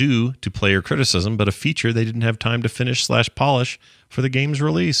 not due to player criticism, but a feature they didn't have time to finish/polish for the game's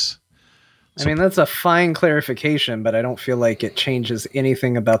release. I mean, that's a fine clarification, but I don't feel like it changes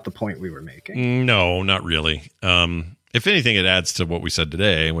anything about the point we were making. No, not really. If anything, it adds to what we said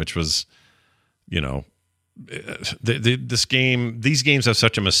today, which was, these games have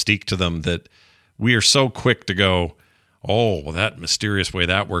such a mystique to them that we are so quick to go, oh, well, that mysterious way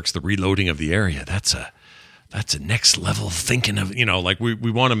that works, the reloading of the area, that's a next level thinking of, like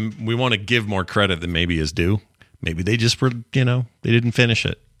we want to give more credit than maybe is due. Maybe they just were, they didn't finish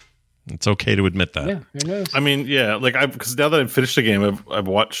it. It's okay to admit that. Yeah, who knows? I mean, yeah, because now that I've finished the game, I've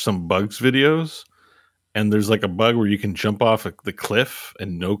watched some bugs videos, and there's like a bug where you can jump off the cliff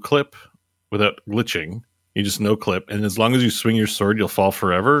and no clip without glitching. You just no clip, and as long as you swing your sword, you'll fall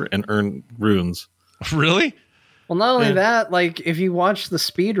forever and earn runes. Really? Well, not only that, like if you watch the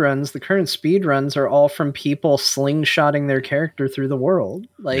speedruns, the current speedruns are all from people slingshotting their character through the world.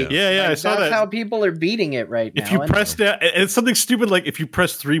 Like, I saw that. That's how people are beating it right now. If you press down, and it's something stupid like if you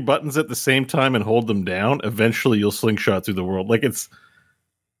press 3 buttons at the same time and hold them down, eventually you'll slingshot through the world. Like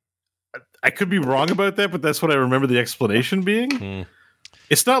I could be wrong about that, but that's what I remember the explanation being.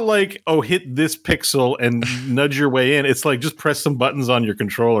 It's not like, hit this pixel and nudge your way in. It's like just press some buttons on your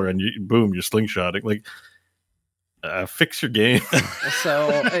controller and boom, you're slingshotting. Like, fix your game.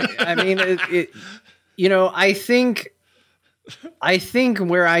 So, I mean, I think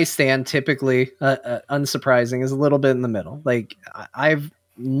where I stand typically, unsurprising, is a little bit in the middle. Like,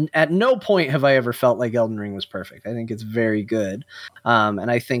 at no point have I ever felt like Elden Ring was perfect. I think it's very good. And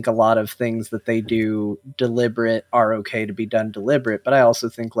I think a lot of things that they do deliberate are okay to be done deliberate. But I also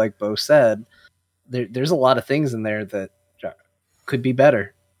think, like Bo said, there's a lot of things in there that could be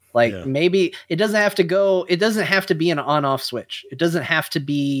better. Like maybe it doesn't have to be an on-off switch. It doesn't have to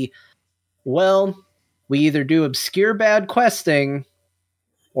be, well, we either do obscure bad questing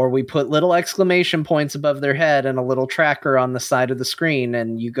or we put little exclamation points above their head and a little tracker on the side of the screen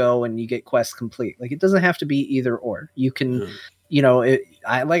and you go and you get quest complete. Like, it doesn't have to be either or. You can,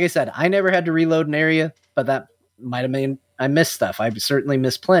 like I said, I never had to reload an area, but that might have meant I missed stuff. I certainly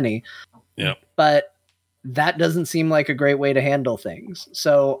missed plenty. Yeah. But that doesn't seem like a great way to handle things.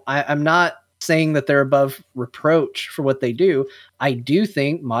 So I'm not saying that they're above reproach for what they do. I do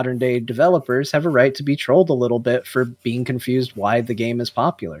think modern day developers have a right to be trolled a little bit for being confused why the game is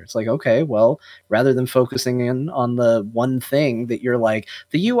popular. It's like, okay, well, rather than focusing in on the one thing that you're like,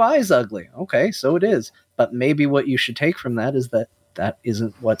 the UI is ugly. Okay, so it is. But maybe what you should take from that is that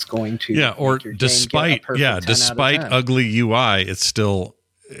isn't what's going to or despite ugly UI, it's still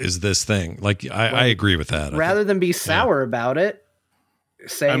is this thing. Like, I agree with that. Rather than be sour about it,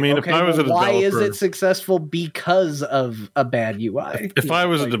 say, if I was a developer, why is it successul? Because of a bad UI. If I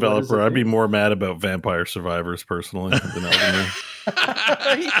was a developer, I'd be more mad about Vampire Survivors personally than Elden Ring.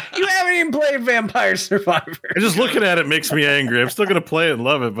 You haven't even played Vampire Survivors. Just looking at it makes me angry. I'm still going to play it and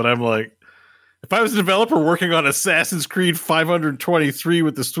love it, but I'm like, if I was a developer working on Assassin's Creed 523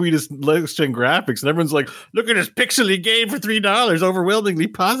 with the sweetest next-gen graphics, and everyone's like, look at this pixely game for $3, overwhelmingly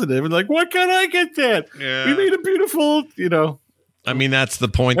positive, and like, why can't I get that? Yeah. We made a beautiful, I mean, that's the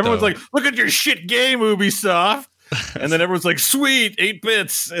point, everyone's like, look at your shit game, Ubisoft. And then everyone's like, sweet, 8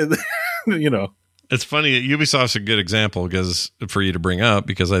 bits. And, It's funny. Ubisoft's a good example for you to bring up,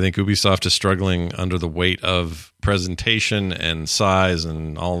 because I think Ubisoft is struggling under the weight of presentation and size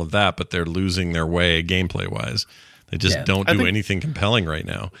and all of that, but they're losing their way gameplay-wise. They just don't do anything compelling right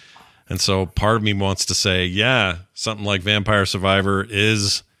now. And so part of me wants to say, something like Vampire Survivor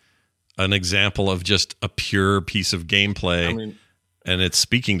is an example of just a pure piece of gameplay, and it's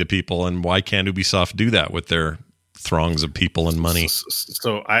speaking to people. And why can't Ubisoft do that with their throngs of people and money?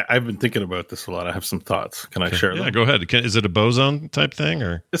 So I've been thinking about this a lot. I have some thoughts. Can I share them? Yeah, go ahead. Is it a boson type thing,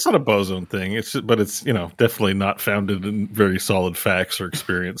 or it's not a boson thing? But it's definitely not founded in very solid facts or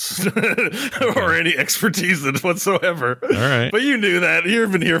experience or any expertise whatsoever. All right, but you knew that.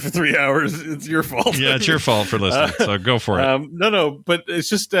 You've been here for 3 hours. It's your fault. Yeah, it's your fault for listening. So go for it. No, but it's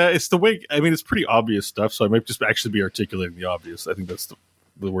just it's the way. I mean, it's pretty obvious stuff. So I might just actually be articulating the obvious. I think that's the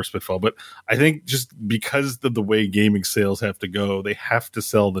worst pitfall. But I think just because of the way gaming sales have to go, they have to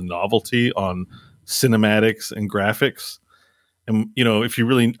sell the novelty on cinematics and graphics. And if you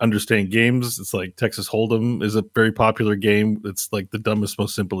really understand games, it's like Texas Hold'em is a very popular game. It's like the dumbest,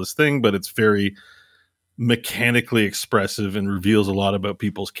 most simplest thing, but it's very mechanically expressive and reveals a lot about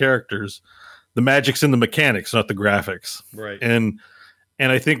people's characters. The magic's in the mechanics, not the graphics. Right. And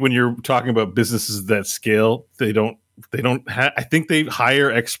I think when you're talking about businesses that scale, they don't They don't have. I think they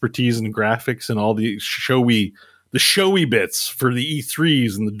hire expertise in graphics and all the showy bits for the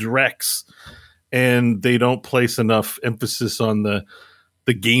E3s and the directs, and they don't place enough emphasis on the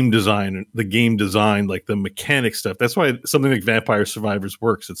game design, like the mechanic stuff. That's why something like Vampire Survivors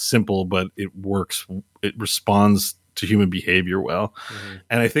works. It's simple, but it works. It responds to human behavior well. Mm-hmm.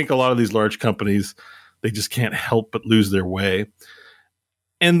 And I think a lot of these large companies, they just can't help but lose their way.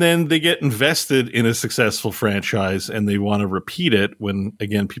 And then they get invested in a successful franchise and they want to repeat it when,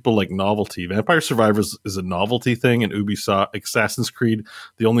 again, people like novelty. Vampire Survivors is a novelty thing, and Ubisoft, Assassin's Creed,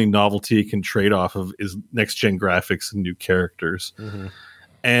 the only novelty it can trade off of is next-gen graphics and new characters. Mm-hmm.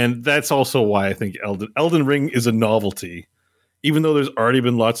 And that's also why I think Elden Ring is a novelty. Even though there's already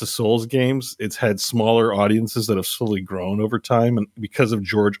been lots of Souls games, it's had smaller audiences that have slowly grown over time. And because of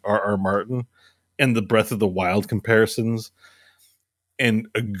George R.R. Martin and the Breath of the Wild comparisons and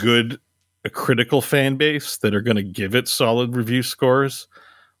a critical fan base that are going to give it solid review scores,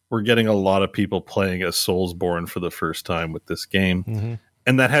 we're getting a lot of people playing as Soulsborne for the first time with this game. Mm-hmm.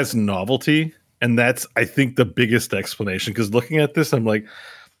 And that has novelty. And that's, I think, the biggest explanation. Because looking at this, I'm like,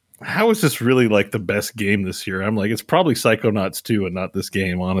 how is this really like the best game this year? I'm like, it's probably Psychonauts 2 and not this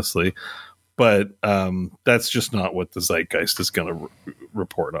game, honestly. But that's just not what the zeitgeist is going to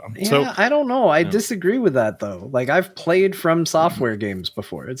report on. Yeah, so I don't know. I disagree with that, though. Like, I've played From Software games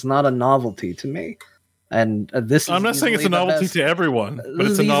before. It's not a novelty to me. And I'm not saying it's a novelty to everyone, but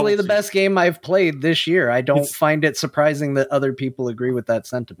it's easily the best game I've played this year. I don't find it surprising that other people agree with that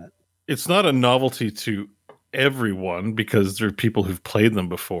sentiment. It's not a novelty to everyone because there are people who've played them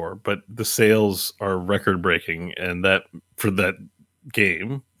before, but the sales are record breaking, and that for that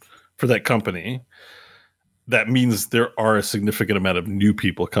game, for that company, that means there are a significant amount of new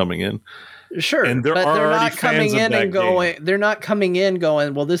people coming in. Sure, and they're not coming in and going. They're not coming in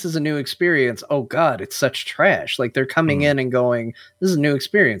going, well, this is a new experience. Oh God, it's such trash. Like, they're coming in and going, this is a new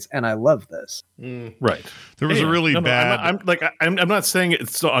experience, and I love this. Right. There was a really bad. I'm not saying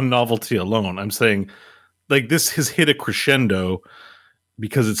it's on novelty alone. I'm saying like this has hit a crescendo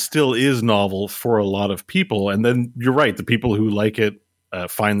because it still is novel for a lot of people, and then you're right. The people who like it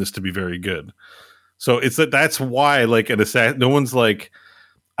find this to be very good. So it's that's why like no one's like,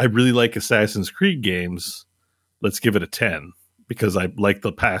 I really like Assassin's Creed games. Let's give it a 10 because I like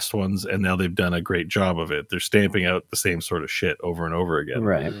the past ones and now they've done a great job of it. They're stamping out the same sort of shit over and over again.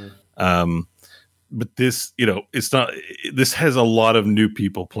 Right. But this, it's not, this has a lot of new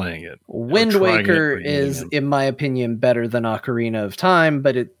people playing it. Wind Waker is, in my opinion, better than Ocarina of Time,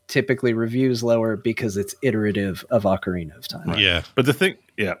 but it typically reviews lower because it's iterative of Ocarina of Time. Right. Yeah. But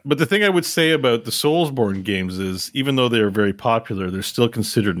the thing I would say about the Soulsborne games is, even though they are very popular, they're still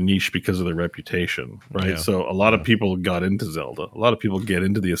considered niche because of their reputation, right? Yeah. So a lot of people got into Zelda. A lot of people get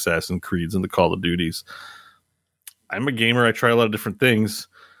into the Assassin's Creeds and the Call of Duties. I'm a gamer. I try a lot of different things.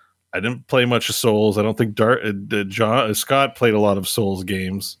 I didn't play much of Souls. I don't think Scott played a lot of Souls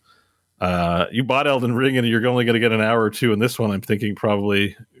games. You bought Elden Ring and you're only going to get an hour or two in this one. I'm thinking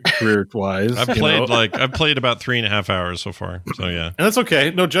probably career-wise. I've played about 3.5 hours so far. So yeah, and that's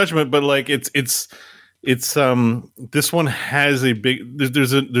okay. No judgment, but like it's this one has a big.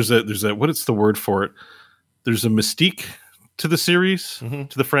 There's a what is the word for it? There's a mystique to the series, to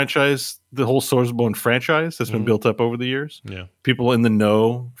the franchise, the whole Soulsborne franchise that's been built up over the years. Yeah. People in the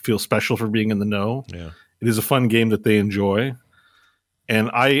know feel special for being in the know. Yeah. It is a fun game that they enjoy.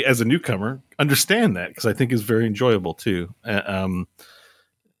 And I, as a newcomer, understand that because I think it's very enjoyable too. I'd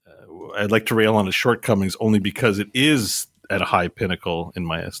like to rail on its shortcomings only because it is at a high pinnacle in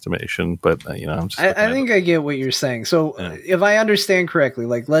my estimation. But, I'm just I think I get what you're saying. So if I understand correctly,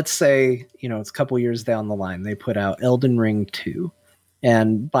 like let's say, it's a couple years down the line, they put out Elden Ring 2.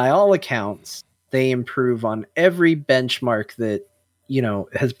 And by all accounts, they improve on every benchmark that,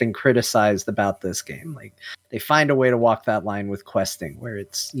 has been criticized about this game. Like they find a way to walk that line with questing where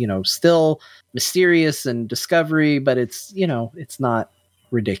it's, still mysterious and discovery, but it's, it's not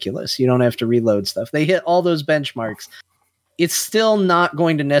ridiculous. You don't have to reload stuff. They hit all those benchmarks. It's still not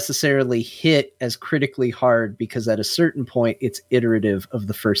going to necessarily hit as critically hard because at a certain point it's iterative of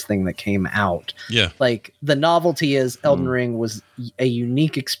the first thing that came out. Yeah. Like the novelty is Elden Ring was a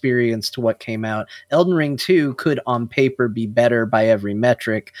unique experience to what came out. Elden Ring 2 could on paper be better by every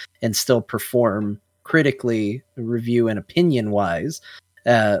metric and still perform critically, review and opinion wise.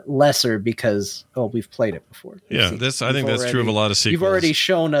 Lesser because we've played it before. Yeah, I think that's true of a lot of sequels. You've already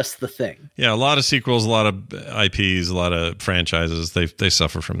shown us the thing. Yeah, a lot of sequels, a lot of IPs, a lot of franchises. They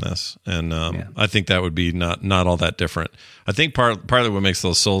suffer from this, and I think that would be not all that different. I think partly what makes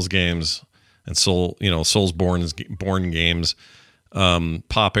those Souls games and Soulsborne games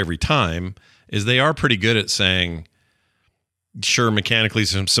pop every time is they are pretty good at saying, sure, mechanically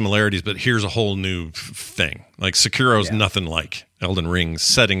some similarities, but here's a whole new thing. Like Sekiro's nothing like Elden Ring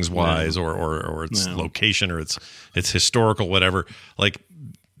settings wise, or its location, or its historical whatever. Like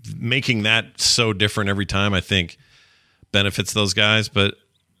making that so different every time, I think benefits those guys. But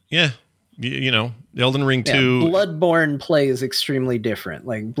yeah, you know, Elden Ring 2. Bloodborne plays extremely different.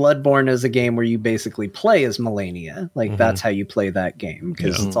 Like Bloodborne is a game where you basically play as Melania. Like that's how you play that game,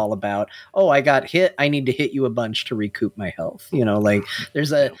 because it's all about, oh, I got hit, I need to hit you a bunch to recoup my health. You know, like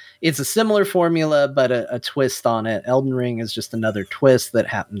it's a similar formula, but a twist on it. Elden Ring is just another twist that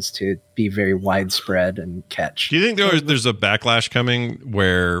happens to be very widespread and catch. Do you think there's a backlash coming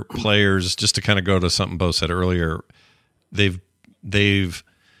where players, just to kind of go to something Bo said earlier, they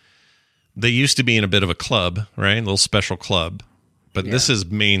used to be in a bit of a club, right? A little special club. But this is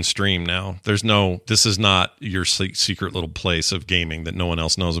mainstream now. This is not your secret little place of gaming that no one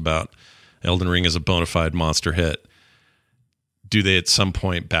else knows about. Elden Ring is a bona fide monster hit. Do they at some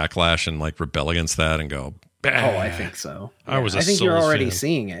point backlash and like rebel against that and go, bah, oh, I think so. I think you're already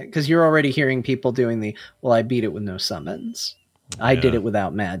seeing it, because you're already hearing people doing I beat it with no summons. I did it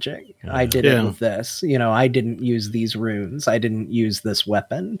without magic. I did it with this. You know, I didn't use these runes. I didn't use this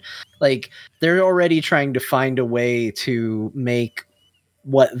weapon. Like, they're already trying to find a way to make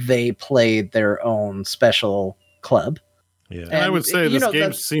what they played their own special club. Yeah. And I would say this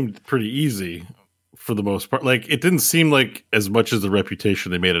game seemed pretty easy for the most part. Like, it didn't seem like as much as the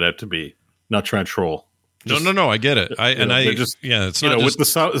reputation they made it out to be. Not trying to troll. No, I get it. It's not with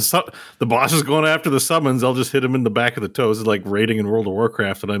the boss is going after the summons. I'll just hit him in the back of the toes. It's like raiding in World of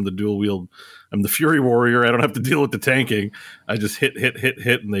Warcraft, and I'm the dual wield. I'm the Fury Warrior. I don't have to deal with the tanking. I just hit,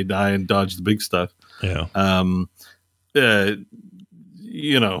 and they die and dodge the big stuff. Yeah.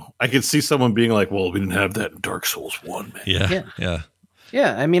 You know, I could see someone being like, "Well, we didn't have that in Dark Souls 1, man." Yeah.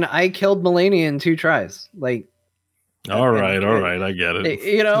 I mean, I killed Melania in 2 tries. Like. All right, I get it.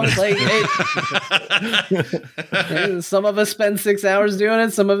 You know, like some of us spend 6 hours doing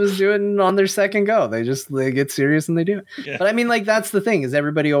it. Some of us do it on their second go. They get serious and they do it. Yeah. But I mean, like, that's the thing, is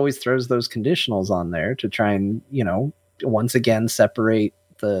everybody always throws those conditionals on there to try and, you know, once again separate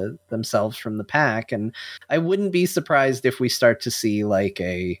themselves from the pack. And I wouldn't be surprised if we start to see like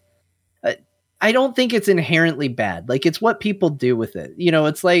I don't think it's inherently bad. Like, it's what people do with it. You know,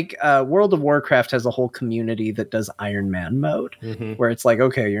 it's like World of Warcraft has a whole community that does Iron Man mode, where it's like,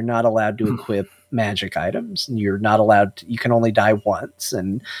 okay, you're not allowed to equip magic items. And you're not allowed you can only die once.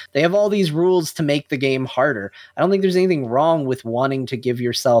 And they have all these rules to make the game harder. I don't think there's anything wrong with wanting to give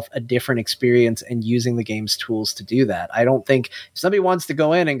yourself a different experience and using the game's tools to do that. I don't think if somebody wants to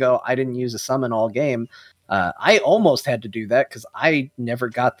go in and go, I didn't use a summon all game, I almost had to do that because I never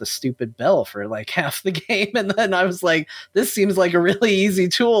got the stupid bell for like half the game. And then I was like, this seems like a really easy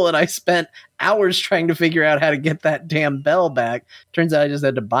tool. And I spent hours trying to figure out how to get that damn bell back. Turns out I just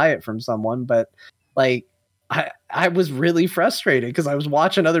had to buy it from someone. But like, I was really frustrated because I was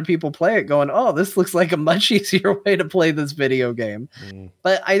watching other people play it going, oh, this looks like a much easier way to play this video game.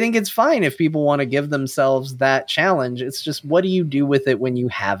 But I think it's fine if people want to give themselves that challenge. It's just, what do you do with it when you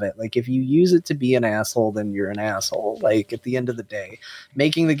have it? Like, if you use it to be an asshole, then you're an asshole. Like, at the end of the day,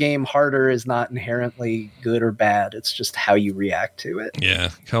 making the game harder is not inherently good or bad. It's just how you react to it. Yeah.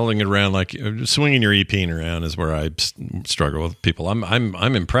 Calling it around, like swinging your EP around is where I struggle with people.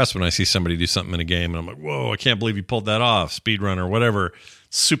 I'm impressed when I see somebody do something in a game and I'm like, whoa, I can't believe you pulled that off, speedrunner, whatever,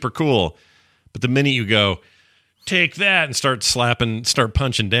 super cool. But the minute you go, take that, and start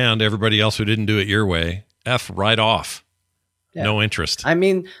punching down to everybody else who didn't do it your way, F right off. Yeah. No interest. I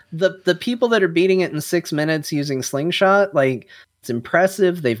mean, the people that are beating it in 6 minutes using Slingshot, like, it's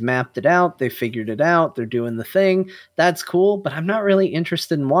impressive. They've mapped it out. They figured it out. They're doing the thing. That's cool, but I'm not really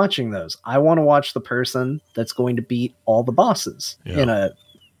interested in watching those. I want to watch the person that's going to beat all the bosses in a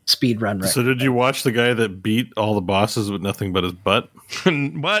speed run. So did you watch the guy that beat all the bosses with nothing but his butt?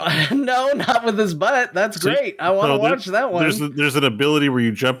 What? No, not with his butt. That's great. I want to watch that one. There's an ability where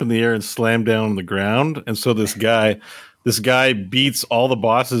you jump in the air and slam down on the ground. And so this guy beats all the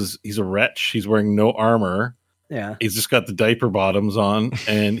bosses. He's a wretch. He's wearing no armor. Yeah. He's just got the diaper bottoms on,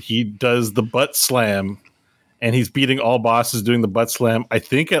 and he does the butt slam, and he's beating all bosses doing the butt slam, I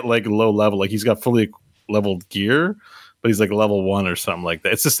think at like low level. Like, he's got fully leveled gear, but he's like level 1 or something like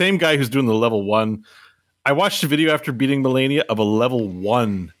that. It's the same guy who's doing the level 1. I watched a video after beating Melania of a level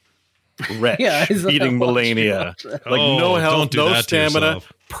 1 wretch beating Melania. Like, no health, no stamina,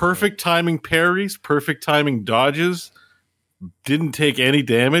 perfect timing parries, perfect timing dodges, didn't take any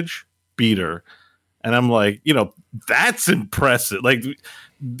damage, beat her. And I'm like, you know, that's impressive. Like,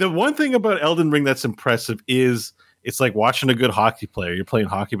 the one thing about Elden Ring that's impressive is it's like watching a good hockey player. You're playing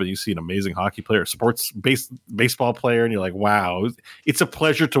hockey, but you see an amazing hockey player, baseball player, and you're like, wow, it's a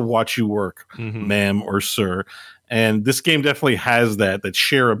pleasure to watch you work, ma'am or sir. And this game definitely has that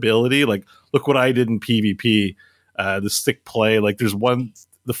shareability. Like, look what I did in PvP, the stick play. Like, there's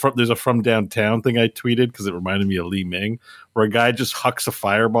a from downtown thing I tweeted because it reminded me of Li Ming, where a guy just hucks a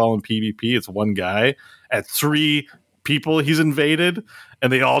fireball in PvP. It's one guy at 3 people he's invaded, and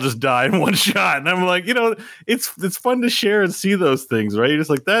they all just die in one shot. And I'm like, it's fun to share and see those things, right? You're just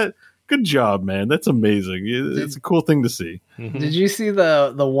like, that. Good job, man. That's amazing. It's a cool thing to see. Did you see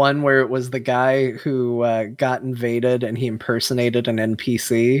the one where it was the guy who got invaded and he impersonated an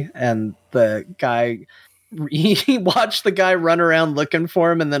NPC, and the guy, he watched the guy run around looking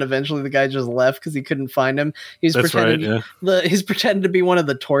for him, and then eventually the guy just left because he couldn't find him. He's pretending he's pretending to be one of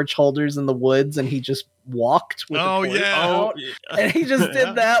the torch holders in the woods, and he just walked with the torch out. And he just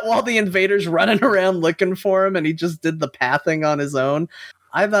did that while the invader's running around looking for him, and he just did the pathing on his own.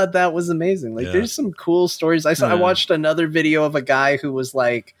 I thought that was amazing. Like, there's some cool stories. I watched another video of a guy who was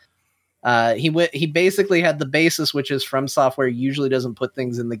like, he basically had the basis, which is From Software usually doesn't put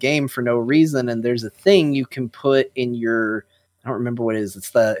things in the game for no reason. And there's a thing you can put in your, I don't remember what it is.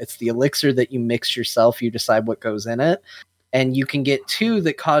 It's the elixir that you mix yourself. You decide what goes in it, and you can get 2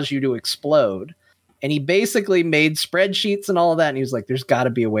 that cause you to explode. And he basically made spreadsheets and all of that. And he was like, there's got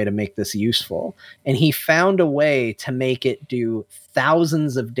to be a way to make this useful. And he found a way to make it do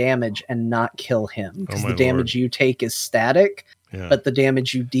thousands of damage and not kill him. Because the damage you take is static, but the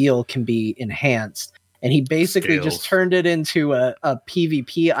damage you deal can be enhanced. And he basically just turned it into a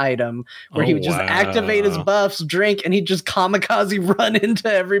PvP item where he would just activate his buffs, drink, and he'd just kamikaze run into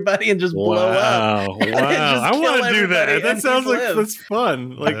everybody and just blow up. Wow. I want to do that. That sounds like that's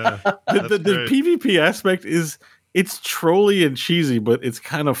fun. Like the PvP aspect it's trolly and cheesy, but it's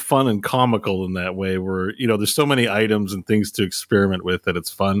kind of fun and comical in that way where, there's so many items and things to experiment with that it's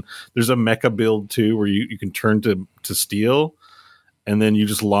fun. There's a mecha build too, where you can turn to steel. And then you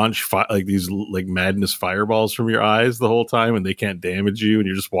just launch these madness fireballs from your eyes the whole time, and they can't damage you. And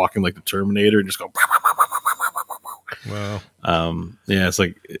you're just walking like the Terminator and just go. Wow. It's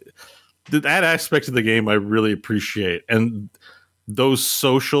like that aspect of the game I really appreciate, and those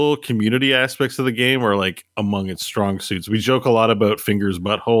social community aspects of the game are like among its strong suits. We joke a lot about Fingers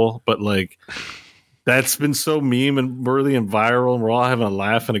Butthole, but like that's been so meme and worthy and viral, and we're all having a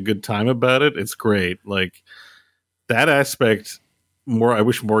laugh and a good time about it. It's great. Like that aspect. I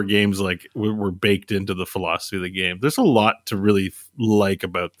wish more games like were baked into the philosophy of the game. There's a lot to really like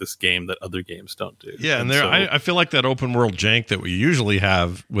about this game that other games don't do. Yeah, and I feel like that open world jank that we usually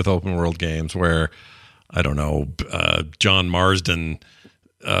have with open world games, where I don't know, John Marsden,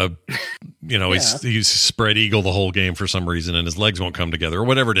 he's spread eagle the whole game for some reason, and his legs won't come together, or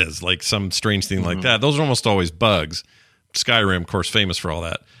whatever it is, like some strange thing like that. Those are almost always bugs. Skyrim, of course, famous for all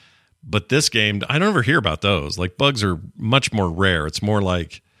that. But this game, I don't ever hear about those. Like, bugs are much more rare. It's more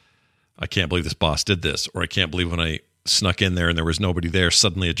like, I can't believe this boss did this, or I can't believe when I snuck in there and there was nobody there,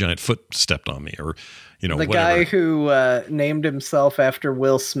 suddenly a giant foot stepped on me, or the whatever. Guy who named himself after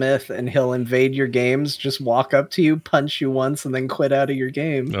Will Smith, and he'll invade your games, just walk up to you, punch you once, and then quit out of your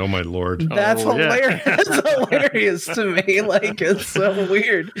game. Oh my lord, that's hilarious! Yeah. It's hilarious to me. Like, it's so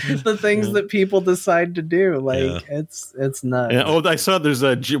weird the things that people decide to do. Like, it's nuts. And, I saw there's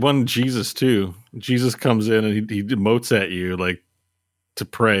one Jesus too. Jesus comes in and he emotes at you like to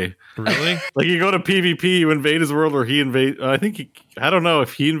pray. Really? Like, you go to PvP, you invade his world, or he invade. I don't know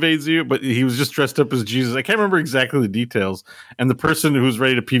if he invades you, but he was just dressed up as Jesus. I can't remember exactly the details. And the person who was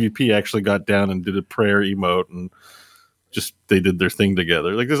ready to PvP actually got down and did a prayer emote, and just they did their thing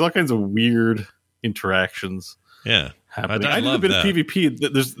together. Like, there's all kinds of weird interactions. Yeah, happening. I did a bit of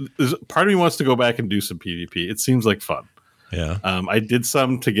PvP. There's part of me wants to go back and do some PvP. It seems like fun. Yeah. I did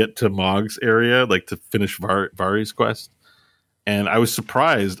some to get to Mog's area, like to finish Vari's quest. And I was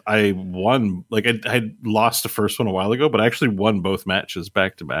surprised. I won. Like, I had lost the first one a while ago, but I actually won both matches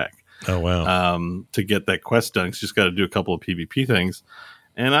back to back. Oh wow! To get that quest done, you just got to do a couple of PvP things,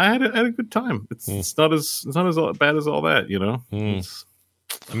 and I had a good time. It's not as bad as all that,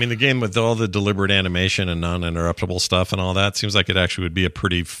 I mean, the game with all the deliberate animation and non-interruptible stuff and all that seems like it actually would be a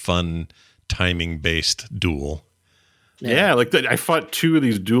pretty fun timing-based duel. Yeah, like I fought 2 of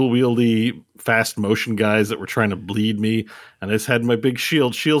these dual-wieldy fast motion guys that were trying to bleed me, and I just had my big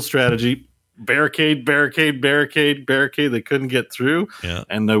shield strategy. Barricade. They couldn't get through,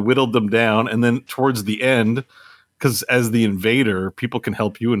 and I whittled them down. And then towards the end, because as the invader, people can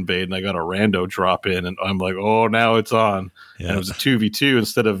help you invade, and I got a rando drop in, and I'm like, oh, now it's on. Yeah. And it was a 2v2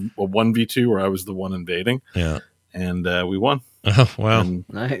 instead of a 1v2 where I was the one invading. Yeah. And we won. Oh, wow.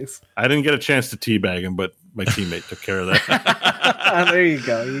 Nice. I didn't get a chance to teabag him, but my teammate took care of that. There you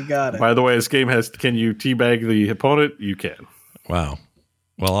go. You got it. By the way, this game has, can you teabag the opponent? You can. Wow.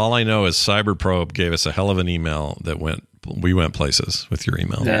 Well, all I know is Cyberprobe gave us a hell of an email that we went places with your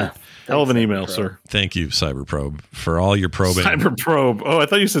email. Yeah. Hell of an email, sir. Thank you, Cyberprobe, for all your probing. Cyberprobe. Oh, I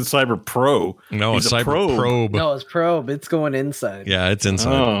thought you said Cyber Pro. No, it's Cyberprobe. No, it's probe. It's going inside. Yeah, it's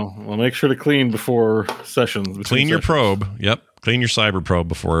inside. Oh, well, make sure to clean before sessions. Clean your probe. Yep. Clean your Cyberprobe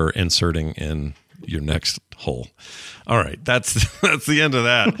before inserting in your next hole. All right, that's the end of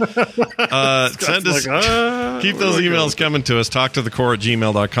that. Send us, keep those emails coming to us.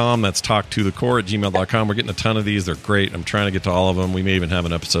 talktothecore@gmail.com. That's talktothecore@gmail.com. We're getting a ton of these. They're great. I'm trying to get to all of them. We may even have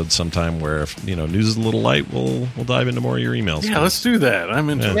an episode sometime where, if news is a little light, we'll dive into more of your emails. Yeah, let's do that.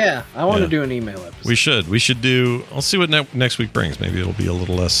 I'm into it. Yeah, I want to do an email episode. We should do. I'll see what next week brings. Maybe it'll be a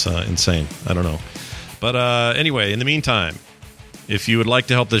little less insane. I don't know. But anyway, in the meantime, if you would like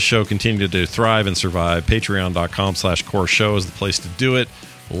to help this show continue to thrive and survive, patreon.com/core show is the place to do it.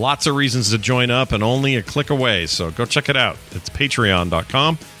 Lots of reasons to join up and only a click away. So go check it out. It's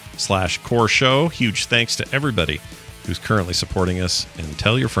patreon.com/core show. Huge thanks to everybody who's currently supporting us, and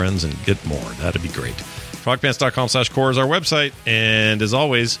tell your friends and get more. That'd be great. frogpants.com/core is our website. And as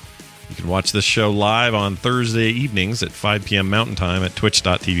always, you can watch this show live on Thursday evenings at 5 p.m. Mountain Time at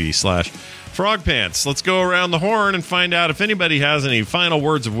twitch.tv/frogpants. Let's go around the horn and find out if anybody has any final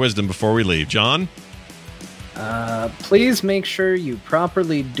words of wisdom before we leave. John? Please make sure you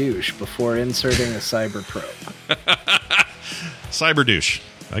properly douche before inserting a cyber probe. Cyber douche.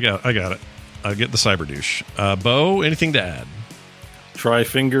 I got it. I'll get the cyber douche. Bo, anything to add? Try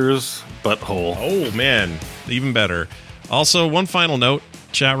fingers, butthole. Oh, man. Even better. Also, one final note.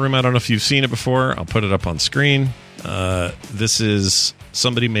 Chat room, I don't know if you've seen it before. I'll put it up on screen. This is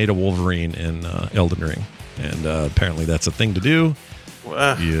somebody made a Wolverine in Elden Ring, and apparently that's a thing to do.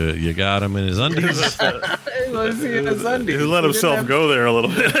 You got him in his undies. Was he in his undies? He let himself go there a little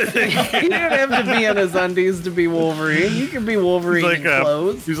bit. He didn't have to be in his undies to be Wolverine. You can be Wolverine in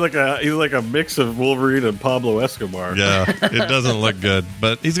clothes. He's like a mix of Wolverine and Pablo Escobar. Yeah, it doesn't look good,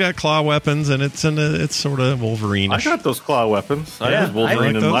 but he's got claw weapons, and it's sort of Wolverine. I got those claw weapons. I was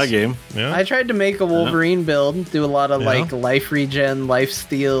Wolverine in my game. Yeah. I tried to make a Wolverine build, do a lot of life regen, life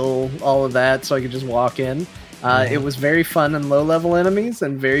steal, all of that, so I could just walk in. It was very fun and low-level enemies,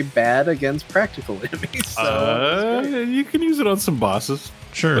 and very bad against practical enemies. So you can use it on some bosses,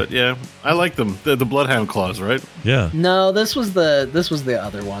 sure. But yeah, I like them. The Bloodhound claws, right? Yeah. No, this was the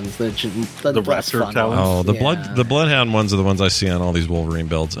other ones. The raptor talons. Oh, the Bloodhound ones are the ones I see on all these Wolverine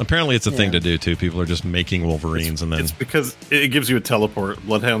builds. Apparently, it's a thing to do too. People are just making Wolverines, and then it's because it gives you a teleport.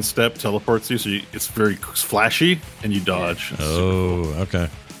 Bloodhound step teleports you, so it's very flashy, and you dodge. Oh, okay.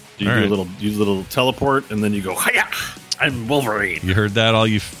 You do use a little teleport, and then you go, hiya! I'm Wolverine. You heard that, all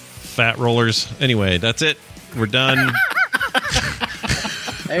you fat rollers? Anyway, that's it. We're done.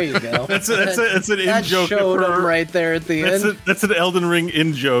 There you go. That's an in joke. Showed him right there at the end. That's an Elden Ring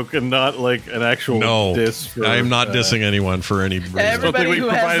in joke, and not like an actual diss. For, I am not dissing anyone for any reason. Everybody who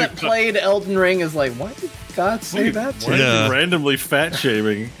hasn't played Elden Ring is like, why did God say that to me? Randomly fat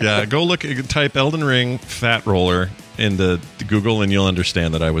shaming. Yeah, go type Elden Ring fat roller into Google, and you'll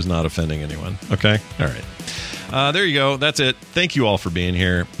understand that I was not offending anyone. Okay? All right. There you go. That's it. Thank you all for being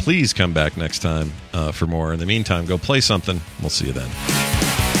here. Please come back next time for more. In the meantime, go play something. We'll see you then.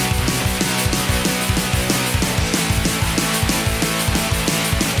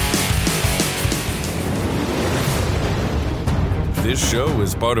 This show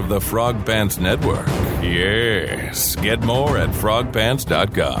is part of the Frog Pants Network. Yes. Get more at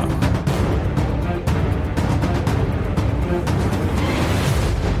frogpants.com.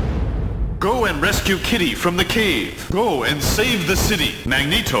 Go and rescue Kitty from the cave. Go and save the city.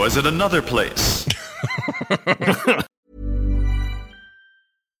 Magneto is at another place.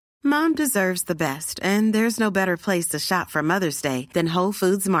 Mom deserves the best, and there's no better place to shop for Mother's Day than Whole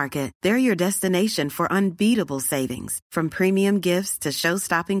Foods Market. They're your destination for unbeatable savings, from premium gifts to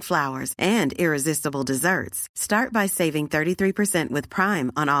show-stopping flowers and irresistible desserts. Start by saving 33% with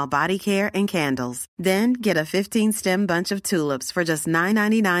Prime on all body care and candles. Then get a 15-stem bunch of tulips for just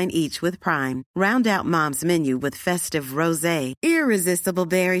 $9.99 each with Prime. Round out Mom's menu with festive rosé, irresistible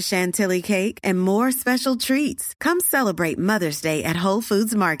berry chantilly cake, and more special treats. Come celebrate Mother's Day at Whole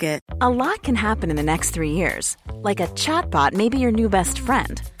Foods Market. A lot can happen in the next 3 years. Like a chatbot may be your new best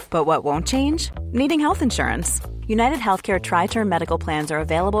friend. But what won't change? Needing health insurance. United Healthcare Tri-Term Medical Plans are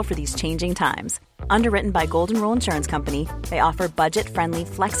available for these changing times. Underwritten by Golden Rule Insurance Company, they offer budget-friendly,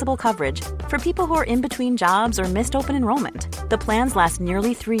 flexible coverage for people who are in between jobs or missed open enrollment. The plans last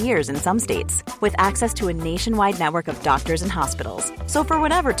nearly 3 years in some states, with access to a nationwide network of doctors and hospitals. So for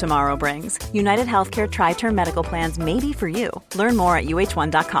whatever tomorrow brings, United Healthcare Tri-Term Medical Plans may be for you. Learn more at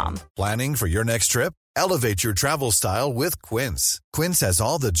uh1.com. Planning for your next trip? Elevate your travel style with Quince. Quince has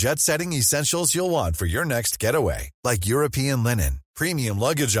all the jet-setting essentials you'll want for your next getaway, like European linen, premium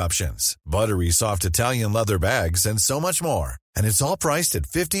luggage options, buttery soft Italian leather bags, and so much more. And it's all priced at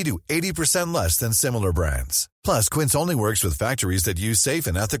 50 to 80% less than similar brands. Plus, Quince only works with factories that use safe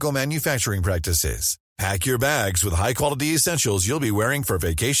and ethical manufacturing practices. Pack your bags with high-quality essentials you'll be wearing for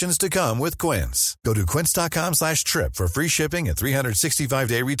vacations to come with Quince. Go to quince.com/trip for free shipping and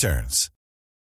 365-day returns.